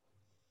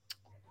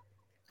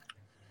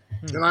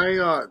 Can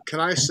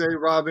I say,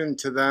 Robin,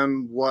 to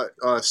them what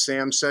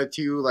Sam said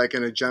to you, like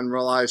in a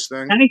generalized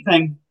thing?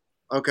 Anything.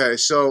 Okay,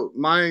 so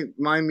my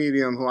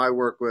medium who I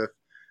work with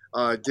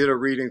did a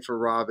reading for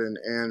Robin,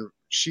 and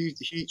she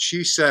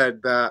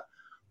said that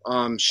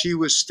she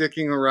was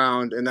sticking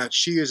around and that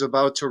she is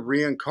about to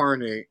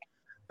reincarnate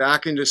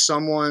back into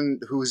someone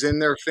who's in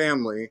their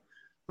family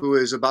who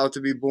is about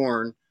to be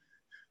born,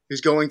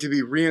 is going to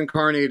be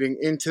reincarnating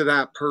into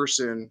that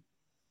person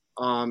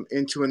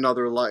into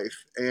another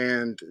life,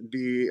 and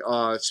the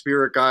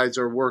spirit guides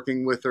are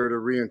working with her to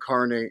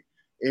reincarnate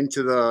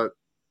into the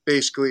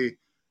basically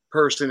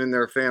person in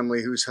their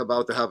family who's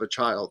about to have a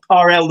child.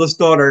 Our eldest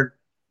daughter.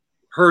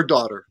 Her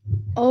daughter.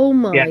 Oh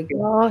my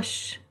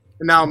gosh.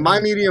 Now, my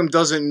medium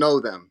doesn't know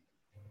them,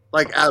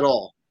 like, at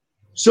all.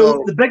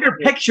 So the bigger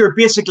picture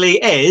basically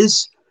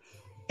is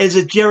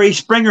a Jerry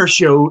Springer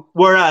show,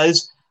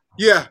 whereas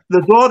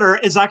the daughter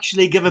is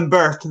actually giving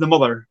birth to the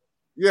mother.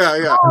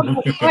 Yeah.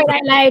 Oh, right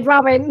out loud,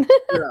 Robin.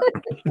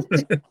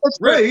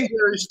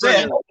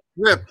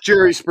 Rip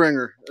Jerry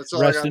Springer. That's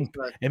all I got to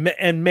say.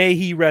 And may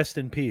he rest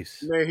in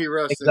peace. May he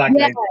rest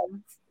exactly. in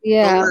peace.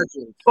 Yeah.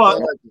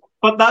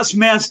 But that's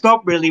messed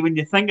up, really, when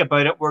you think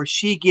about it, where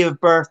she gave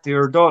birth to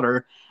her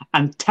daughter,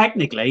 and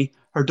technically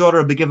her daughter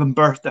will be giving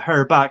birth to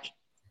her back.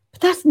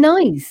 But that's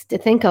nice to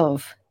think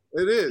of.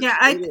 It is. Yeah,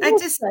 I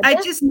just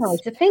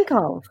nice to think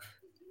of.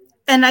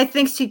 And I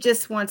think she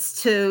just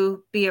wants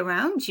to be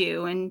around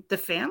you and the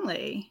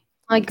family.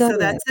 So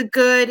that's a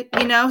good,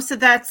 so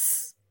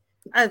that's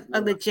a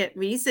legit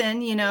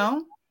reason,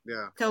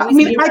 Yeah. I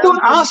mean, I don't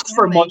ask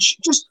for much.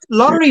 Just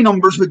lottery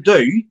numbers would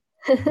do.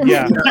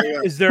 Yeah.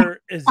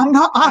 I'm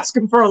not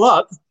asking for a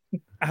lot.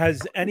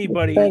 Has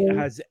anybody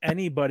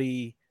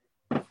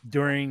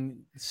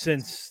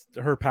since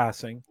her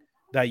passing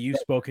that you've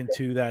spoken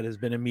to that has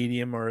been a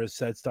medium or has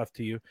said stuff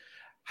to you?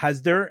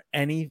 Has there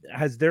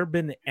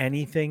been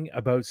anything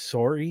about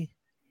sorry?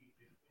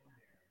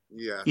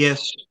 Yeah.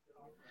 Yes.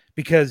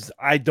 Because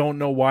I don't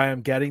know why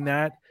I'm getting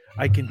that.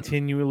 I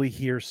continually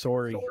hear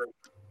sorry.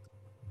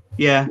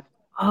 Yeah.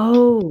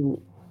 Oh.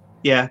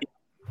 Yeah.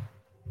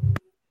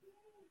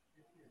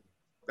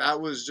 That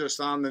was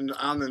just on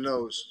the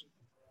nose.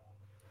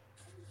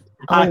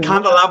 I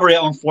can't elaborate,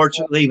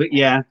 unfortunately, but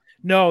yeah.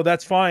 No,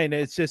 that's fine.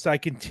 It's just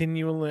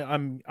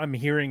I'm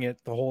hearing it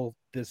the whole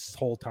this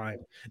whole time.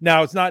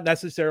 Now, it's not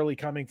necessarily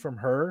coming from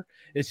her.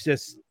 It's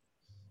just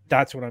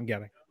that's what I'm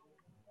getting.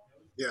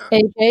 Yeah.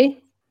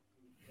 AJ,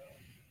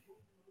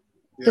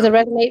 does it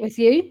resonate with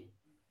you?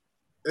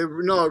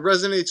 No, it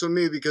resonates with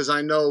me because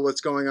I know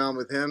what's going on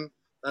with him.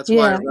 That's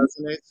why it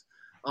resonates.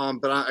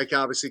 But I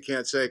obviously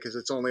can't say because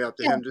it's only up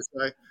to him to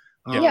say.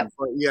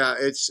 But yeah,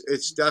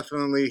 it's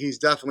definitely, he's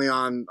definitely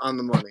on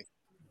the money.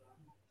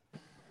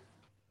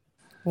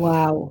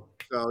 Wow.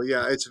 So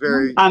yeah, it's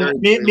very. And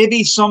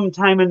maybe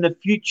sometime in the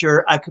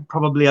future I could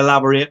probably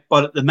elaborate,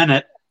 but at the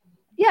minute.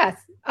 Yes,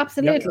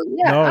 absolutely.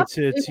 Yeah. No,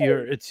 absolutely.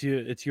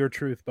 it's your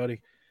truth,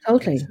 buddy.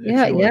 Totally.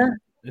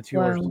 It's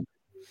yours. Wow.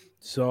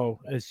 So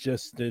it's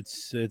just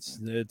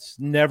it's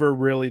never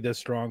really this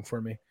strong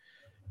for me.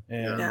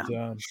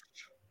 And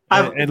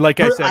and like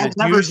I said, I've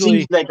never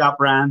seen like that,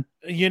 Brian.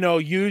 You know,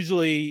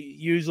 usually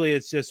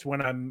it's just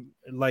when I'm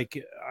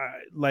like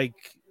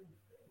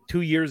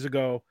 2 years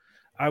ago,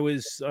 I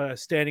was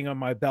standing on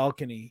my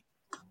balcony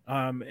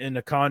in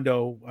a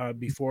condo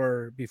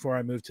before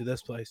I moved to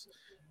this place,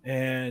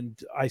 and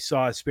I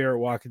saw a spirit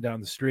walking down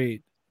the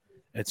street.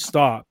 It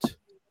stopped,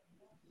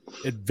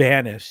 it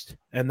vanished,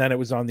 and then it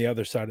was on the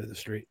other side of the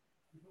street.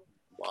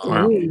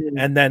 Wow.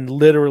 And then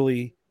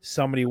literally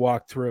somebody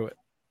walked through it.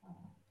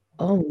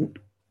 Oh,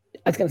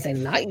 I was going to say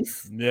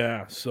nice.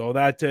 Yeah, so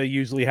that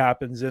usually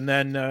happens. And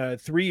then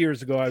 3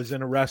 years ago, I was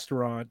in a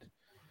restaurant,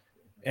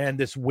 and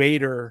this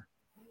waiter,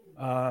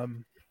 I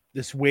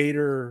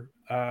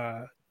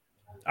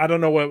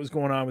don't know what was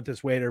going on with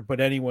this waiter, but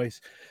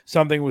anyways,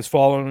 something was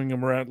following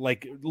him around,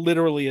 like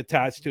literally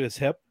attached to his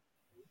hip.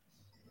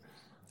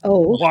 Oh,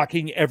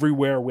 walking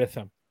everywhere with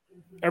him.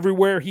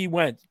 Everywhere he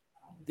went,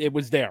 it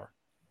was there.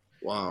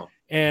 Wow.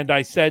 And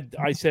I said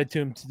to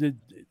him,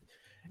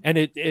 and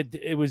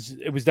it was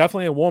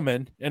definitely a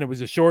woman, and it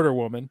was a shorter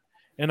woman.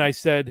 And I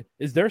said,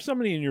 "Is there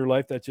somebody in your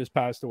life that just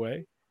passed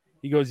away?"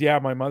 He goes, "Yeah,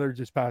 my mother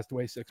just passed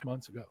away 6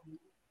 months ago."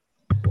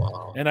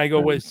 Wow. And I go,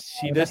 "Was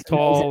she this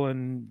tall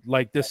and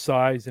like this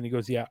size?" And he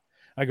goes, "Yeah."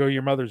 I go,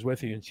 "Your mother's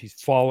with you, and she's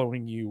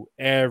following you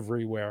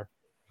everywhere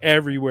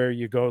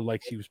you go,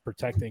 like she was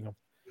protecting him."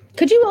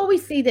 Could you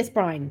always see this,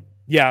 Brian?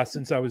 Yeah,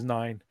 since I was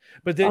 9.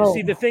 But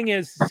see,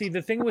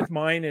 the thing with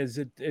mine is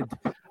it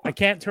I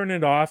can't turn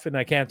it off and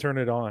I can't turn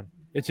it on.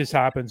 It just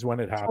happens when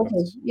it happens.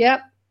 Okay.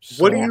 Yep.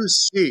 So, What do you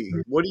see?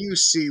 What do you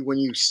see when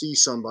you see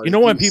somebody? You know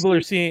when people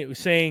are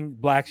saying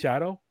black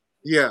shadow?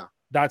 Yeah.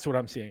 That's what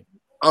I'm seeing.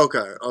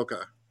 Okay.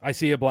 I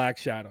see a black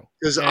shadow.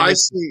 Because I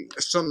see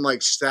something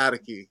like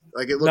staticky.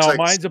 Like it looks like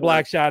mine's a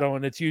black shadow,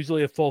 and it's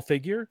usually a full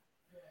figure.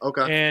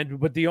 Okay.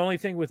 But the only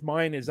thing with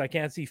mine is I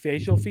can't see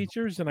facial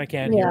features and I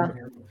can't hear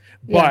them.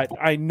 Yeah. But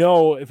I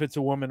know if it's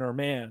a woman or a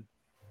man.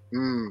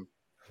 Mm.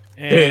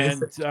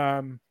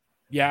 And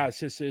yeah, it's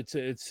just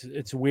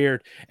it's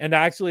weird. And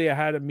actually, I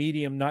had a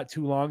medium not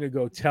too long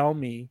ago tell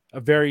me, a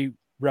very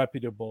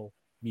reputable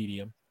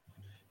medium,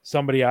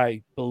 somebody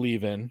I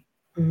believe in.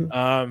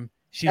 Mm-hmm.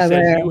 She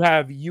says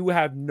you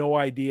have no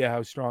idea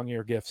how strong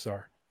your gifts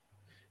are.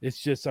 It's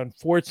just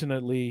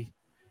unfortunately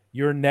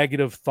your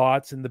negative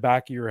thoughts in the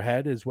back of your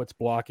head is what's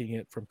blocking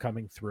it from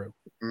coming through.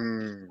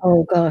 Mm.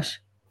 Oh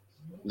gosh.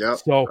 Yep.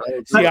 So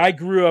see, I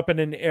grew up in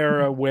an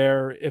era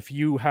where if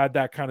you had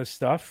that kind of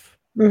stuff,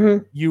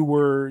 you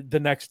were the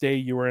next day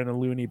you were in a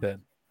loony bin.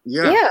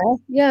 Yeah.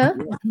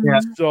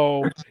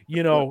 So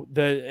you know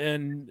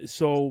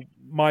so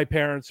my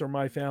parents or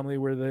my family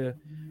were the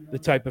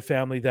type of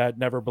family that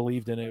never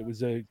believed in it.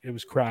 It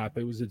was crap.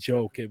 It was a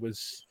joke. It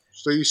was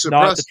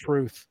not the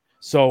truth.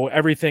 So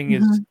everything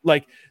is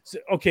like,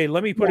 okay,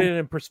 let me put it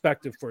in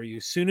perspective for you.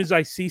 As soon as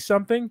I see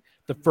something,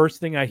 the first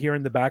thing I hear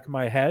in the back of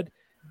my head,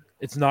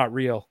 it's not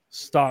real.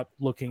 Stop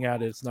looking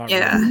at it. It's not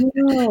real.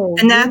 No.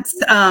 And that's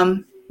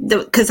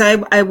because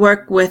I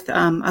work with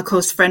a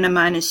close friend of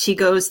mine, and she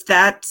goes,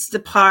 that's the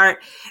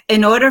part,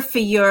 in order for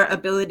your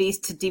abilities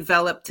to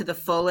develop to the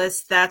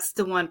fullest, that's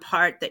the one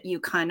part that you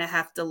kind of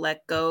have to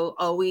let go.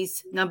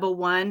 Always, number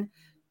one,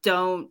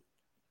 don't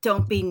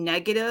be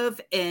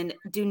negative, and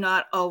do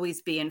not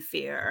always be in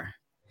fear.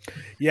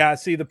 Yeah,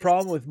 see, the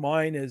problem with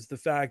mine is the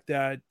fact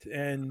that,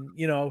 and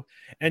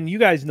you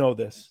guys know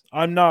this,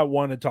 I'm not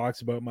one that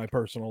talks about my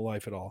personal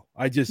life at all.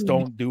 I just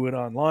don't do it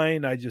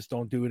online. I just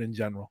don't do it in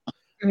general.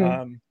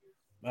 My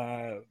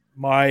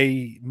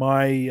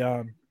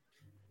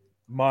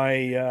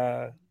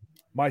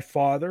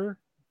father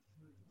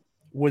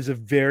was a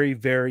very,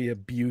 very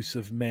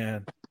abusive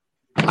man.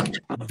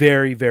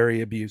 Very, very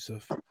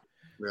abusive.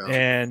 Yeah.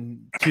 And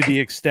to the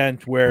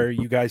extent where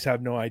you guys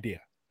have no idea.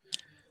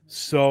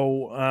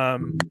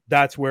 So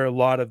that's where a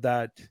lot of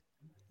that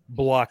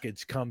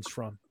blockage comes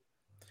from.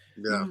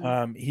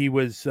 Yeah. He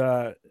was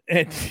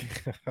and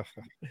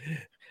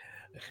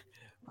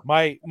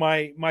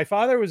my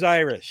father was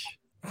Irish.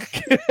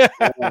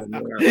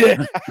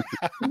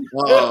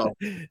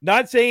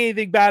 Not saying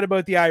anything bad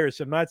about the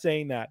Irish. I'm not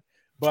saying that.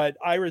 But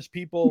Irish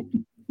people,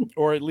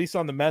 or at least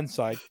on the men's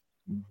side.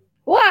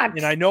 What?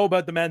 And I know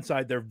about the men's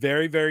side, they're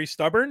very, very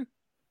stubborn.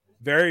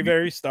 Very,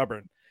 very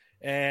stubborn.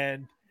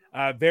 And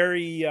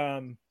very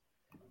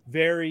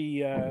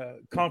very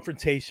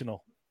confrontational.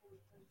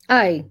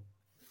 Aye.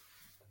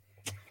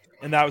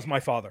 And that was my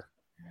father.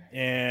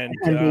 And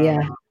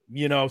Yeah.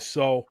 you know,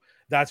 so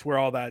that's where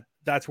all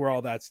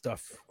that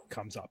stuff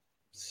comes up.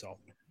 So,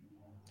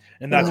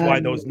 and that's why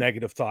those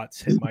negative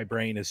thoughts hit my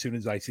brain as soon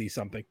as I see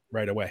something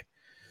right away.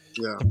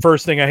 Yeah. The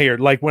first thing I hear,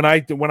 like when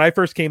I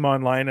first came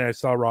online and I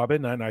saw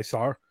Robin and I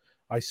saw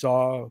his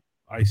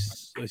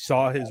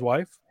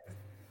wife.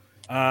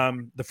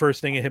 The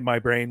first thing that hit my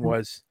brain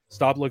was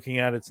stop looking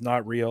at it. It's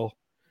not real.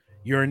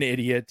 You're an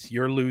idiot.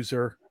 You're a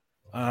loser.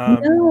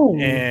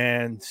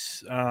 And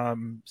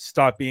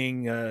stop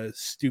being a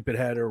stupid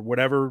head or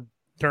whatever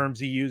terms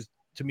he used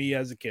to me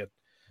as a kid.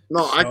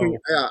 No, So,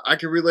 I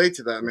can relate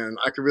to that, man.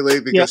 I can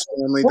relate because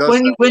family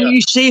does. When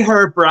you see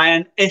her,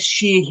 Brian, is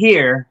she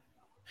here?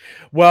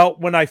 Well,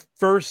 when I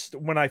first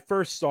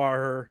saw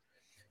her,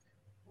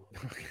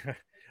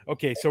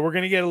 okay, so we're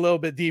gonna get a little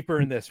bit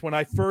deeper in this. When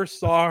I first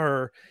saw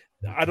her,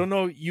 I don't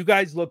know. You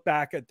guys look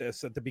back at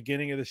this at the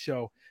beginning of the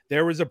show.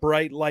 There was a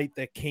bright light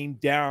that came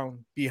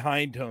down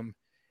behind him,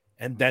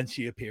 and then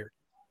she appeared.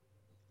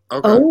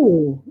 Okay.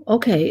 Oh,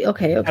 okay.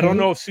 I don't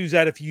know if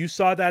Suzette, if you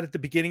saw that at the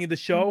beginning of the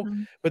show,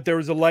 but there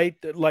was a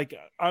light that, like,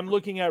 I'm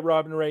looking at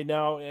Robin right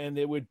now, and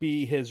it would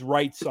be his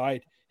right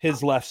side,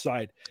 his left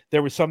side.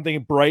 There was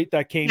something bright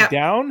that came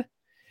down,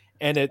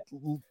 and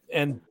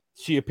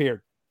she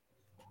appeared.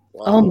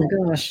 Wow. Oh my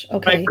gosh.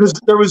 Okay. Because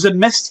there was a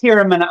mist here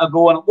a minute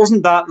ago, and it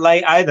wasn't that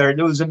light either.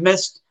 There was a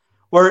mist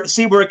where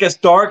it gets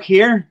dark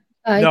here.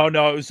 No,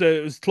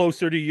 it was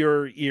closer to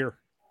your ear.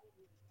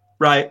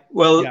 Right.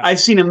 Well, I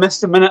seen a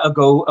mist a minute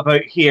ago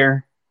about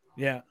here.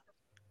 Yeah.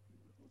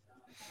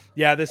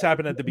 Yeah, this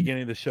happened at the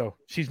beginning of the show.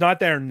 She's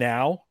not there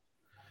now,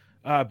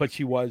 but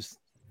she was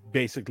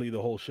basically the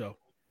whole show.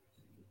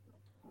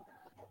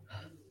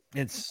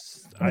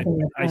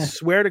 I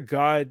swear to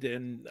God,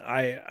 and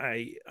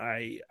I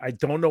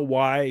don't know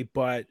why,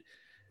 but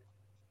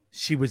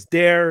she was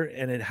there,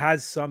 and it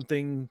has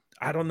something.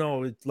 I don't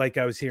know. It's like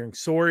I was hearing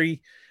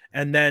sorry,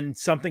 and then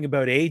something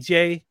about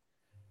AJ.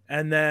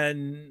 And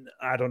then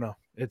I don't know.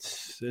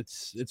 It's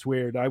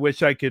weird. I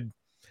wish I could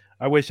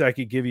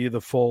give you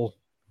the full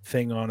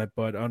thing on it,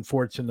 but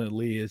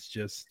unfortunately, it's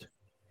just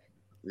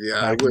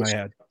back in my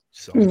head.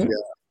 So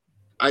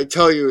I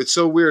tell you, it's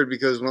so weird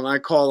because when I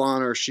call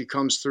on her, she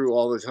comes through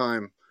all the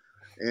time,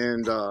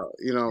 and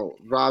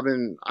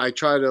Robin. I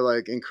try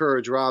to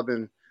encourage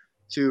Robin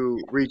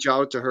to reach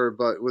out to her,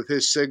 but with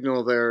his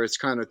signal there, it's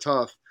kind of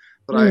tough.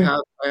 But I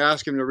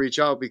ask him to reach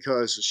out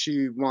because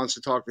she wants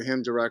to talk to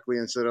him directly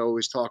instead of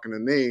always talking to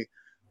me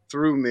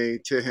through me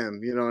to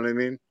him. You know what I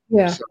mean?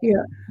 Yeah.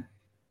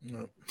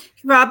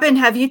 Robin,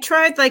 have you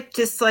tried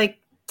just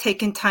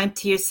taking time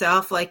to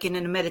yourself, like in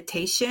a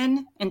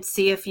meditation, and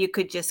see if you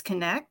could just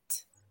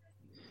connect?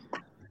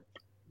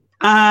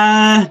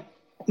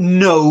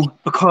 No,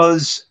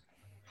 because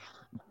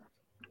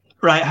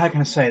how can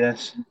I say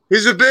this?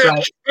 He's a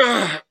bitch.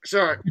 Right.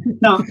 Sorry.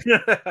 No,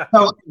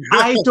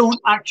 I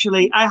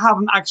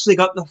haven't actually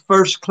got the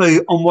first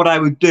clue on what I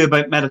would do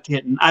about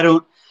meditating.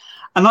 I'm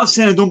not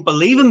saying I don't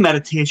believe in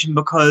meditation,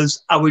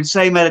 because I would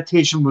say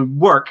meditation would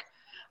work,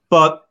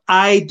 but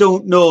I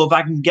don't know if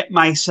I can get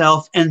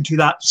myself into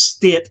that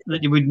state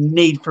that you would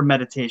need for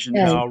meditation.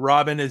 No,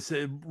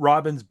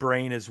 Robin's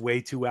brain is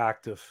way too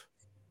active.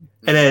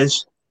 It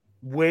is.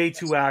 Way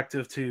too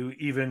active to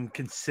even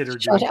consider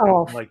doing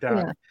something like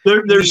that. Yeah.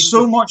 There's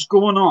so much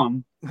going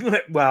on.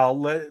 Well,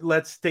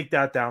 let's take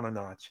that down a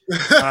notch.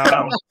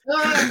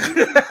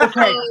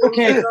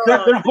 Okay.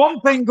 There's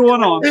one thing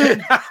going on.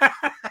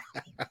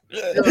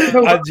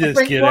 I'm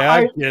just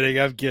kidding.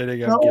 I'm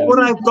kidding.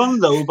 What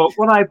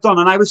I've done,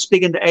 and I was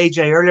speaking to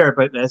AJ earlier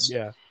about this,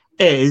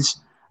 is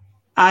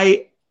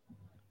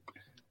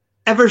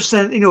ever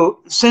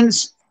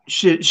since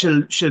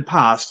she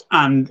passed,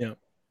 and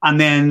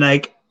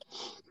then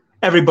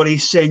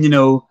everybody's saying,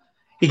 you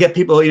get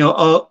people,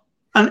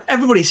 and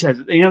everybody says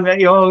it,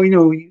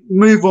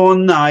 move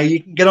on now,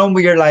 you can get on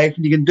with your life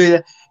and you can do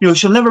that,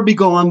 she'll never be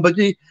gone. But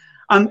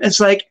and it's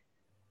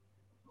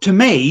to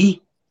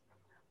me,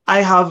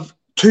 I have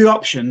two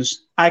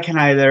options. I can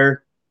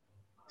either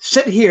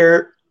sit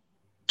here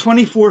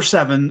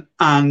 24/7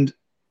 and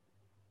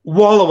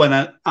wallow in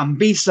it and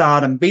be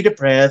sad and be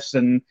depressed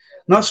and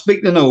not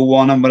speak to no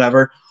one and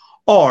whatever,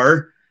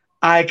 or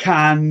I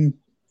can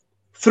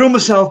throw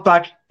myself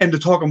back into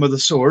Talking with the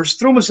Source,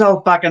 throw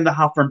myself back into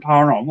Halfern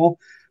Paranormal,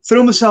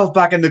 throw myself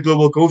back into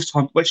Global Ghost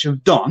Hunt, which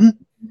I've done,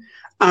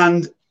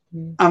 and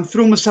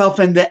throw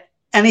myself into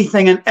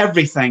anything and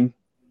everything.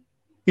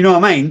 You know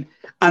what I mean?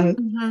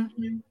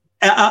 And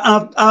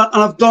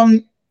I've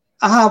done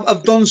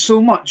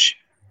so much.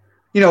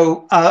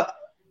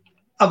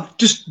 I've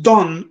just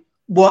done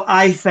what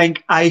I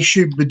think I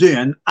should be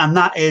doing, and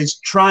that is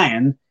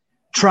trying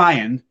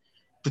to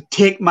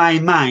take my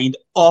mind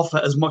off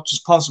it as much as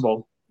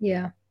possible.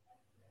 Yeah.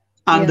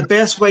 And the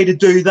best way to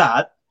do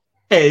that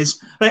is,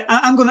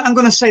 I'm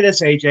gonna say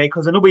this, AJ,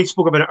 because I know we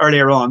spoke about it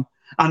earlier on,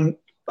 and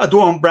I don't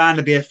want Brian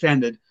to be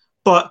offended,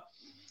 but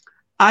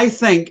I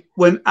think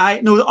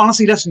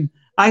honestly, listen,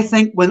 I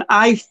think when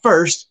I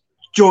first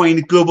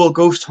joined Global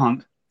Ghost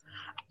Hunt,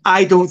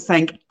 I don't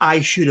think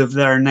I should have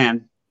there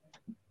then.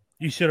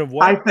 You should have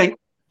what? I think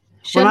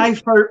when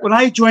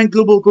I joined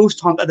Global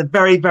Ghost Hunt at the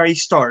very, very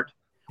start,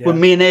 when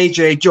me and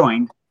AJ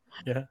joined,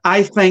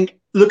 I think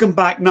looking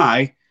back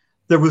now,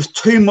 there was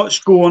too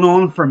much going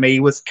on for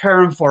me with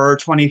caring for her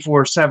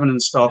 24/7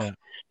 and stuff.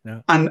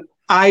 And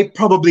I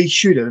probably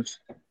should have,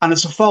 and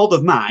it's a fault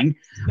of mine.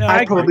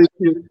 I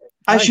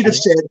should have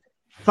said,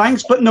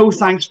 thanks, but no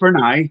thanks for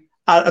now.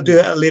 I'll do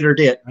it at a later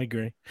date. I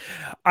agree.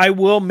 I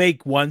will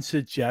make one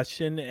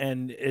suggestion,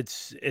 and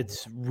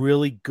it's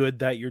really good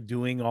that you're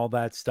doing all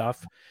that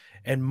stuff.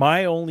 And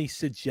my only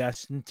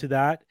suggestion to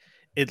that,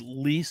 at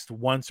least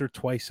once or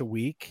twice a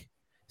week,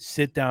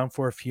 sit down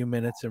for a few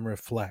minutes and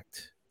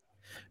reflect.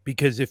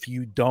 Because if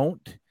you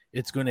don't,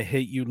 it's going to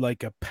hit you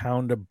like a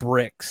pound of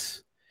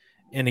bricks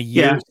in a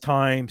year's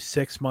time,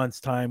 6 months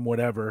time,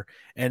 whatever,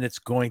 and it's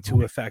going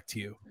to affect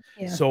you.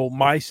 So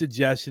my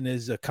suggestion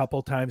is a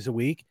couple times a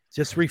week,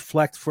 just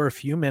reflect for a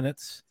few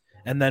minutes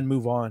and then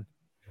move on.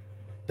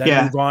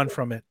 Move on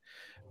from it.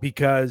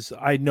 Because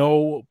I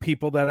know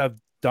people that have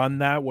done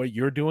that, what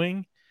you're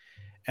doing,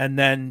 and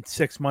then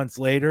 6 months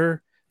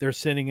later, they're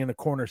sitting in a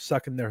corner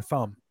sucking their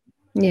thumb.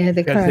 Yeah,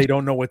 because they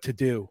don't know what to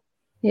do.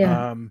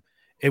 Yeah.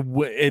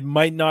 It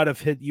might not have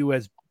hit you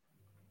as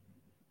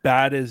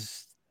bad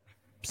as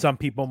some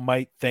people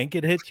might think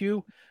it hit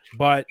you,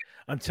 but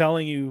I'm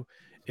telling you,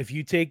 if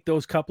you take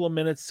those couple of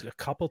minutes a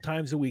couple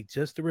times a week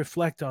just to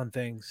reflect on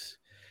things,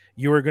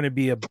 you are going to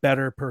be a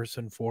better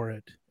person for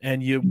it,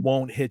 and it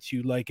won't hit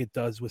you like it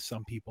does with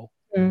some people.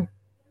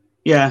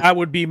 Yeah, that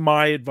would be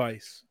my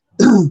advice.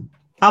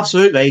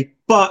 Absolutely.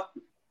 But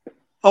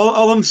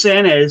all I'm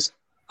saying is,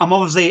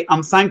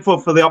 I'm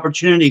thankful for the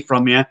opportunity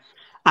from you,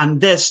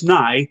 and this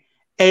now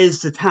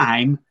is the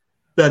time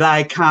that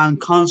I can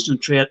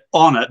concentrate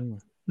on it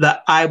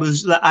that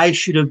I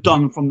should have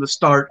done from the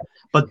start,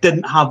 but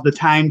didn't have the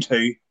time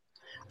to.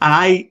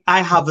 And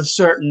I have a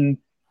certain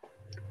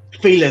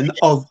feeling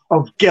of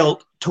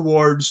guilt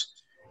towards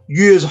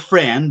you as a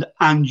friend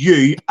and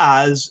you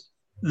as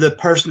the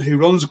person who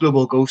runs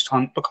Global Ghost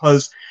Hunt,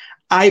 because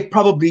I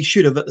probably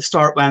should have at the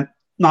start went,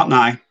 not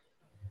now.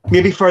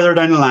 Maybe further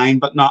down the line,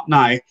 but not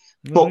now.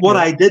 But what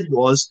I did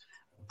was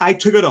I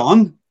took it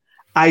on.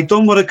 I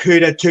done what I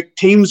could. I took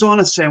teams on.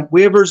 I sent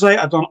waivers out.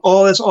 I've done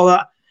all this, all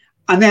that.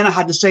 And then I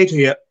had to say to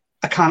you,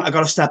 I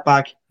got to step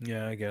back.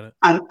 Yeah, I get it.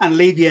 And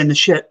leave you in the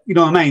shit. You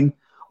know what I mean?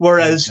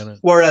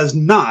 Whereas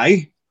now,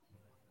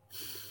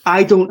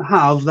 I don't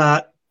have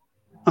that.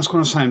 That's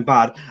going to sound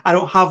bad. I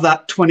don't have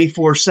that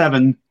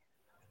 24/7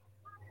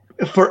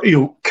 for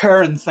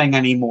current thing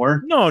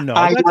anymore. No,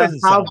 I have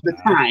the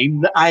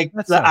time that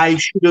I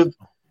should have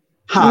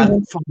had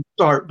from the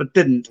start, but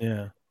didn't.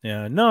 Yeah.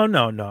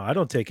 No. I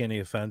don't take any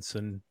offense,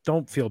 and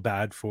don't feel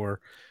bad for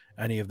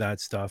any of that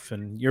stuff.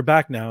 And you're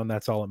back now, and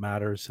that's all that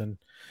matters. And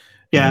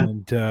I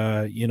know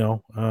there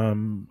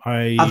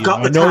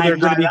are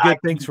going to be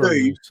good things for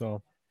you.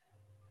 So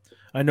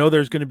I know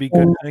there's going to be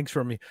good things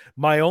for me.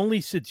 My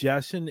only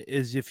suggestion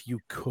is, if you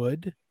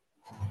could,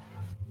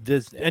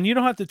 and you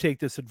don't have to take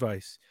this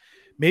advice,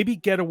 maybe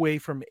get away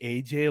from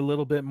AJ a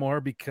little bit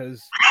more,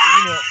 because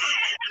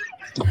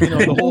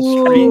the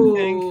whole street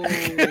thing.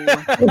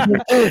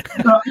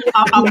 No,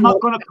 I'm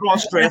not going to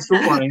cross-dress,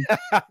 don't worry.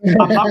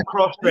 I'm not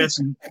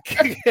cross-dressing.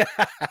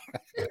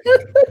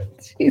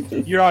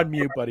 You're on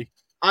mute, buddy.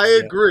 I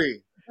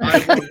agree. I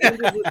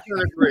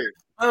 100% agree.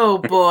 Oh,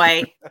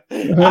 boy. I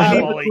need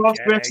the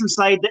cross-dressing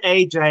side to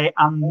AJ.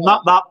 I'm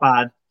not that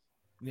bad.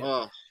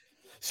 Yeah.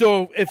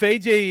 So if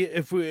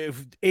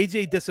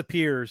AJ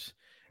disappears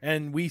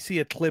and we see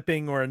a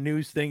clipping or a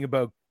news thing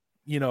about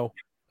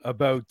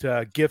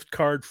gift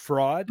card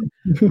fraud,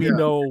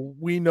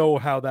 we know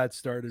how that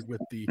started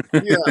with the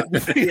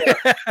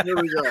Here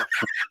we go.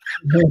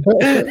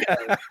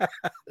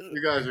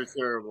 You guys are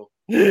terrible.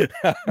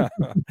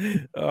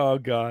 Oh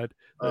God,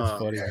 that's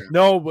funny. Man.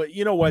 No, but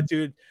you know what,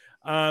 dude,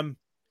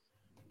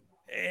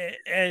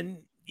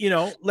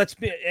 let's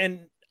be,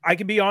 and I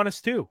can be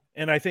honest too,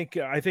 and I think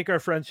our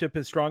friendship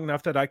is strong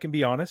enough that I can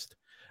be honest.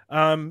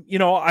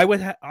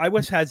 I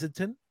was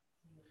hesitant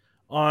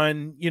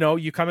on,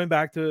 you coming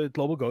back to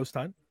Global Ghost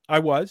Hunt. I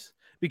was,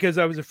 because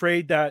I was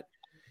afraid that,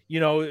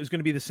 it was going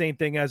to be the same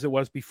thing as it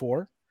was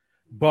before.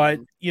 But,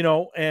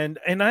 and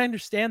I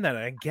understand that.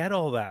 I get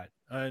all that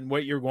and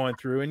what you're going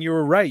through. And you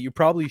were right. You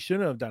probably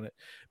shouldn't have done it.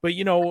 But,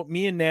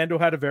 me and Nando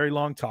had a very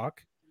long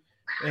talk.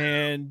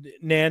 And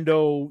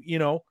Nando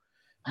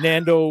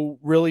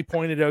really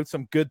pointed out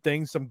some good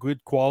things, some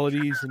good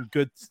qualities and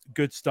good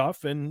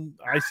stuff. And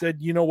I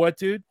said, you know what,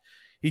 dude?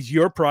 He's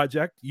your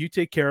project. You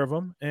take care of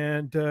him.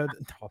 And he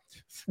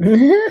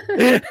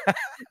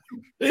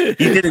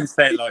didn't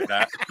say it like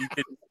that.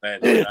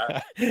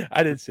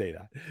 I didn't say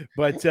that.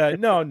 But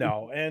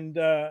no. And,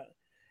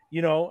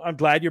 I'm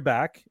glad you're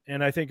back.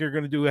 And I think you're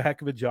going to do a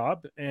heck of a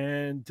job.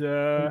 And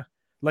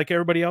like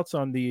everybody else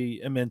on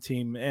the MN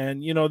team.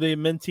 And, the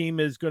MN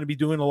team is going to be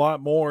doing a lot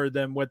more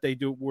than what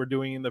were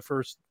doing in the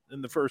first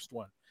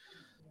one.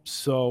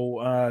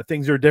 So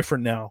things are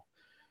different now.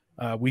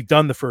 We've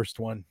done the first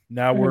one.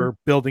 Now we're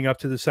building up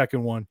to the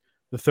second one,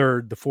 the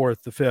third, the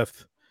fourth, the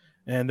fifth,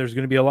 and there's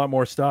going to be a lot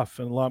more stuff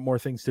and a lot more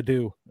things to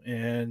do.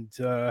 And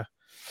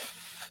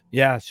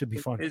it should be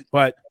fun.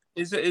 But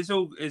it's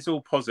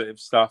all positive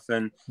stuff.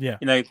 And yeah,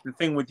 the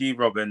thing with you,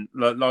 Robin,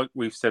 like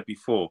we've said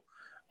before,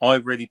 I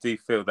really do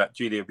feel that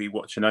Julia will be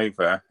watching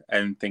over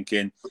and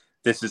thinking,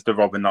 this is the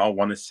Robin that I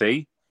want to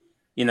see.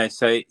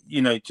 So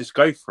just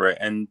go for it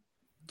and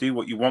do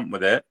what you want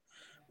with it.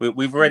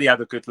 We've already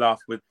had a good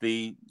laugh with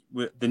the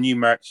new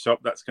merch shop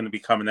that's going to be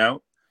coming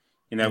out.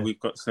 We've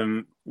got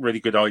some really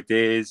good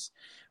ideas.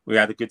 We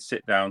had a good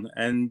sit down,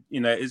 and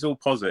it's all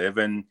positive.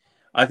 And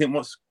I think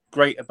what's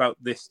great about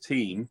this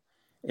team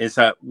is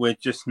that we're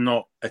just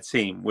not a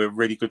team. We're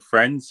really good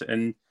friends,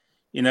 and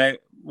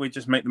we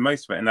just make the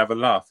most of it and have a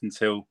laugh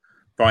until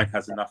Brian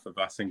has enough of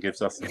us and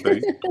gives us the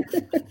food.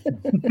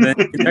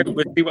 Then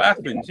we'll see what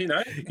happens.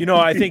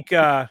 I think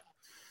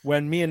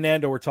when me and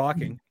Nando were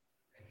talking,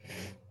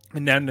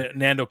 and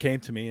Nando came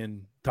to me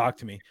and talked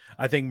to me,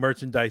 I think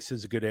merchandise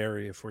is a good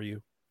area for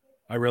you.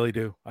 I really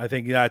do. I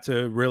think that's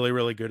a really,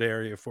 really good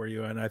area for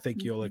you, and I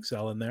think you'll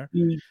excel in there.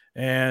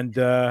 And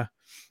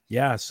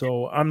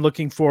so I'm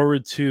looking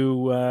forward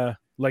to,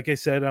 like I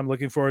said, I'm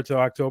looking forward to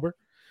October,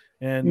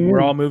 and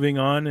we're all moving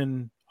on,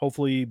 and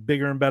hopefully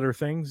bigger and better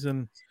things.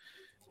 And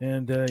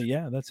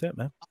that's it,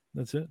 man.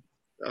 That's it.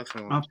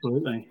 Definitely.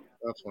 Absolutely.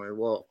 Definitely.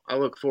 Well, I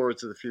look forward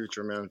to the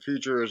future, man. The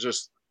future is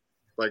just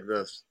like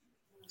this.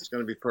 It's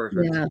going to be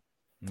perfect.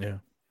 Yeah.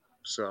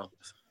 So.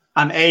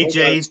 And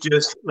AJ's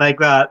just like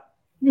that.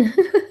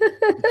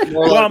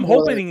 Well, I'm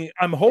hoping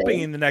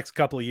in the next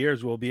couple of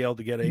years we'll be able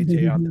to get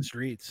AJ on the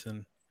streets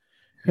and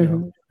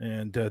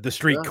and the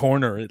street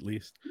corner at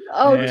least.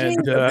 Oh, and, I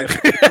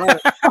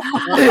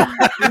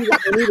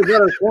need a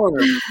better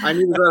corner.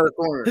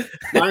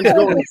 Mine's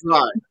going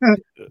dry.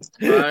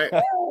 All right.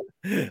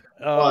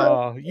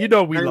 Oh,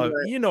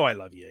 I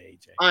love you,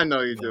 AJ. I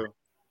know you do.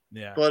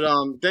 Yeah. But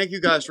thank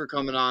you guys for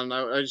coming on.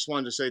 I just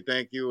wanted to say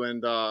thank you,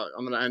 and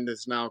I'm gonna end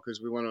this now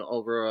because we went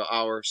over an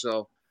hour.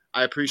 So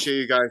I appreciate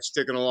you guys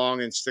sticking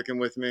along and sticking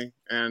with me,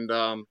 and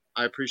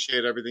I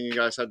appreciate everything you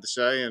guys had to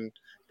say, and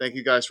thank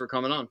you guys for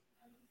coming on.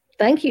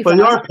 Thank you. Well,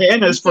 you are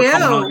paying us for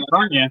coming on,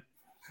 aren't you?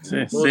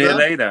 See you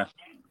later.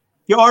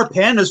 You are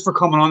paying us for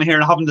coming on here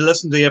and having to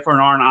listen to you for an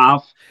hour and a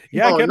half.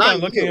 Yeah,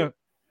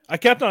 I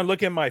kept on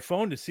looking at my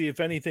phone to see if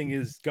anything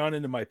has gone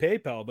into my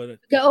PayPal, but I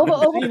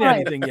haven't seen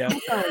anything yet.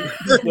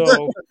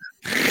 So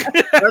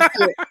That's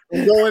it.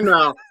 I'm going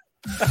now.